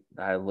Friday,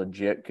 I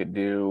legit could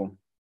do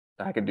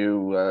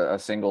a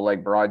single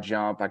leg broad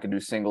jump. I could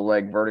do single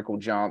leg vertical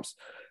jumps,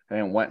 and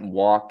then went and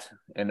walked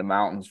in the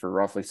mountains for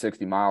roughly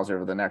 60 miles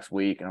over the next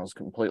week. And I was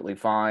completely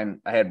fine.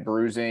 I had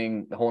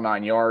bruising the whole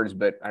 9 yards,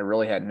 but I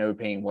really had no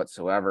pain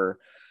whatsoever.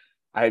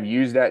 I have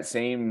used that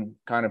same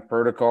kind of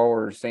protocol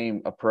or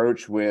same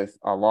approach with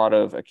a lot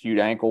of acute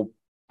ankle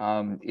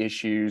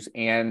issues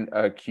and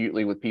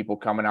acutely with people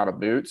coming out of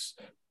boots,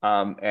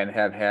 and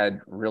have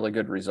had really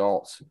good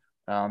results.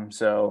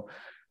 So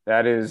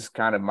that is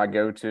kind of my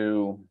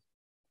go-to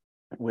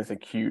with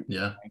acute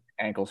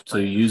ankle sprain. So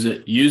use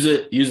it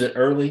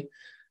early,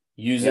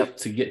 use it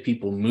to get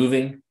people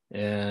moving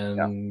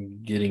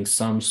and getting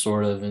some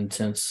sort of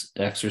intense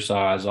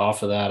exercise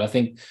off of that.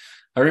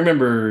 I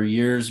remember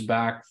years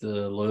back,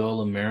 the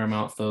Loyola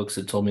Marymount folks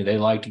had told me they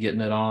liked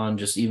getting it on,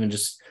 just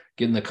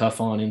getting the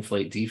cuff on,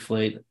 inflate,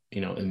 deflate,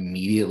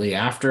 immediately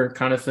after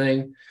kind of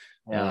thing.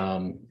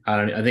 I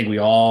think we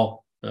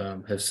all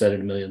have said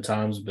it a million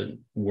times, but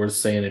worth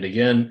saying it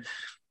again.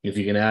 If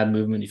you can add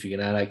movement, if you can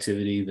add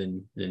activity,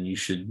 then you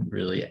should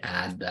really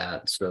add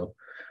that. So,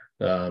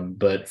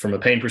 but from a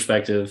pain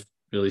perspective,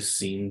 really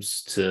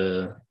seems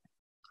to,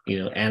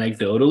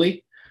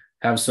 anecdotally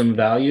have some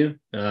value.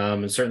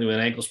 And certainly with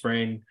an ankle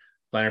sprain,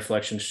 plantar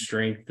flexion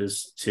strength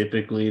is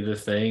typically the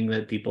thing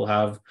that people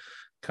have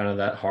kind of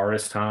that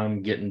hardest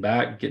time getting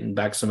back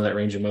some of that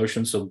range of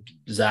motion. So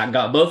Zach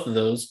got both of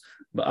those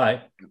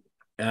by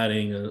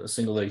adding a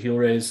single leg heel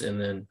raise, and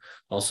then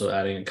also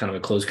adding a kind of a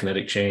closed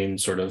kinetic chain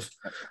sort of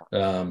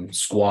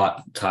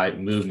squat type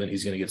movement.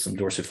 He's going to get some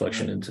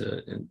dorsiflexion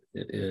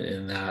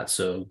in that.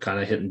 So kind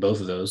of hitting both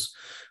of those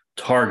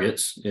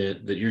targets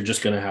that you're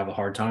just going to have a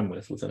hard time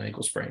with an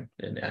ankle sprain,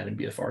 and adding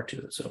BFR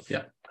to it. So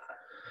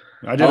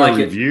I did a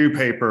review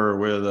paper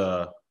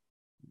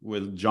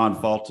with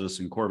John Faltis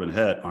and Corbin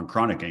Hett on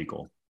chronic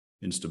ankle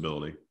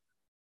instability.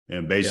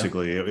 And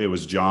basically it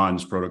was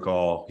John's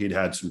protocol. He'd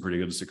had some pretty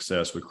good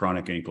success with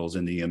chronic ankles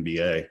in the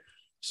NBA.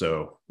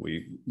 So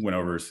we went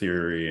over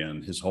theory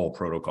and his whole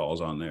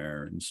protocols on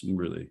there and some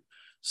really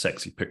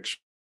sexy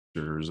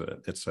pictures,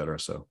 et cetera.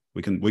 So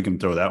we can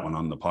throw that one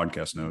on the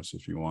podcast notes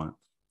if you want.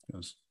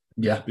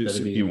 Yeah,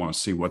 if you want to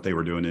see what they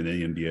were doing in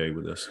ANBA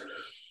with this.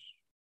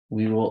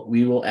 We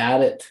will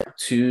add it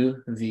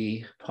to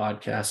the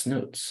podcast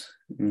notes.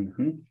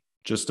 Mm-hmm.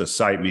 Just to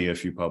cite me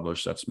if you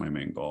publish. That's my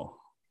main goal.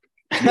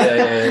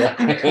 Yeah.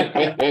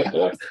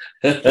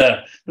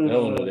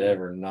 No one would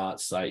ever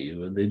not cite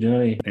you, would they,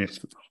 Johnny?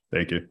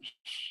 Thank you.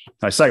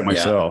 I cite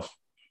myself.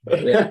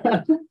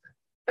 Yeah.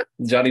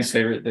 Johnny's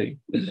favorite thing.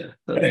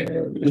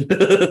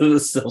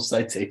 Self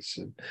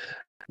citation.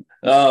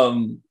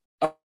 All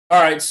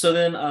right. So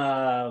then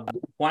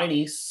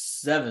Whiny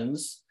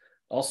Sevens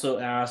also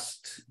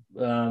asked,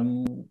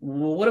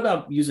 what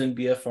about using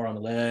BFR on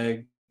the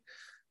leg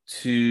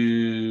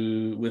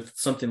with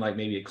something like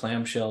maybe a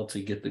clamshell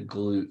to get the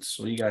glutes?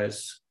 What do you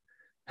guys,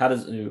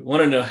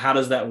 want to know, how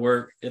does that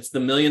work? It's the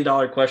 $1 million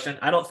question.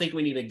 I don't think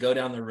we need to go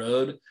down the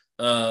road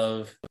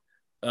of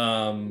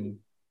how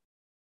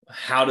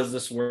does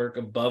this work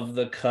above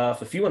the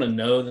cuff. If you want to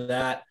know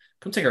that,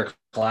 come take our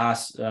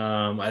class.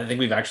 I think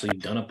we've actually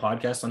done a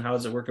podcast on how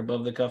does it work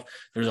above the cuff.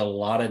 There's a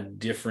lot of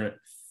different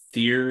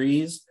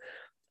theories.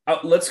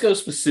 Let's go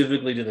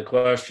specifically to the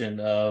question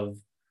of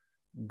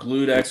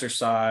glute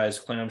exercise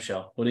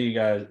clamshell. What do you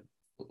guys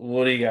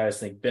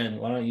think? Ben,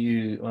 why don't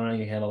you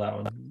handle that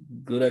one?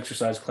 Glute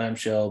exercise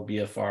clamshell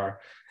BFR,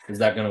 is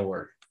that going to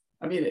work?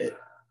 I mean,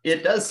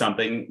 it does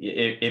something.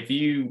 If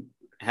you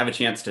have a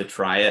chance to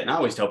try it, and I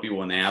always tell people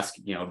when they ask,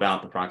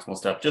 about the proximal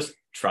stuff, just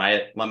try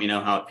it. Let me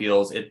know how it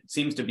feels. It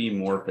seems to be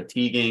more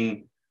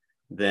fatiguing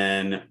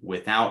than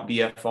without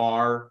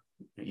BFR,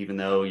 even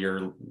though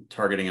you're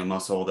targeting a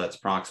muscle that's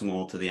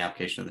proximal to the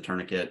application of the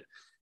tourniquet.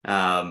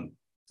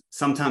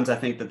 Sometimes I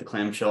think that the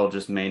clamshell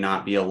just may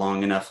not be a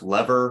long enough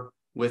lever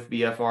with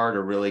BFR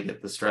to really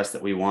get the stress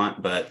that we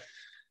want. But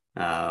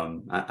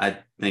I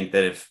think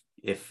that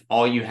if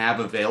all you have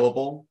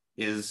available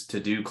is to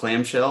do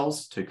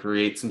clamshells to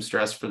create some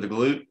stress for the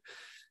glute,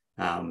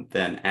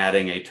 then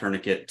adding a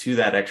tourniquet to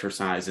that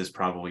exercise is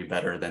probably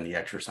better than the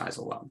exercise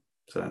alone.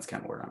 So that's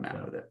kind of where I'm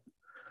at with it.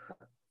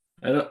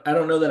 I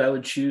don't know that I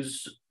would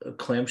choose a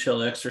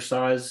clamshell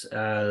exercise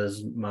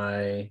as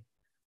my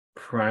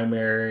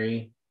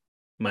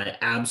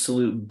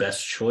absolute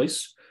best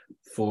choice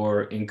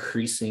for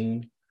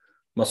increasing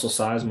muscle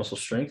size, muscle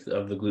strength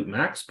of the glute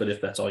max. But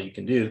if that's all you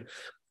can do,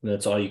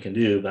 that's all you can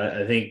do. But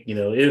I think,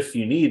 if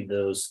you need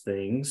those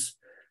things,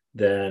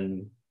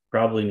 then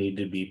probably need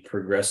to be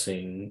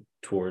progressing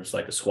towards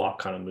like a squat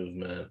kind of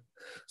movement,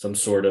 some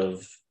sort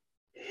of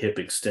hip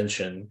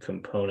extension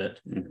component.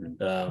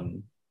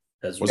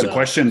 As was well. a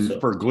question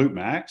for glute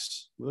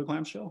max with a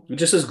clamshell? It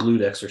just says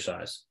glute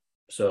exercise.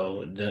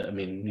 So, I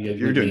mean, if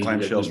you're doing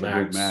clamshells for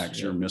glute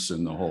max, you're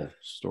missing the whole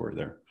story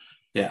there.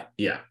 Yeah.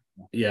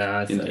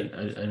 I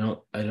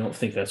don't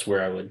think that's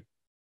where I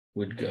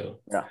would go.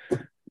 Yeah.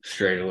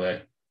 Straight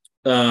away.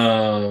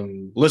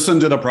 Listen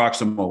to the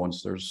proximal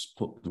ones. There's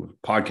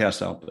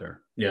podcasts out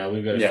there. Yeah,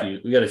 we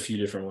got a few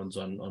different ones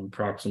on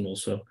proximal.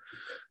 So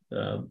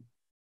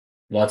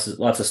lots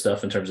of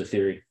stuff in terms of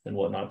theory and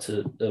whatnot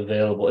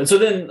available. And so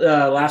then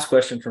last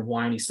question from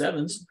Whiny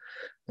Sevens.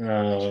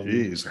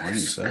 Jeez, Whiny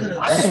Sevens.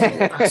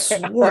 I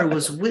swore it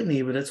was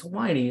Whitney, but it's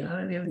Whiny.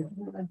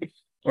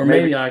 Or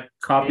maybe I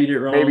copied it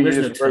wrong. Maybe There's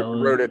you just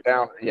wrote it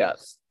down.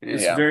 Yes.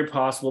 It's very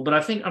possible, but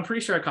I'm pretty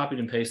sure I copied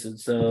and pasted.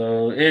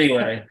 So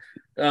anyway,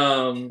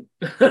 can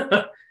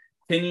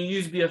you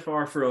use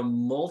BFR for a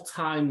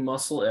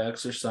multi-muscle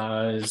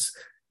exercise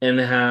and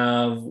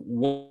have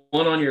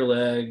one on your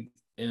leg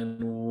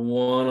and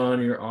one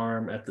on your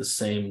arm at the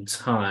same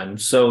time?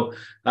 So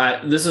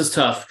this is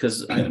tough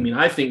because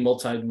I think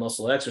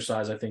multi-muscle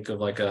exercise, I think of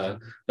like a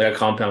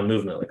compound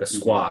movement, like a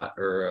squat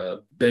or a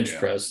bench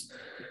press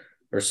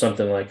or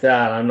something like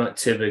that. I'm not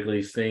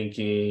typically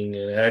thinking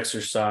an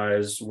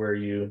exercise where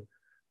you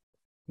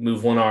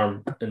move one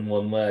arm and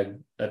one leg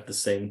at the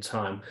same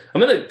time. I'm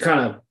going to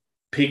kind of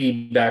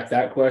piggyback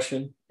that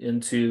question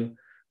into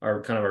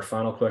our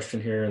final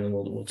question here, and then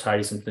we'll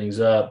tidy some things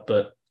up.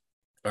 But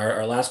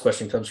our last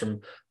question comes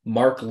from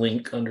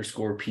MarkLink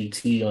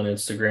 _PT on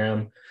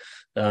Instagram.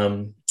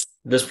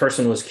 This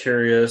person was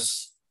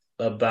curious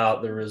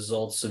about the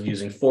results of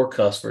using 4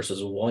 cuffs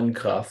versus 1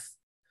 cuff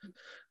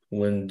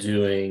when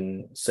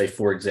doing, say,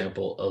 for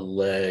example, a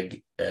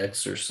leg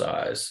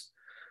exercise.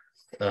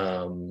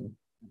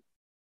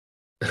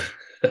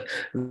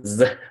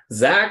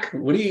 Zach,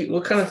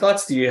 what kind of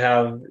thoughts do you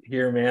have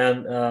here,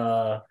 man?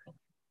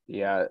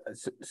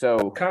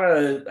 So kind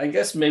of, I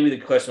guess maybe the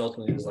question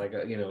ultimately is like,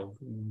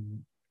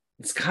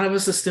 it's kind of a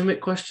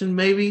systemic question,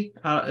 maybe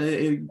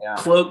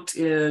cloaked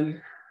in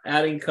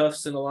adding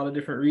cuffs in a lot of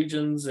different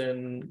regions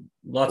and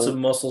lots of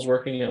muscles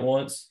working at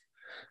once.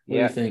 What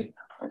do you think?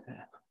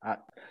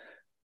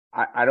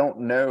 I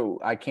don't know.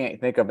 I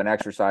can't think of an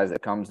exercise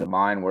that comes to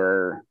mind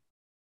where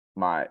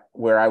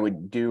I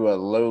would do a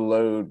low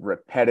load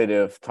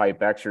repetitive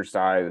type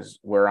exercise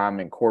where I'm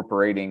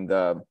incorporating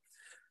the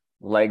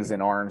legs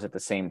and arms at the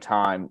same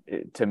time,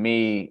 to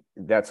me,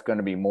 that's going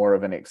to be more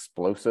of an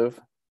explosive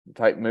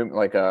type movement,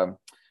 like a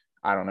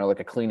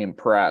clean and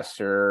press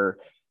or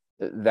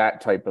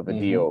that type of a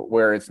deal,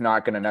 where it's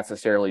not going to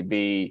necessarily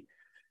be,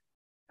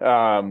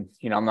 I'm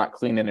not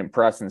cleaning and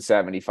pressing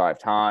 75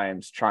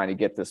 times trying to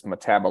get this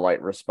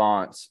metabolite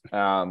response.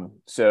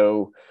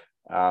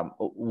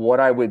 What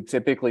I would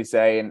typically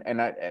say, and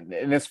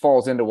this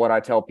falls into what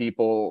I tell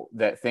people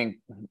that think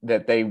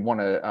that they want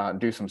to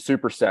do some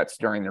supersets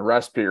during the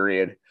rest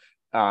period,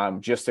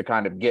 just to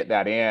kind of get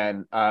that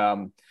in.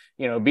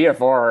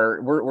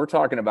 BFR, we're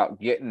talking about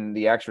getting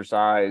the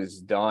exercise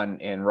done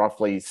in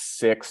roughly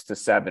 6 to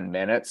 7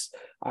 minutes.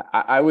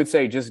 I would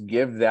say just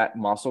give that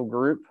muscle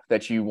group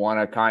that you want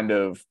to kind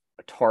of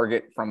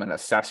target from an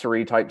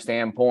accessory type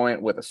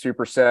standpoint with a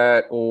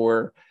superset,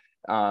 or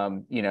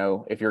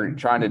if you're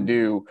trying to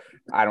do,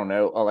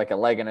 like a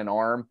leg and an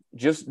arm,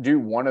 just do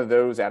one of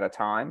those at a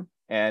time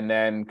and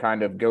then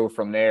kind of go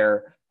from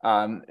there.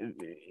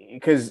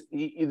 Because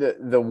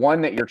the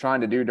one that you're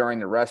trying to do during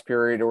the rest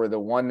period, or the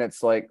one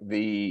that's like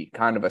the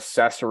kind of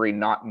accessory,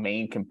 not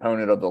main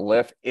component of the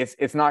lift,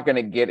 it's not going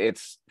to get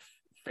its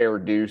fair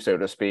due, so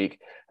to speak.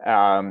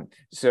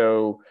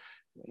 So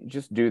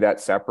just do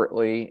that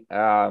separately.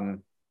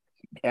 And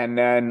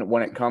then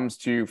when it comes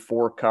to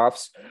 4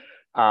 cuffs,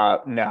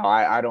 no,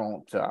 I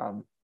don't.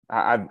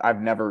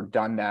 I've never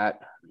done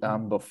that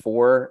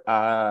before.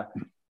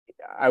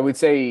 I would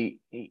say,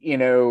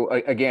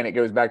 again, it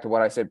goes back to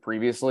what I said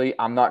previously.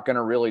 I'm not going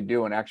to really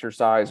do an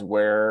exercise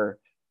where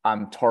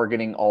I'm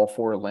targeting all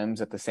 4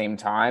 limbs at the same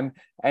time.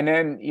 And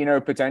then,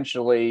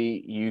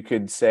 potentially you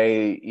could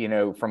say,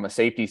 from a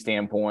safety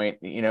standpoint,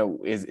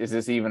 is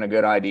this even a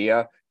good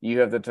idea? You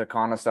have the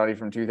Takana study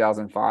from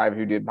 2005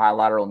 who did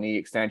bilateral knee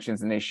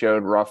extensions, and they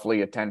showed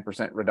roughly a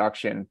 10%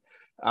 reduction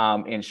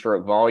in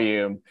stroke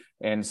volume.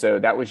 And so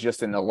that was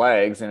just in the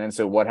legs. And then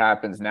so what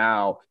happens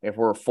now if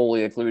we're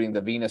fully occluding the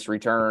venous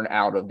return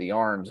out of the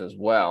arms as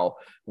well?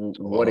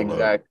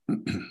 Exactly.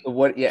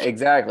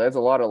 That's a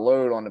lot of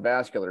load on the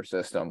vascular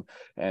system.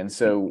 And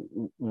so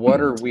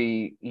what are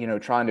we,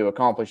 trying to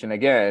accomplish? And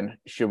again,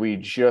 should we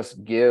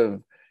just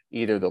give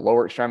either the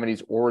lower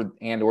extremities or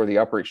the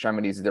upper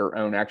extremities their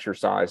own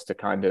exercise to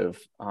kind of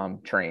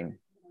train?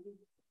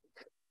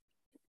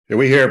 Yeah,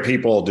 we hear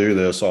people do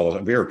this all the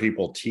time. We hear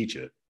people teach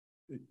it,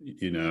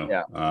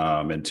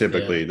 and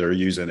typically they're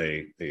using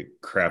a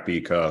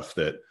crappy cuff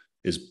that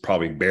is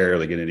probably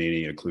barely getting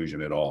any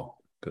occlusion at all.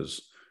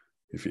 Because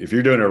if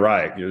you're doing it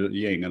right,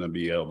 you ain't going to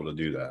be able to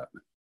do that.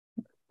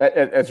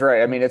 That's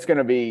right. I mean, it's going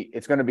to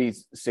be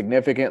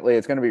significantly,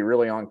 it's going to be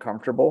really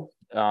uncomfortable,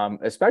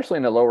 especially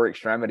in the lower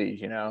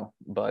extremities,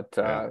 but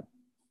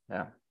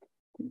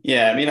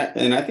Yeah, I mean,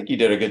 and I think you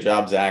did a good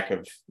job, Zach,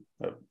 of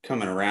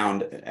coming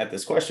around at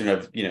this question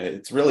of,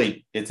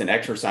 it's an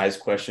exercise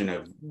question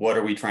of what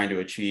are we trying to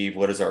achieve?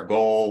 What is our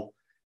goal?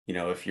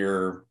 If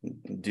you're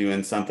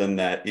doing something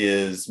that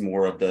is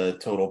more of the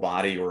total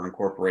body or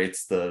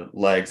incorporates the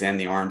legs and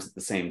the arms at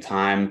the same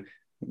time,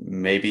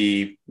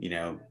 maybe,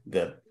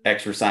 the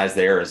exercise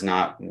there is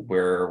not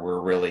where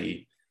we're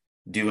really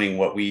doing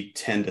what we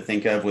tend to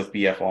think of with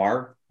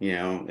BFR.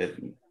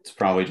 It's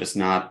probably just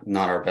not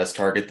our best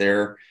target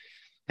there.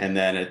 And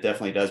then it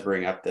definitely does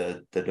bring up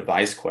the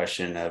device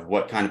question of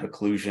what kind of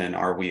occlusion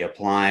are we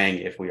applying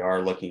if we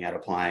are looking at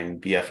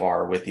applying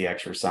BFR with the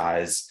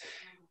exercise.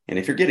 And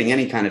if you're getting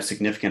any kind of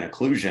significant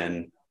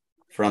occlusion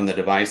from the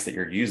device that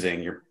you're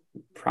using, you're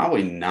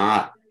probably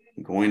not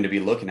going to be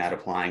looking at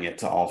applying it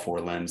to all 4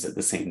 limbs at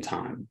the same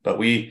time. But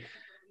we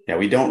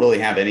don't really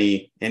have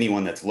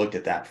anyone that's looked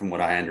at that from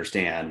what I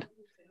understand.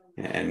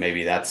 And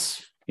maybe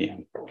that's,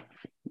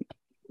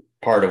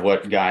 part of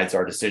what guides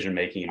our decision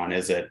making on,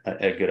 is it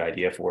a good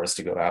idea for us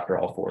to go after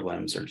all 4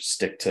 limbs or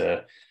stick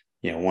to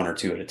 1 or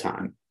 2 at a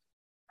time?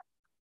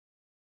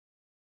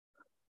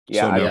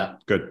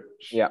 Good.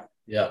 Yeah.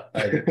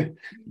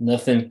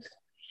 Nothing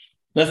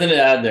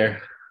to add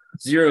there.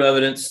 Zero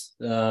evidence.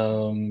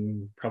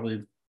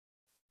 Probably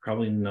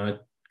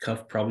not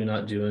cuff, probably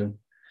not doing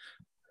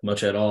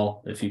much at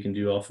all if you can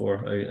do all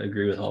 4. I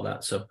agree with all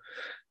that. So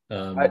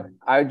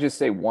I'd just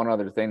say one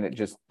other thing that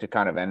just to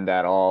kind of end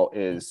that all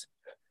is,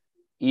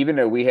 even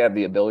though we have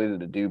the ability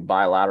to do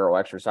bilateral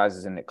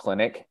exercises in the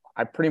clinic,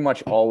 I pretty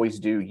much always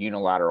do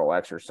unilateral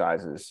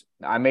exercises.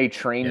 I may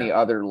train the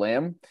other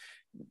limb,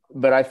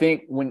 but I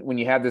think when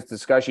you have this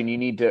discussion, you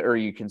need to, or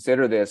you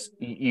consider this,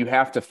 you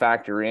have to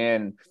factor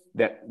in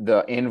that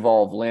the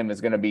involved limb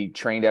is going to be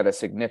trained at a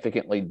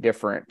significantly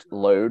different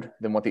load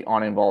than what the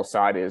uninvolved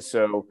side is.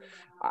 So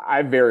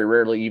I very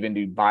rarely even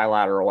do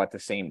bilateral at the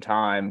same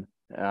time.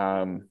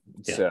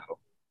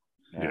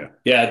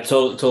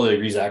 Totally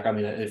agree, Zach. I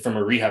mean, from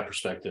a rehab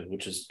perspective,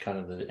 which is kind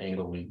of the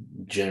angle we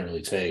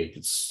generally take,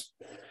 it's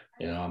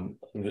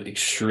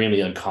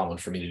extremely uncommon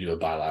for me to do a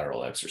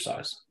bilateral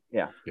exercise.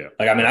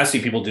 Like, I mean, I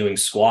see people doing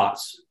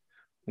squats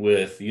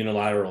with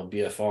unilateral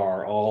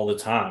BFR all the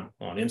time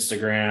on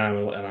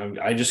Instagram, and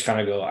I just kind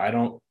of go, I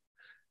don't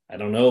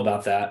know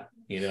about that.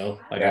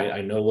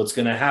 I know what's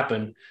going to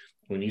happen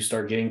when you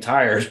start getting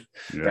tired.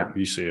 Yeah,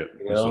 you see it.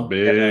 You It's know? a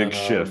big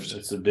shift.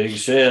 It's a big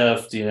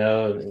shift, you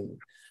know,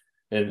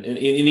 and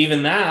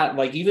even that,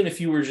 like, even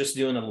if you were just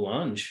doing a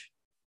lunge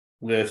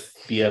with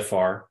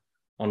BFR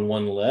on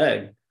one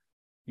leg,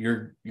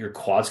 your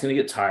quad's going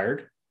to get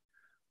tired,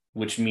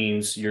 which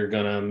means you're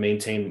going to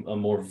maintain a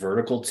more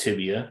vertical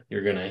tibia.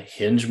 You're going to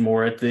hinge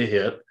more at the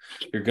hip.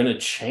 You're going to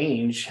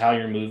change how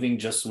you're moving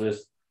just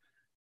with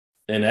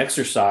an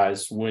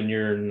exercise when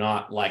you're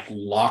not like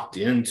locked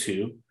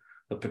into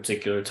a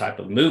particular type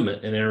of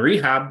movement. And in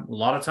rehab, a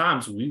lot of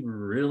times we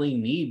really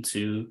need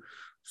to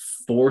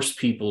force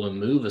people to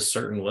move a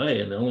certain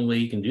way. And the only way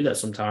you can do that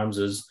sometimes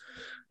is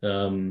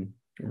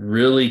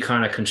really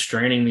kind of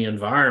constraining the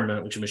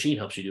environment, which a machine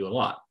helps you do a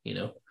lot, you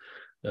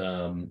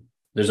know.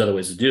 There's other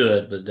ways to do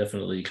it, but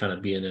definitely kind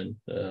of being in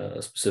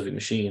a specific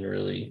machine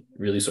really,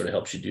 really sort of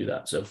helps you do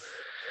that. So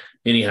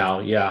anyhow,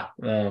 yeah,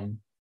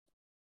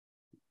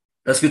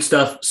 that's good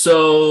stuff.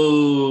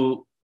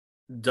 So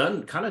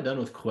done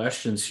with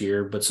questions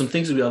here, but some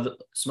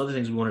other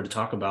things we wanted to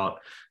talk about.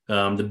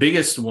 The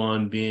biggest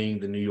one being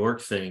the New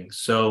York thing.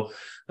 So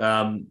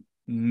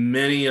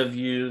many of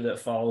you that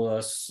follow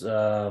us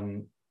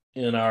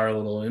in our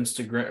little in our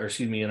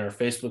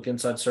Facebook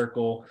Inside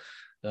Circle,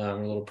 a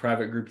little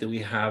private group that we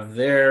have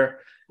there,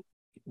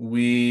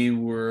 we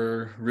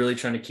were really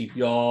trying to keep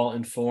y'all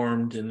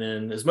informed, and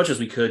then as much as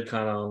we could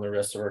kind of on the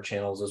rest of our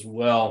channels as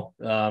well.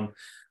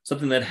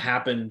 Something that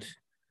happened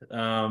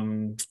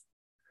time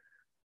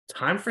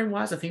frame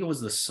wise, I think it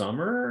was the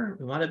summer.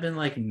 It might have been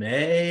like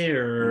May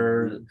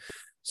or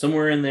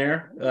somewhere in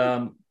there.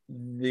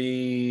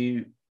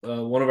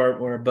 One of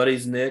our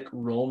buddies, Nick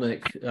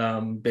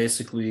Rolnick,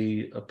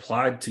 basically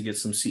applied to get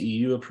some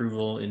CEU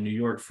approval in New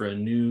York for a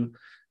new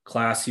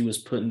class he was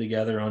putting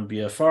together on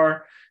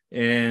BFR,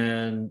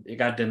 and it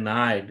got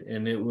denied.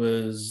 And it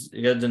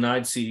got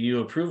denied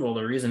CEU approval.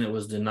 The reason it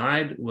was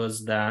denied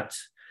was that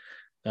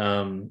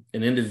an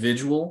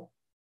individual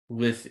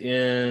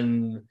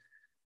within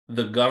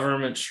the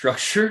government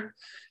structure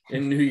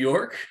in New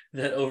York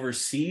that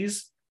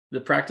oversees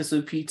the practice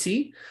of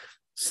PT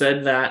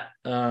said that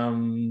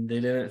they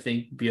didn't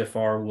think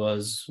BFR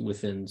was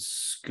within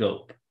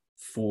scope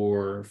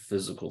for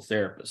physical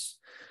therapists.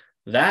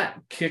 That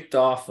kicked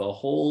off a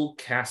whole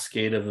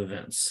cascade of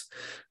events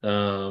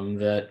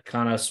that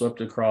kind of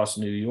swept across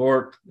New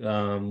York.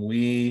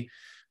 We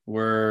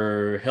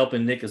were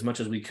helping Nick as much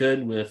as we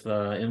could with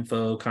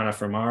info kind of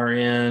from our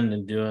end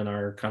and doing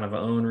our kind of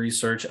own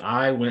research.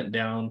 I went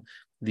down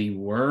the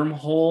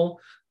wormhole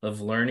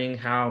of learning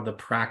how the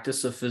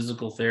practice of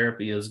physical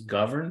therapy is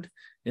governed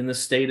in the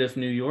state of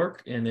New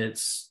York. And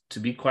it's, to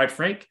be quite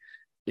frank,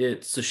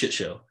 it's a shit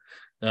show.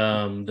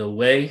 The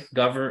way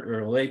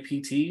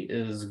PT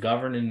is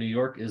governed in New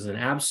York is an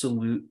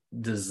absolute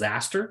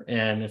disaster.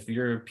 And if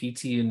you're a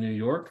PT in New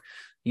York,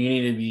 you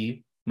need to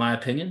be, my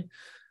opinion,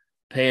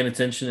 paying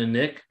attention to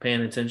Nick,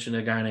 paying attention to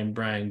a guy named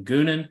Brian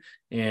Goonan,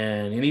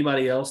 and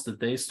anybody else that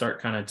they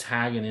start kind of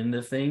tagging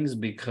into things,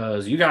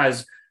 because you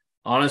guys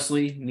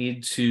honestly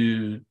need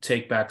to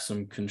take back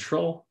some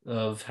control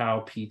of how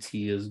PT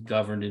is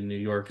governed in New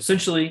York.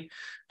 Essentially,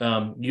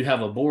 you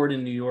have a board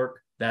in New York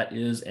that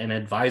is an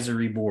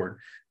advisory board.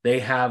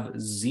 They have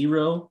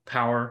zero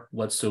power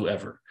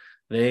whatsoever.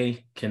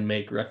 They can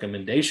make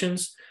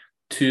recommendations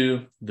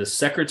to the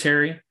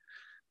secretary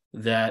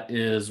that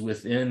is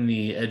within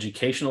the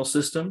educational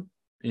system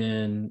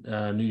in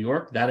New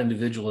York. That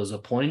individual is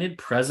appointed.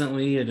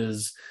 Presently, it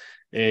is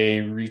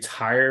a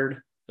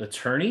retired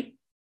attorney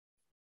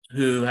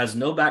who has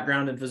no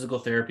background in physical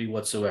therapy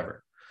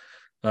whatsoever.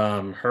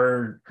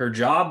 Her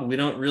job, we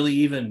don't really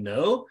even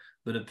know,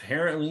 but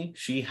apparently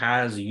she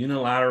has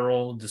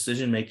unilateral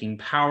decision-making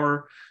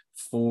power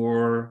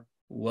for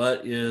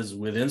what is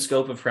within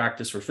scope of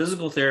practice for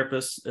physical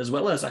therapists, as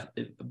well as,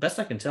 best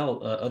I can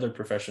tell, other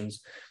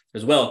professions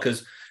as well,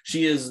 because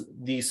she is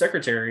the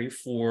secretary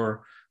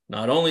for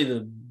not only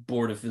the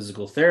Board of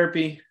Physical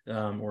Therapy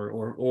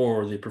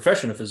or the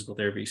profession of physical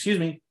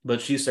therapy,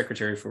 but she's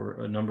secretary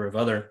for a number of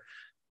other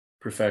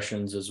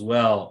professions as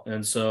well.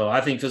 And so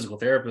I think physical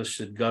therapists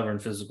should govern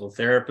physical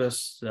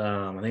therapists.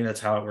 I think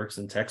that's how it works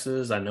in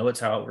Texas. I know it's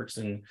how it works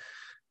in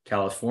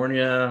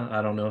California.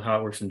 I don't know how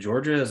it works in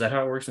Georgia. Is that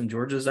how it works in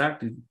Georgia, Zach?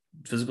 Do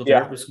physical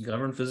therapists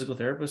govern physical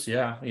therapists?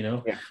 Yeah.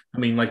 I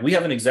mean, like, we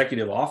have an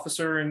executive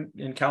officer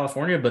in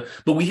California, but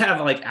we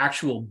have like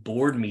actual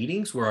board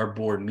meetings where our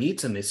board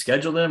meets and they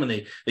schedule them and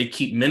they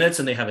keep minutes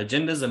and they have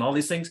agendas and all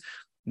these things.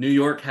 New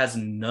York has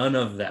none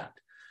of that.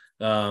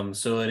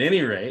 So at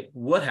any rate,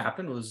 what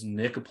happened was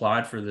Nick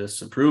applied for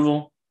this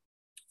approval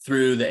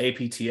through the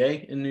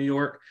APTA in New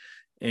York,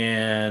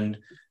 and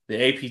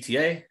the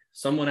APTA,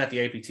 someone at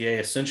the APTA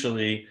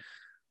essentially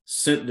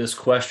sent this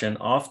question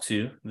off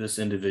to this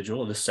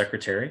individual, this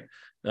secretary,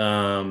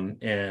 and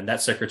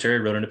that secretary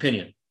wrote an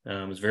opinion.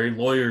 It's very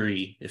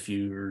lawyery if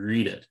you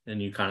read it and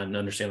you kind of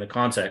understand the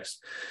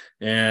context.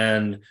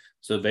 And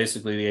so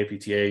basically the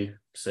APTA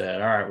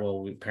said, all right,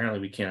 well, apparently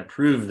we can't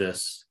approve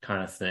this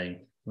kind of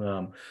thing.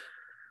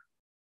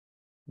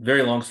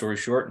 very long story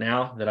short,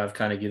 now that I've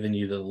kind of given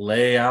you the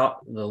lay of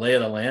the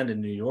land in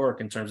New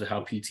York in terms of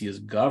how PT is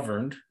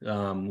governed,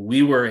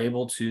 we were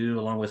able to,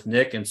 along with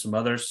Nick and some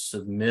others,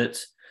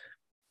 submit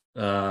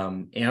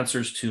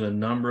answers to a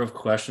number of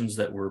questions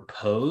that were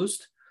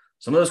posed.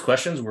 Some of those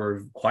questions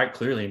were quite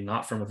clearly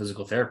not from a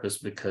physical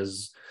therapist,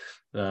 because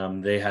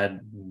they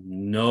had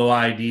no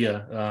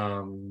idea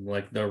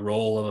like the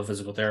role of a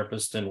physical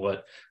therapist and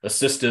what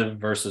assistive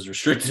versus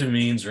restrictive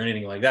means or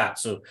anything like that.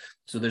 So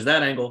there's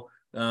that angle.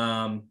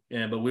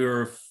 But we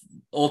were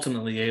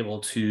ultimately able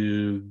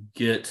to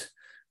get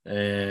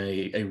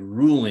a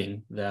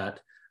ruling that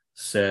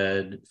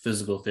said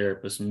physical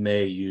therapists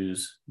may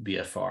use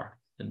BFR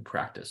in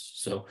practice.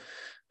 So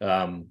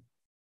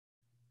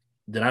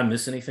did I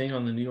miss anything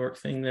on the New York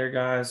thing there,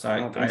 guys?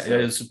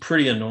 It's a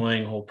pretty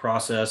annoying whole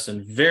process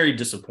and very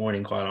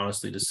disappointing, quite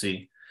honestly, to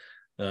see.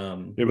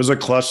 It was a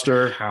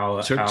cluster.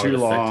 How took too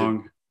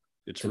long.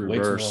 It's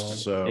reversed. Long.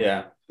 So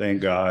yeah,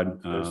 thank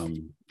God.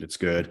 It's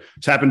good.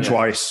 It's happened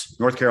twice.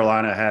 North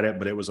Carolina had it,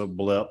 but it was a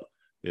blip.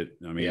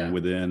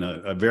 Within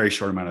a very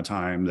short amount of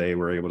time, they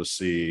were able to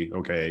see,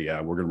 okay, yeah,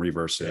 we're going to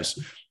reverse this.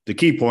 Yeah. The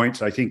key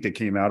points I think that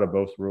came out of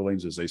both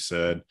rulings is they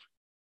said,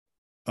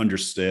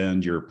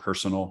 understand your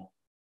personal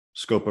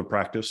scope of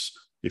practice.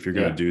 If you're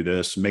going to do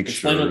this, make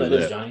Explain sure what that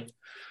is, Johnny.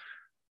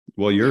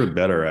 Well, you're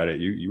better at it.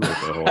 You wrote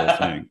the whole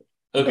thing.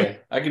 Okay,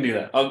 I can do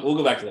that. We'll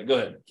go back to that. Go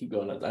ahead. Keep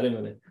going. I didn't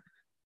want to.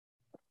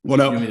 Well,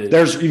 no,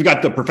 you've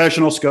got the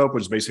professional scope,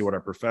 which is basically what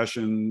our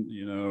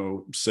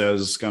profession,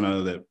 says kind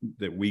of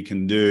that we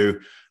can do.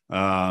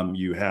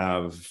 You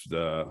have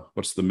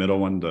what's the middle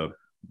one? The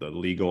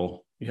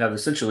legal. You have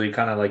essentially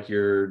kind of like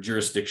your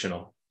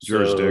jurisdictional.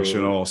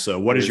 So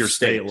what does your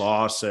state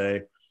law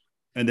say?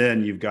 And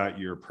then you've got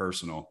your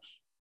personal.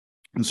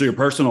 And so your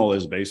personal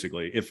is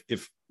basically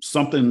if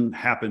something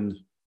happened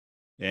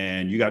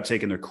and you got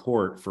taken to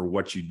court for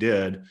what you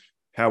did,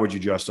 how would you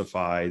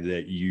justify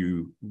that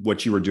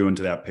what you were doing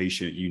to that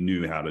patient, you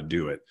knew how to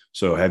do it?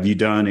 So have you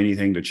done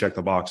anything to check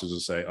the boxes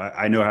and say,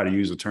 I know how to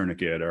use a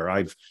tourniquet, or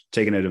I've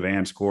taken an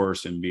advanced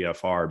course in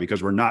BFR?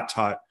 Because we're not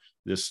taught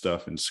this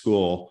stuff in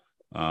school.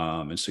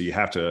 And so you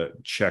have to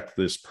check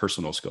this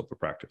personal scope of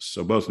practice.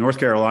 So both North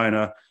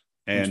Carolina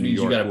and New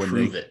York, you got to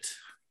prove it.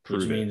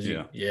 Which means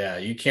you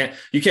can't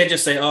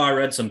just say, I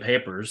read some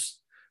papers,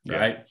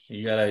 right?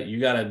 You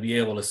gotta be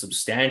able to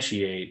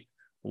substantiate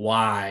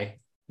why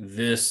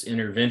this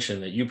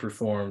intervention that you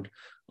performed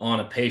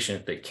on a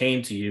patient that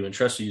came to you and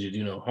trusted you to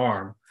do no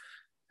harm.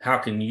 How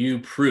can you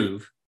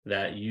prove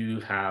that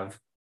you have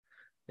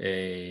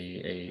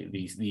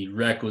the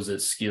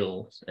requisite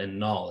skills and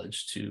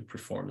knowledge to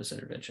perform this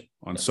intervention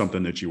on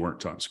something that you weren't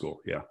taught in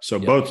school? Yeah. So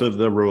both of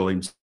the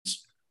rulings,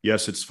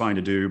 yes, it's fine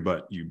to do,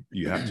 but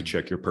you have to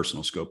check your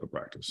personal scope of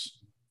practice.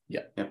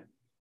 Yeah.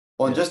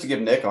 Well, and just to give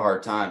Nick a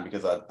hard time,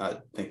 because I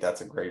think that's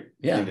a great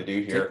thing to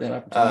do here.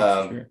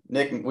 Sure.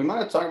 Nick, we might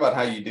have to talk about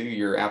how you do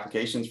your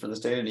applications for the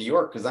state of New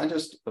York, because I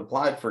just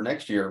applied for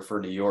next year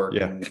for New York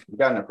and we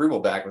got an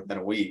approval back within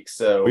a week.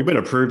 So we've been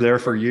approved there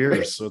for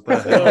years. What the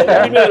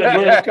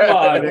hell? Come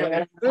on,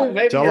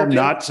 man. Tell them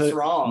not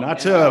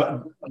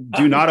to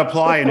do not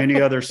apply in any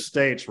other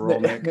states,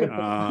 Roll Nick,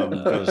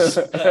 because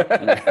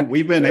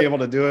we've been able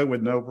to do it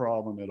with no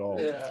problem at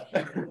all. Yeah,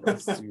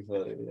 that's too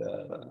funny.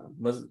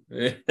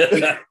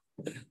 Yeah.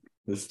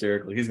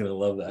 Hysterically, he's gonna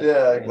love that.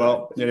 Yeah.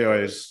 Well,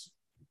 anyways,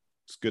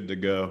 it's good to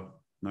go.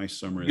 Nice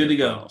summary. Good to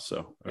go.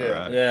 So all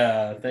right.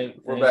 Yeah.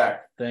 We're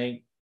back.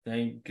 Thank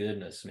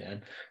goodness,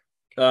 man.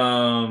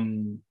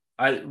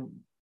 I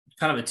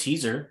kind of a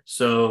teaser.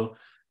 So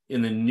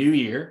in the new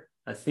year,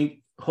 I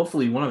think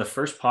hopefully one of the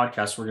first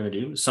podcasts we're going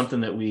to do is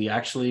something that we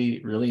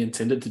actually really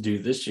intended to do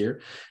this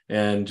year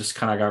and just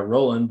kind of got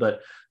rolling, but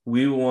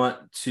we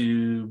want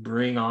to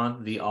bring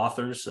on the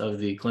authors of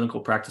the clinical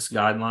practice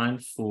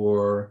guideline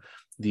for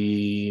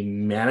the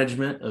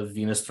management of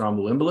venous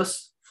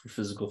thromboembolus for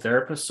physical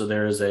therapists. So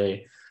there is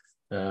a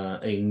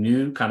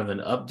new kind of an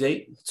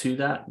update to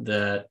that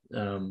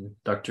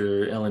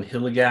Dr. Ellen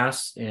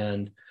Hillegas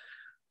and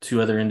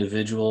two other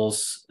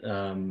individuals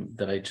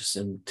that I just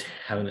am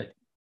having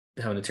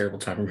a terrible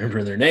time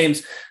remembering their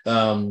names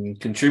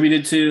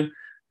contributed to.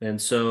 And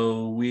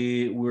so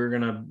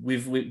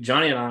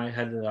Johnny and I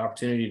had the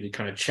opportunity to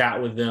kind of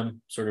chat with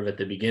them sort of at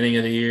the beginning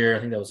of the year. I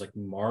think that was like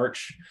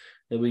March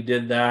that we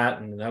did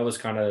that. And that was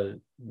kind of,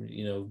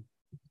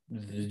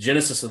 the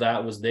genesis of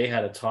that was they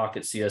had a talk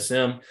at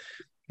CSM,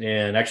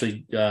 and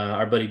actually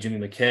our buddy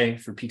Jimmy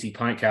McKay for PT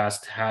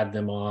Pintcast had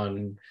them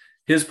on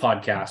his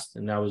podcast.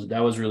 And that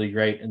was really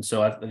great. And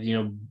so,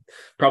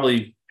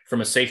 probably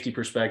from a safety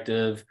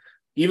perspective,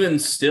 even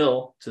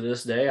still to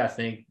this day, I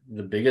think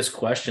the biggest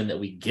question that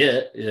we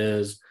get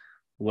is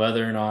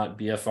whether or not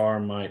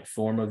BFR might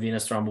form a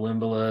venous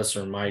thromboembolus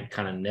or might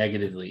kind of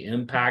negatively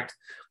impact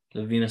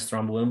the venous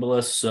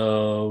thromboembolus.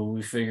 So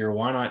we figure,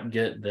 why not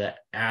get the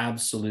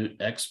absolute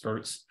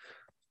experts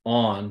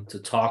on to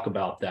talk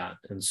about that?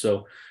 And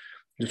so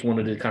just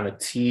wanted to kind of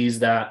tease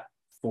that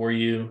for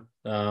you.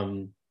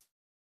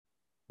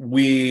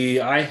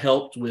 I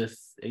helped with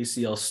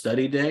ACL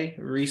Study Day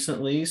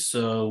recently.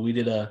 So we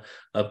did a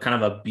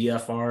kind of a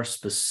BFR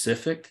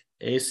specific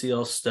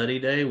ACL Study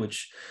Day,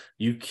 which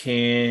you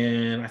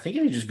can, I think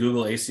if you just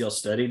Google ACL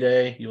Study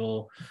Day,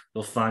 you'll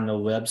find the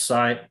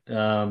website.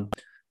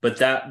 But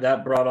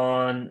that brought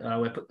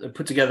on, we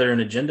put together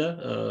an agenda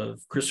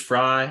of Chris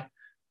Fry,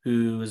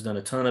 who has done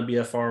a ton of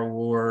BFR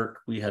work.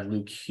 We had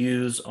Luke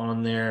Hughes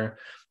on there.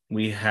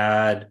 We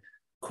had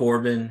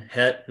Corbin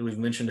Hett, who we've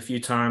mentioned a few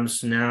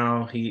times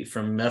now, he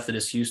from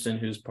Methodist Houston,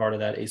 who's part of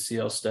that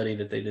ACL study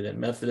that they did at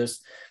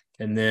Methodist.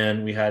 And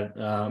then we had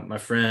our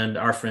friend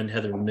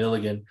Heather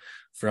Milligan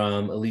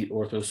from Elite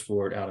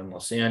Orthosport out in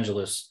Los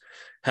Angeles.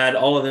 Had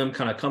all of them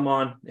kind of come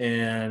on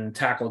and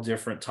tackle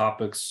different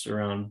topics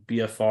around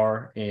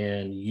BFR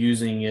and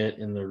using it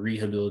in the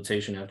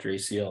rehabilitation after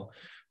ACL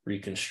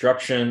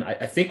reconstruction.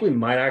 I think we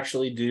might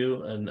actually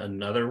do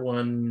another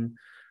one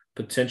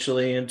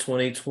potentially in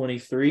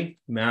 2023.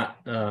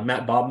 Matt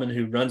Bobman,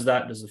 who runs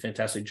that, does a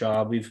fantastic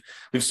job. We've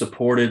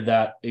supported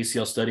that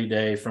ACL Study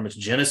Day from its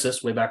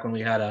genesis way back when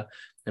we had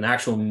an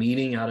actual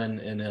meeting out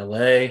in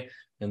LA,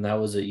 and that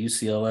was at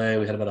UCLA.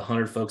 We had about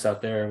 100 folks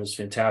out there. It was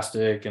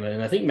fantastic, and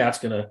I think Matt's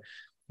going to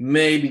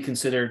maybe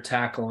consider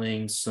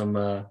tackling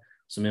some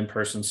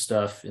in-person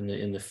stuff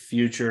in the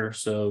future.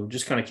 So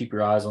just kind of keep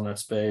your eyes on that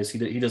space.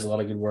 He does a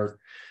lot of good work,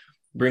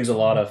 brings a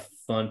lot of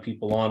fun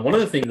people on. One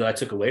of the things that I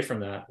took away from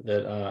that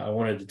I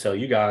wanted to tell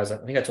you guys, I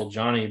think I told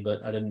Johnny,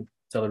 but I didn't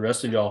tell the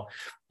rest of y'all.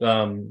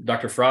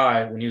 Dr.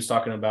 Fry, when he was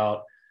talking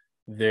about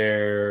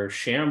their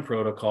sham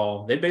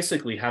protocol, they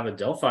basically have a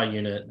Delphi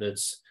unit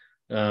that's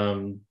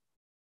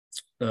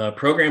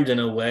programmed in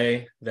a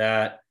way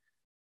that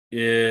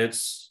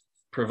it's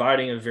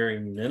providing a very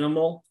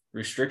minimal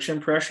restriction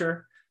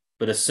pressure,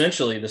 but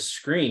essentially the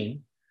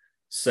screen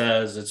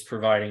says it's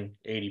providing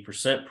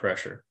 80%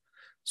 pressure.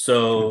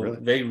 So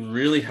they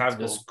really have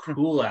this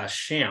cool ass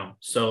sham.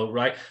 So,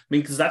 right. I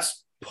mean, because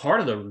that's part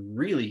of the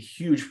really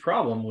huge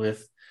problem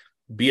with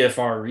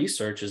BFR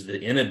research is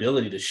the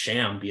inability to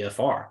sham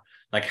BFR.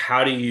 Like,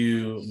 how do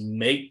you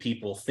make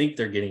people think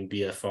they're getting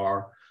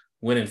BFR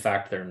when in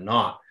fact they're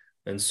not?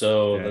 And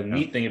so the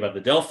neat thing about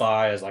the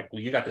Delphi is like,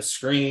 well, you got the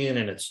screen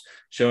and it's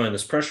showing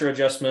this pressure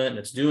adjustment and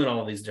it's doing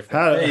all of these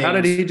different things. How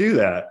did he do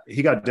that?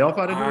 He got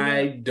Delphi to do that?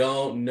 I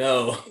don't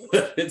know.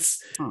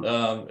 It's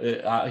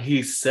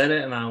he said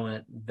it and I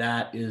went,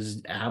 that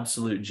is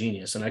absolute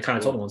genius. And I kind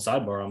of told him on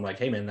sidebar, I'm like,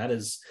 hey man,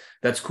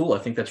 that's cool. I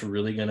think that's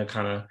really going to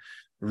kind of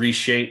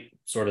reshape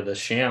sort of the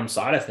sham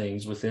side of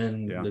things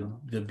within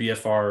the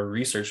BFR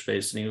research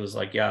space. And he was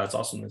like, yeah, that's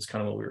awesome. That's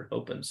kind of what we were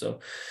hoping.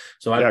 So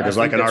because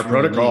like in our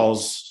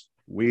protocols,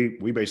 we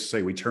basically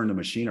say we turn the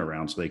machine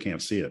around so they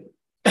can't see it.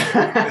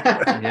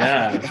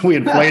 We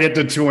inflate it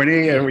to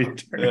 20 and we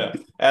turn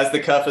it. As the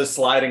cuff is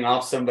sliding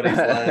off somebody's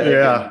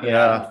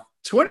leg.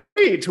 20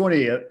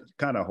 it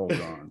kind of holds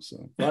on.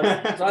 So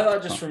I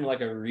thought just from like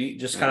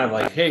just kind of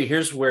like, hey,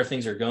 here's where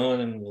things are going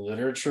in the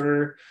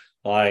literature.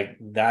 Like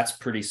that's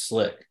pretty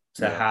slick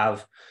to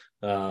have.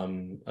 I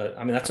mean,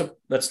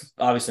 that's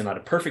obviously not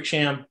a perfect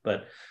sham,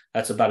 but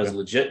that's about as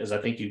legit as I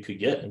think you could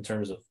get in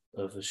terms of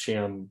a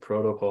sham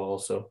protocol.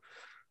 So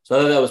I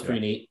thought that was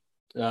pretty neat.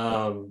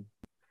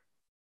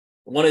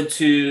 Wanted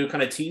to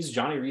kind of tease,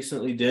 Johnny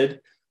recently did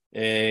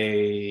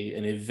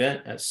an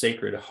event at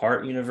Sacred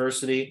Heart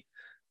University.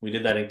 We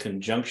did that in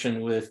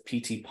conjunction with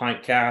PT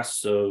Pintcast.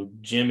 So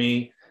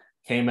Jimmy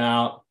came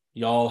out,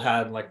 y'all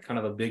had like kind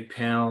of a big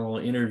panel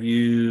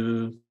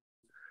interview,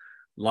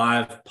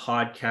 live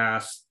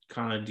podcast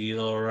kind of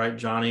deal, right,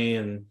 Johnny?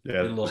 And did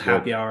a little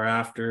happy hour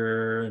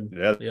after. And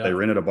they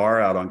rented a bar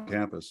out on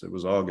campus. It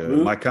was all good.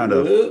 My kind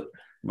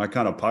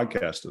of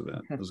podcast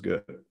event. It was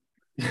good.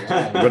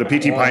 Go to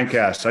PT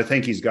Pintcast. I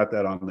think he's got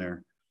that on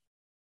there.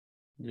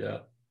 Yeah,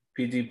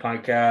 PT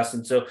Pintcast.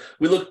 And so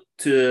we look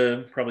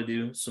to probably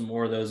do some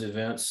more of those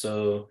events.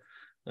 So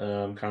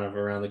kind of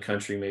around the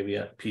country, maybe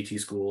at PT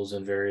schools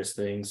and various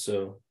things.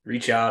 So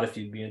reach out if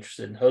you'd be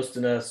interested in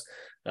hosting us.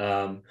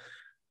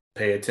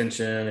 Pay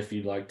attention if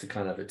you'd like to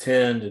kind of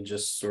attend and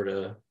just sort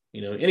of,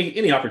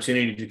 any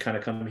opportunity to kind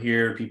of come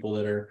here, people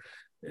that are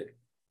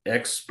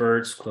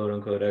experts, quote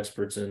unquote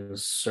experts in a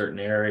certain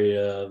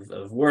area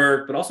of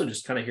work, but also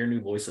just kind of hear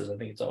new voices. I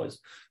think it's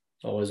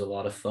always a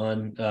lot of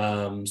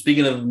fun.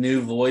 Speaking of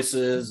new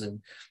voices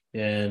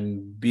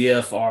and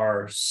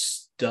BFR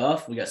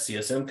stuff, we got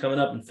CSM coming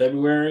up in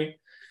February.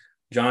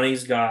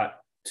 Johnny's got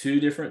 2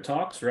 different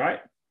talks, right?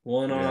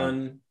 One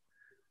on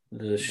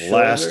the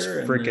last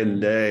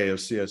freaking day of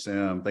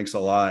CSM. Thanks a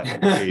lot,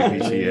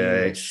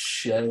 APTA.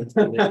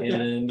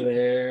 In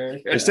there.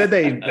 They said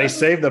they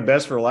saved the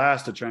best for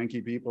last to try and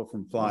keep people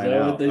from flying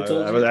out. That's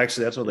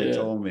what they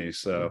told me.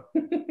 So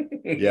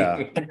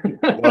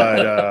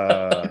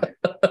but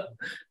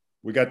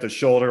we got the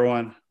shoulder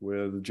one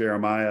with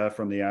Jeremiah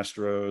from the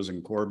Astros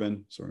and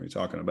Corbin. So we're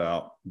talking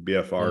about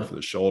BFR for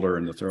the shoulder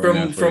and the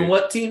throwing. From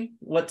what team?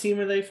 What team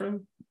are they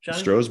from?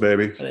 Johnny? Strohs,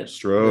 baby.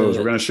 Strohs.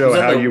 We're going to show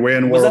how you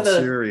win World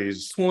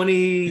Series.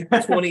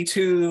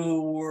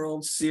 2022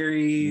 World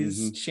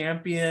Series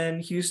champion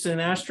Houston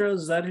Astros.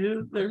 Is that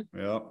who they're?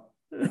 Yep.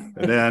 And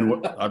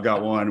then I've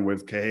got one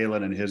with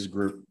Cahalan and his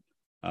group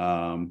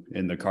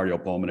in the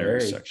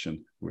cardiopulmonary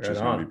section, which is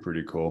going to be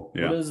pretty cool.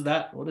 Yeah. What is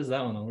that one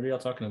on? What are y'all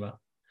talking about?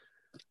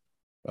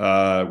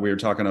 We were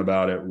talking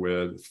about it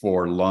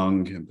for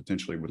lung and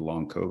potentially with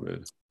long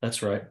COVID.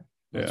 That's right.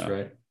 That's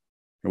right.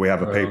 We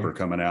have a paper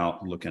coming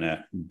out looking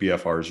at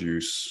BFR's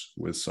use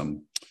with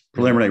some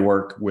preliminary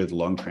work with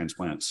lung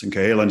transplants. And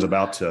Cahalan's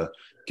about to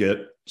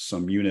get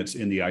some units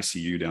in the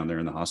ICU down there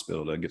in the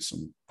hospital to get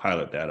some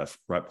pilot data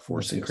right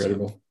before. That's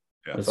incredible.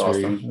 Yeah, that's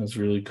awesome. That's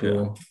really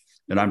cool. Yeah.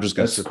 And I'm just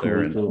going to sit there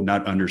and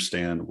not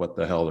understand what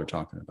the hell they're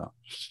talking about.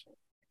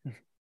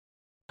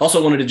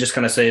 Also wanted to just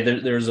kind of say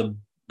there's a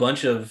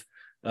bunch of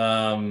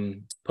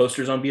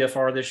posters on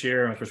BFR this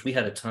year. Of course, we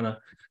had a ton of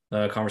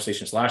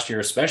conversations last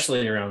year,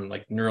 especially around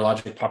like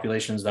neurologic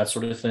populations, that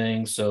sort of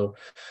thing. So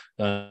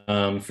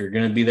if you're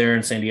going to be there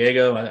in San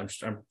Diego,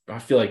 I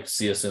feel like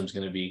CSM is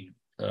going to be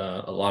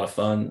a lot of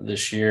fun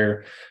this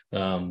year.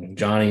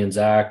 Johnny and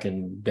Zach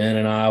and Ben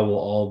and I will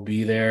all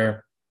be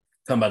there.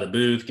 Come by the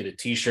booth, get a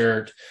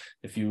t-shirt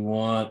if you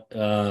want.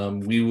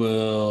 We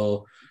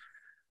will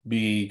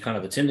be kind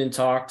of attending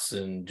talks,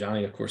 and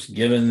Johnny, of course,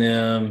 giving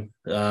them.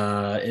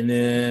 And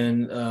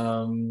then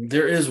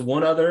there's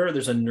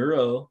a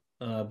neuro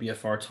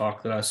BFR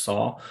talk that I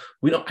saw.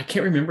 I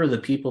can't remember the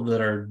people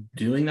that are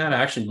doing that. I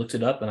actually looked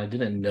it up and I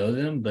didn't know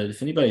them, but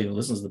if anybody who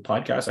listens to the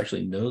podcast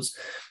actually knows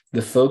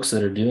the folks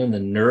that are doing the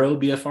neuro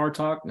BFR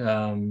talk,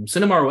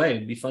 send them our way.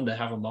 It'd be fun to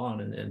have them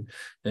on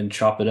and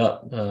chop it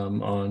up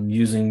on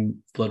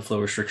using blood flow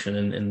restriction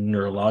in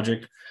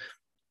neurologic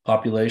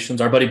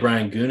populations. Our buddy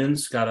Brian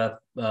Goonan's got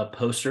a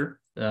poster.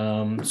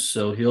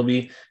 So he'll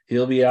be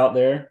out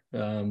there.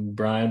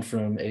 Brian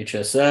from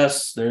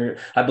HSS.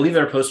 I believe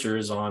their poster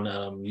is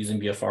on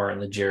using BFR in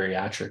the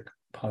geriatric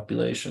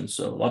population.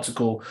 So lots of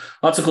cool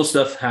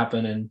stuff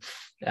happening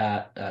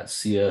at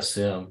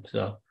CSM.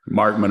 So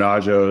Mark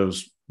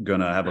Menaggio's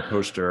gonna have a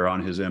poster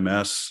on his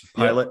MS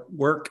pilot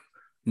work.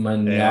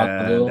 And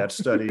that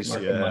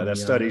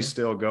study's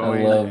still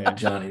going. I love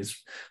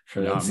Johnny's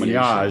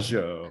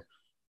Menaggio.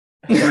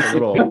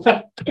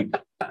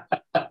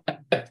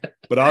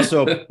 But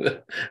also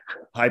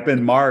hype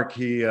in Mark,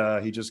 he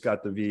just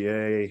got the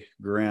VA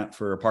grant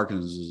for a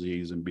Parkinson's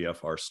disease and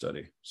BFR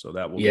study. So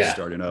that will be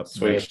starting up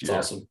next year.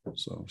 Awesome.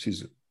 So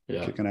he's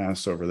kicking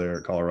ass over there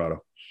at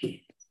Colorado.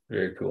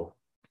 Very cool.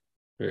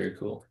 Very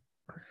cool.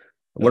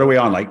 What are we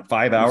on? Like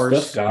 5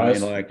 hours? Stuff,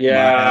 guys. My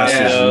ass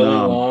is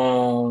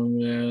long,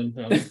 man.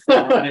 I'm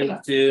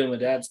fine too. My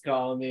dad's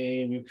calling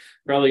me. We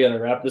probably got to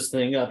wrap this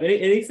thing up.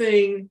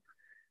 Anything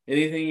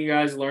you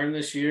guys learned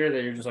this year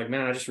that you're just like,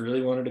 man, I just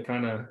really wanted to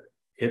kind of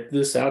hit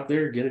this out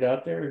there, get it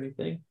out there,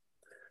 anything?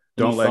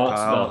 Don't let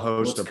Kyle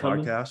host a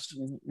podcast.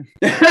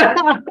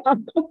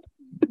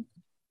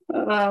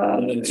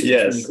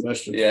 Yes.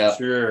 Yeah.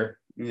 Sure.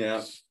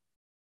 Yeah.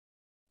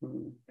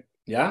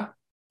 Yeah.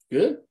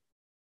 Good.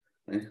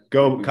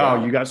 Go,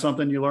 Kyle. You got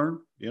something you learned?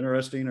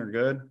 Interesting or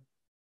good?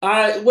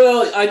 I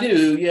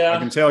do. Yeah. I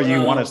can tell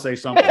you want to say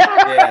something.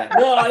 Yeah.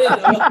 No, I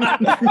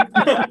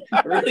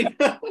didn't. Really.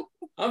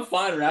 I'm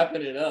fine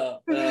wrapping it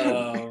up,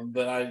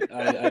 but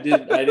I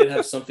did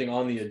have something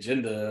on the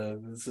agenda.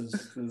 This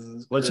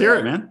is Let's hear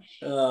it, man.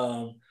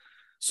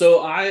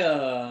 So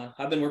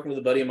I've been working with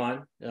a buddy of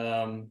mine.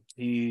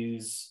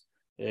 He's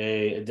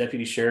a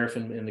deputy sheriff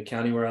in the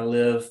county where I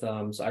live.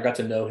 So I got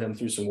to know him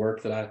through some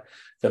work that I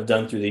have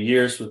done through the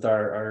years with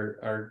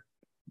our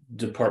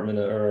department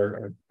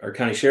or our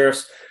county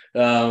sheriffs.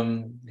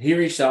 He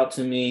reached out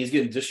to me. He's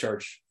getting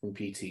discharged from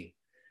PT.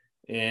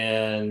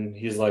 And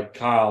he's like,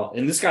 Kyle,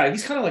 and this guy,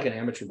 he's kind of like an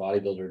amateur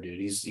bodybuilder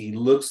dude. He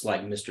looks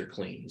like Mr.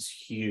 Clean. He's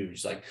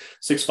huge, like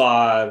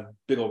 6'5",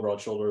 big old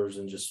broad shoulders,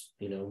 and just,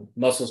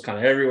 muscles kind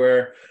of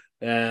everywhere.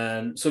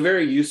 And so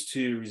very used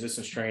to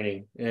resistance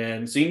training.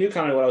 And so he knew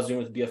kind of what I was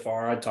doing with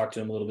BFR. I'd talked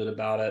to him a little bit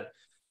about it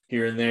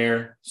here and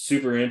there.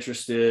 Super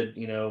interested,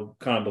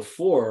 kind of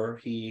before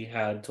he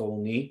had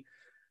told me.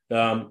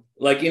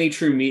 Like any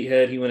true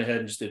meathead, he went ahead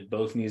and just did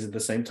both knees at the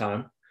same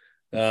time.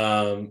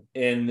 And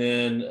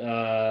then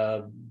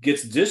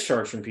gets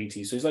discharged from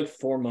PT. So he's like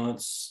 5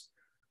 months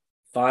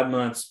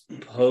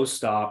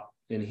post-op,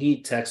 and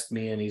he texts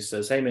me and he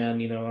says, hey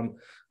man,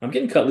 I'm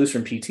getting cut loose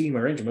from PT.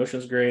 My range of motion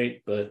is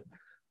great, but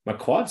my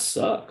quads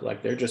suck.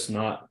 Like they're just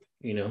not,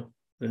 they're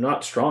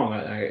not strong.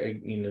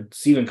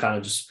 It's even kind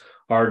of just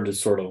hard to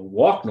sort of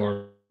walk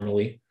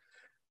normally.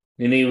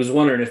 And he was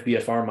wondering if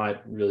BFR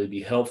might really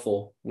be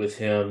helpful with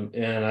him.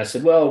 And I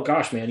said, well,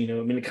 gosh, man,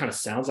 it kind of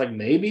sounds like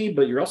maybe,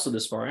 but you're also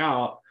this far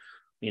out.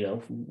 We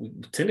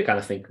tend to kind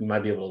of think we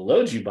might be able to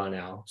load you by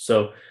now.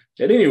 So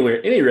at any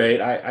rate,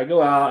 I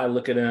go out, I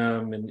look at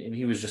him, and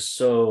he was just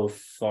so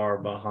far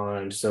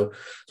behind. So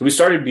we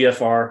started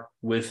BFR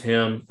with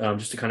him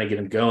just to kind of get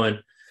him going.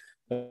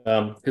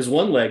 His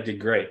one leg did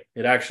great.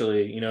 It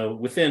actually,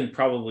 within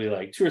probably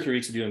like 2 or 3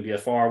 weeks of doing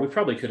BFR, we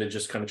probably could have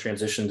just kind of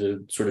transitioned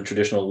to sort of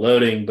traditional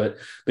loading, but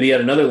he had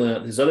another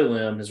limb, his other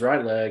limb, his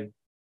right leg,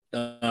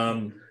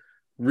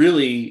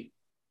 really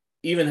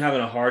even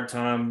having a hard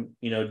time,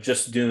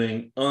 just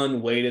doing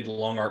unweighted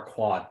long arc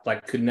quad,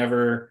 like could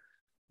never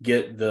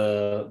get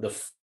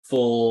the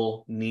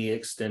full knee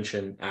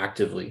extension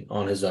actively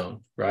on his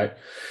own. Right.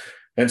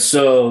 And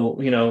so,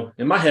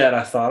 in my head,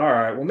 I thought, all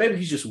right, well, maybe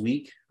he's just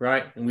weak,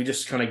 right? And we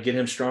just kind of get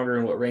him stronger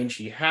in what range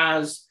he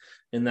has,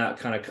 and that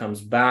kind of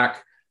comes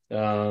back.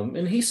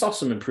 And he saw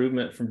some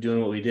improvement from doing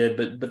what we did,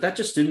 but that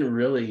just didn't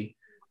really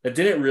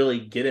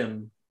get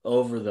him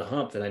over the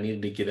hump that I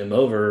needed to get him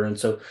over. And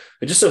so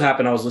it just so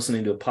happened I was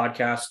listening to a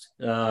podcast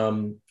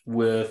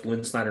with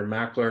Lynn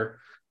Snyder-Mackler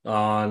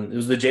it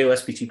was the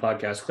JOSPT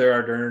podcast.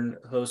 Claire Ardern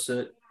hosts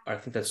it. I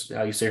think that's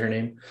how you say her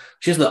name.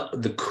 She has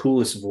the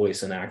coolest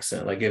voice and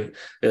accent.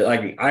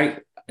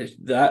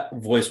 That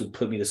voice would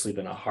put me to sleep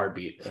in a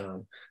heartbeat,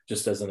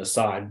 just as an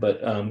aside.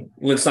 But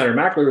Lynn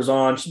Snyder-Mackler was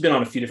on. She's been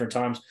on a few different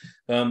times.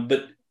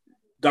 But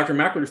Dr.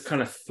 Mackler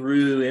kind of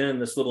threw in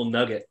this little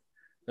nugget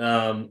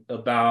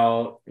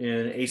about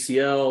in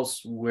ACLs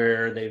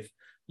where they've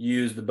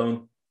used the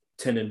bone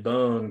tendon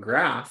bone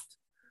graft.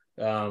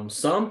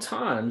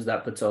 Sometimes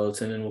that patella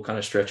tendon will kind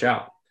of stretch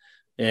out.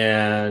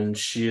 And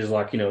she's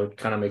like, it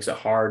kind of makes it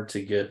hard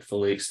to get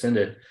fully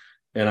extended.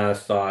 And I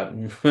thought,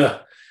 I've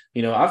tried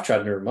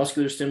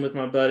neuromuscular stim with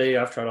my buddy.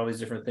 I've tried all these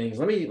different things.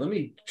 Let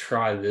me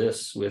try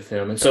this with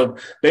him. And so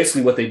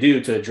basically what they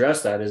do to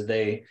address that is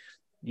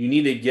you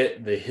need to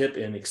get the hip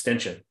in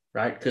extension,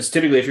 right? Because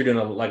typically if you're doing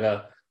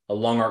a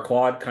long arc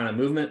quad kind of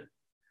movement,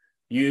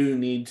 you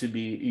need to be,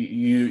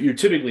 you're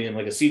typically in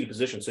like a seated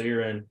position. So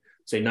you're in,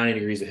 say 90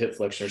 degrees of hip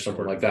flexion or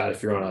something like that.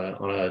 If you're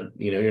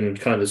you're in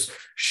kind of this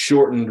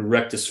shortened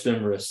rectus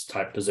femoris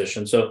type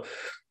position. So,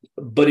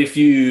 but if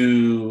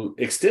you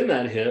extend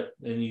that hip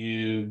and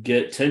you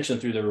get tension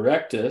through the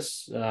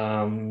rectus,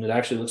 it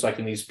actually looks like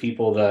in these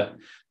people that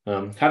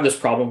have this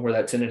problem where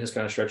that tendon has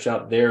kind of stretched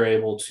out, they're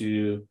able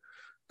to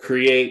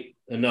create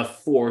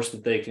enough force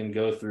that they can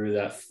go through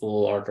that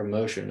full arc of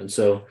motion. And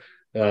so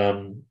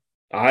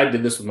I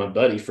did this with my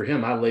buddy. For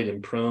him, I laid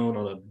him prone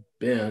on a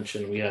bench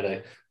and we had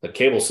a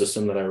cable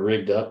system that I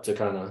rigged up to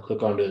kind of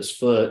hook onto his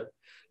foot.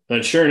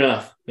 And sure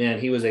enough, man,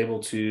 he was able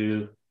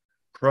to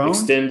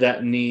extend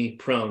that knee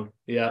prone.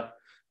 Yeah.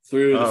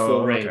 Through the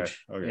full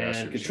range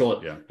and control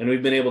it. Yeah. And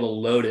we've been able to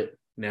load it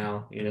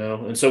now,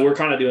 and so we're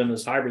kind of doing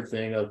this hybrid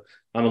thing of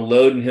I'm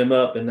loading him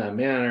up in that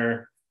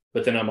manner,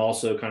 but then I'm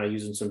also kind of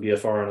using some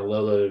BFR in a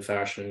low loaded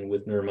fashion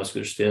with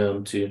neuromuscular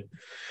stim to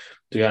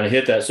kind of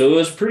hit that. So it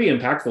was pretty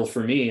impactful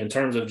for me in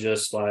terms of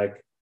just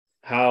like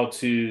how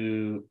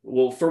to,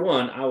 well, for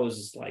one, I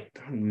was like,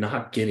 I'm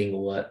not getting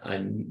what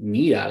I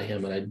need out of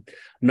him. And I'm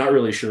not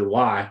really sure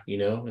why,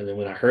 and then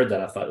when I heard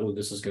that, I thought, oh,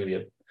 this is going to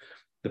be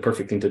the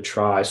perfect thing to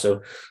try.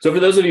 So for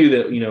those of you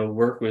that,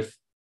 work with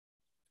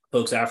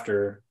folks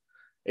after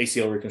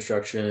ACL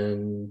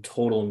reconstruction,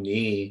 total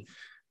knee,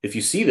 if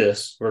you see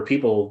this where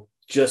people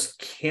just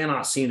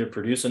cannot seem to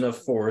produce enough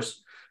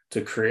force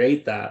to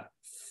create that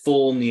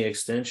full knee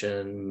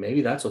extension,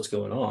 maybe that's what's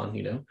going on,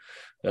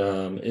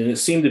 and it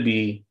seemed to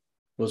be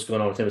what's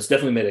going on with him. It's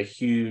definitely made a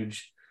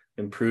huge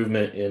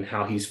improvement in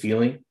how he's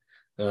feeling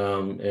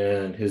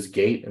and his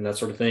gait and that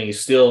sort of thing. He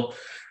still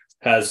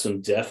has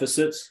some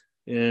deficits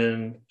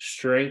in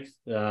strength.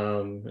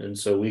 And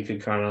so we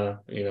could kind of,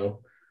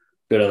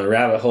 go down the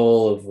rabbit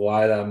hole of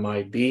why that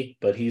might be,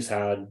 but he's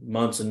had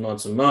months and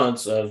months and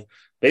months of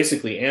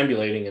basically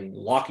ambulating and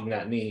locking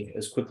that knee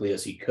as quickly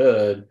as he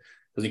could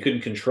because he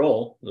couldn't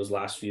control those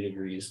last few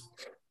degrees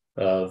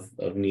of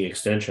knee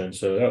extension.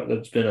 So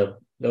that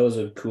was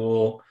a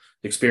cool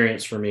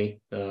experience for me.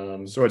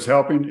 So it's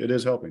helping. It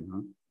is helping,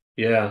 huh?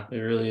 Yeah, it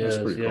really is.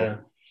 Pretty yeah.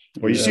 Cool.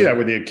 Well, you see that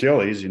with the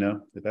Achilles,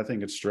 if that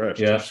thing gets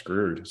stretched, you're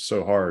screwed. It's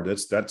so hard.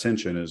 That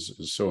tension is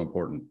so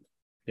important.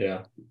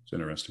 Yeah. It's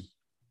interesting.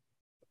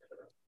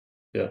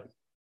 Yeah.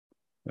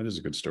 That is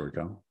a good story,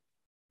 Kyle.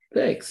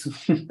 Thanks.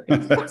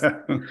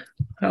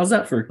 How's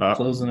that for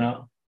closing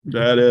out?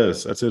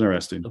 That's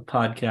interesting. The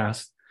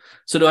podcast.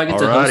 So do I get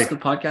to host the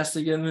podcast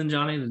again then,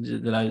 Johnny?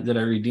 Did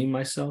I redeem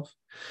myself?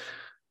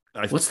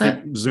 What's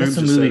that? Zoom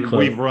just said,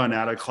 we've run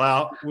out of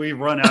cloud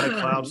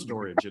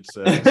storage, it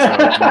says. So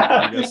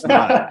I guess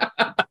not.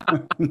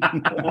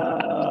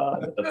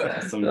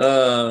 That's awesome.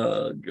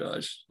 Oh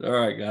gosh. All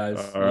right, guys.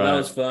 All right. That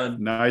was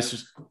fun.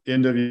 Nice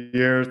end of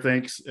year.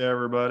 Thanks,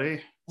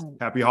 everybody.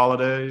 Happy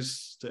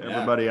holidays to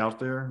everybody out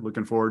there.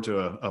 Looking forward to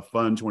a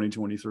fun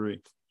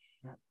 2023.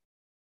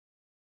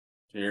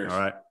 Cheers. All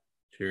right.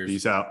 Cheers.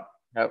 Peace out.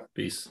 Yep.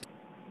 Peace.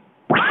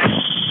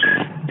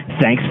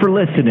 Thanks for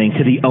listening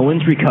to the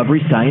Owens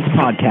Recovery Science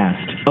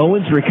Podcast.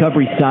 Owens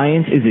Recovery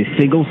Science is a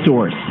single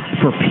source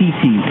for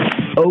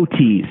PTs,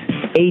 OTs,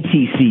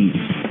 ATCs,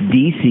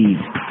 DCs,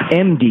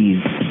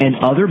 MDs, and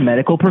other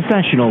medical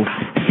professionals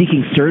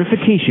seeking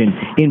certification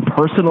in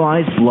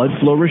personalized blood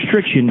flow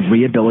restriction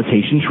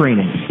rehabilitation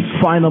training.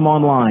 Find them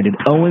online at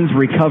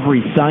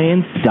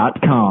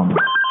owensrecoveryscience.com.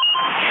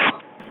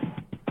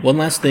 One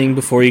last thing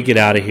before you get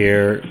out of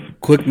here.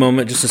 Quick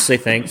moment just to say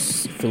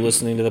thanks for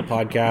listening to the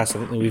podcast. I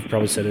think we've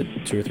probably said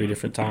it 2 or 3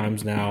 different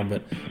times now,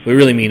 but we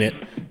really mean it.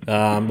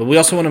 But we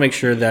also want to make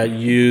sure that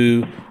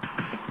you,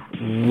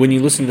 when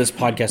you listen to this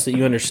podcast, that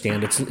you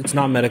understand it's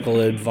not medical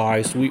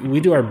advice. We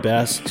do our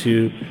best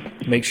to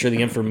make sure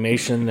the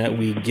information that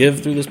we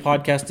give through this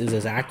podcast is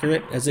as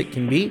accurate as it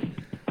can be,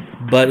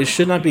 but it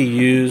should not be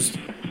used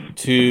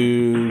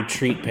to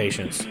treat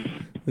patients.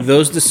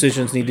 Those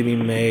decisions need to be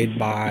made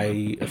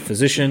by a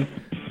physician,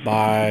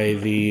 by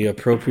the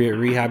appropriate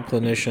rehab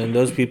clinician,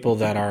 those people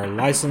that are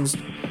licensed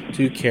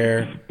to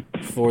care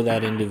for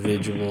that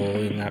individual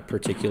in that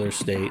particular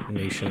state,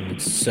 nation,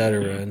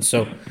 etc. And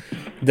so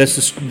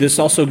this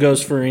also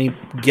goes for any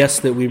guests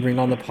that we bring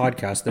on the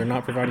podcast. They're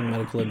not providing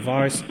medical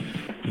advice.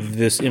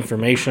 This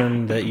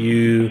information that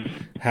you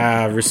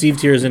have received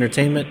here as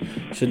entertainment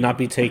should not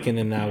be taken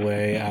in that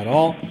way at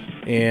all.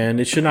 And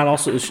it should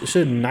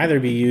neither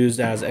be used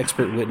as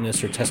expert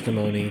witness or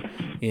testimony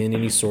in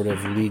any sort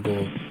of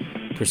legal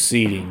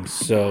proceedings.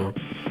 So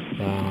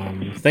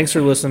thanks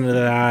for listening to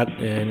that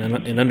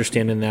and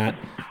understanding that.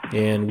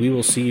 And we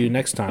will see you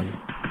next time.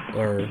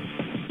 Or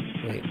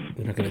wait,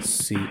 we're not going to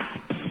see.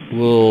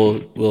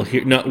 We'll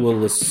hear. No, we'll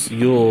listen.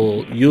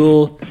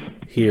 You'll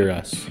hear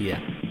us. Yeah.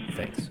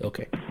 Thanks.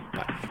 Okay.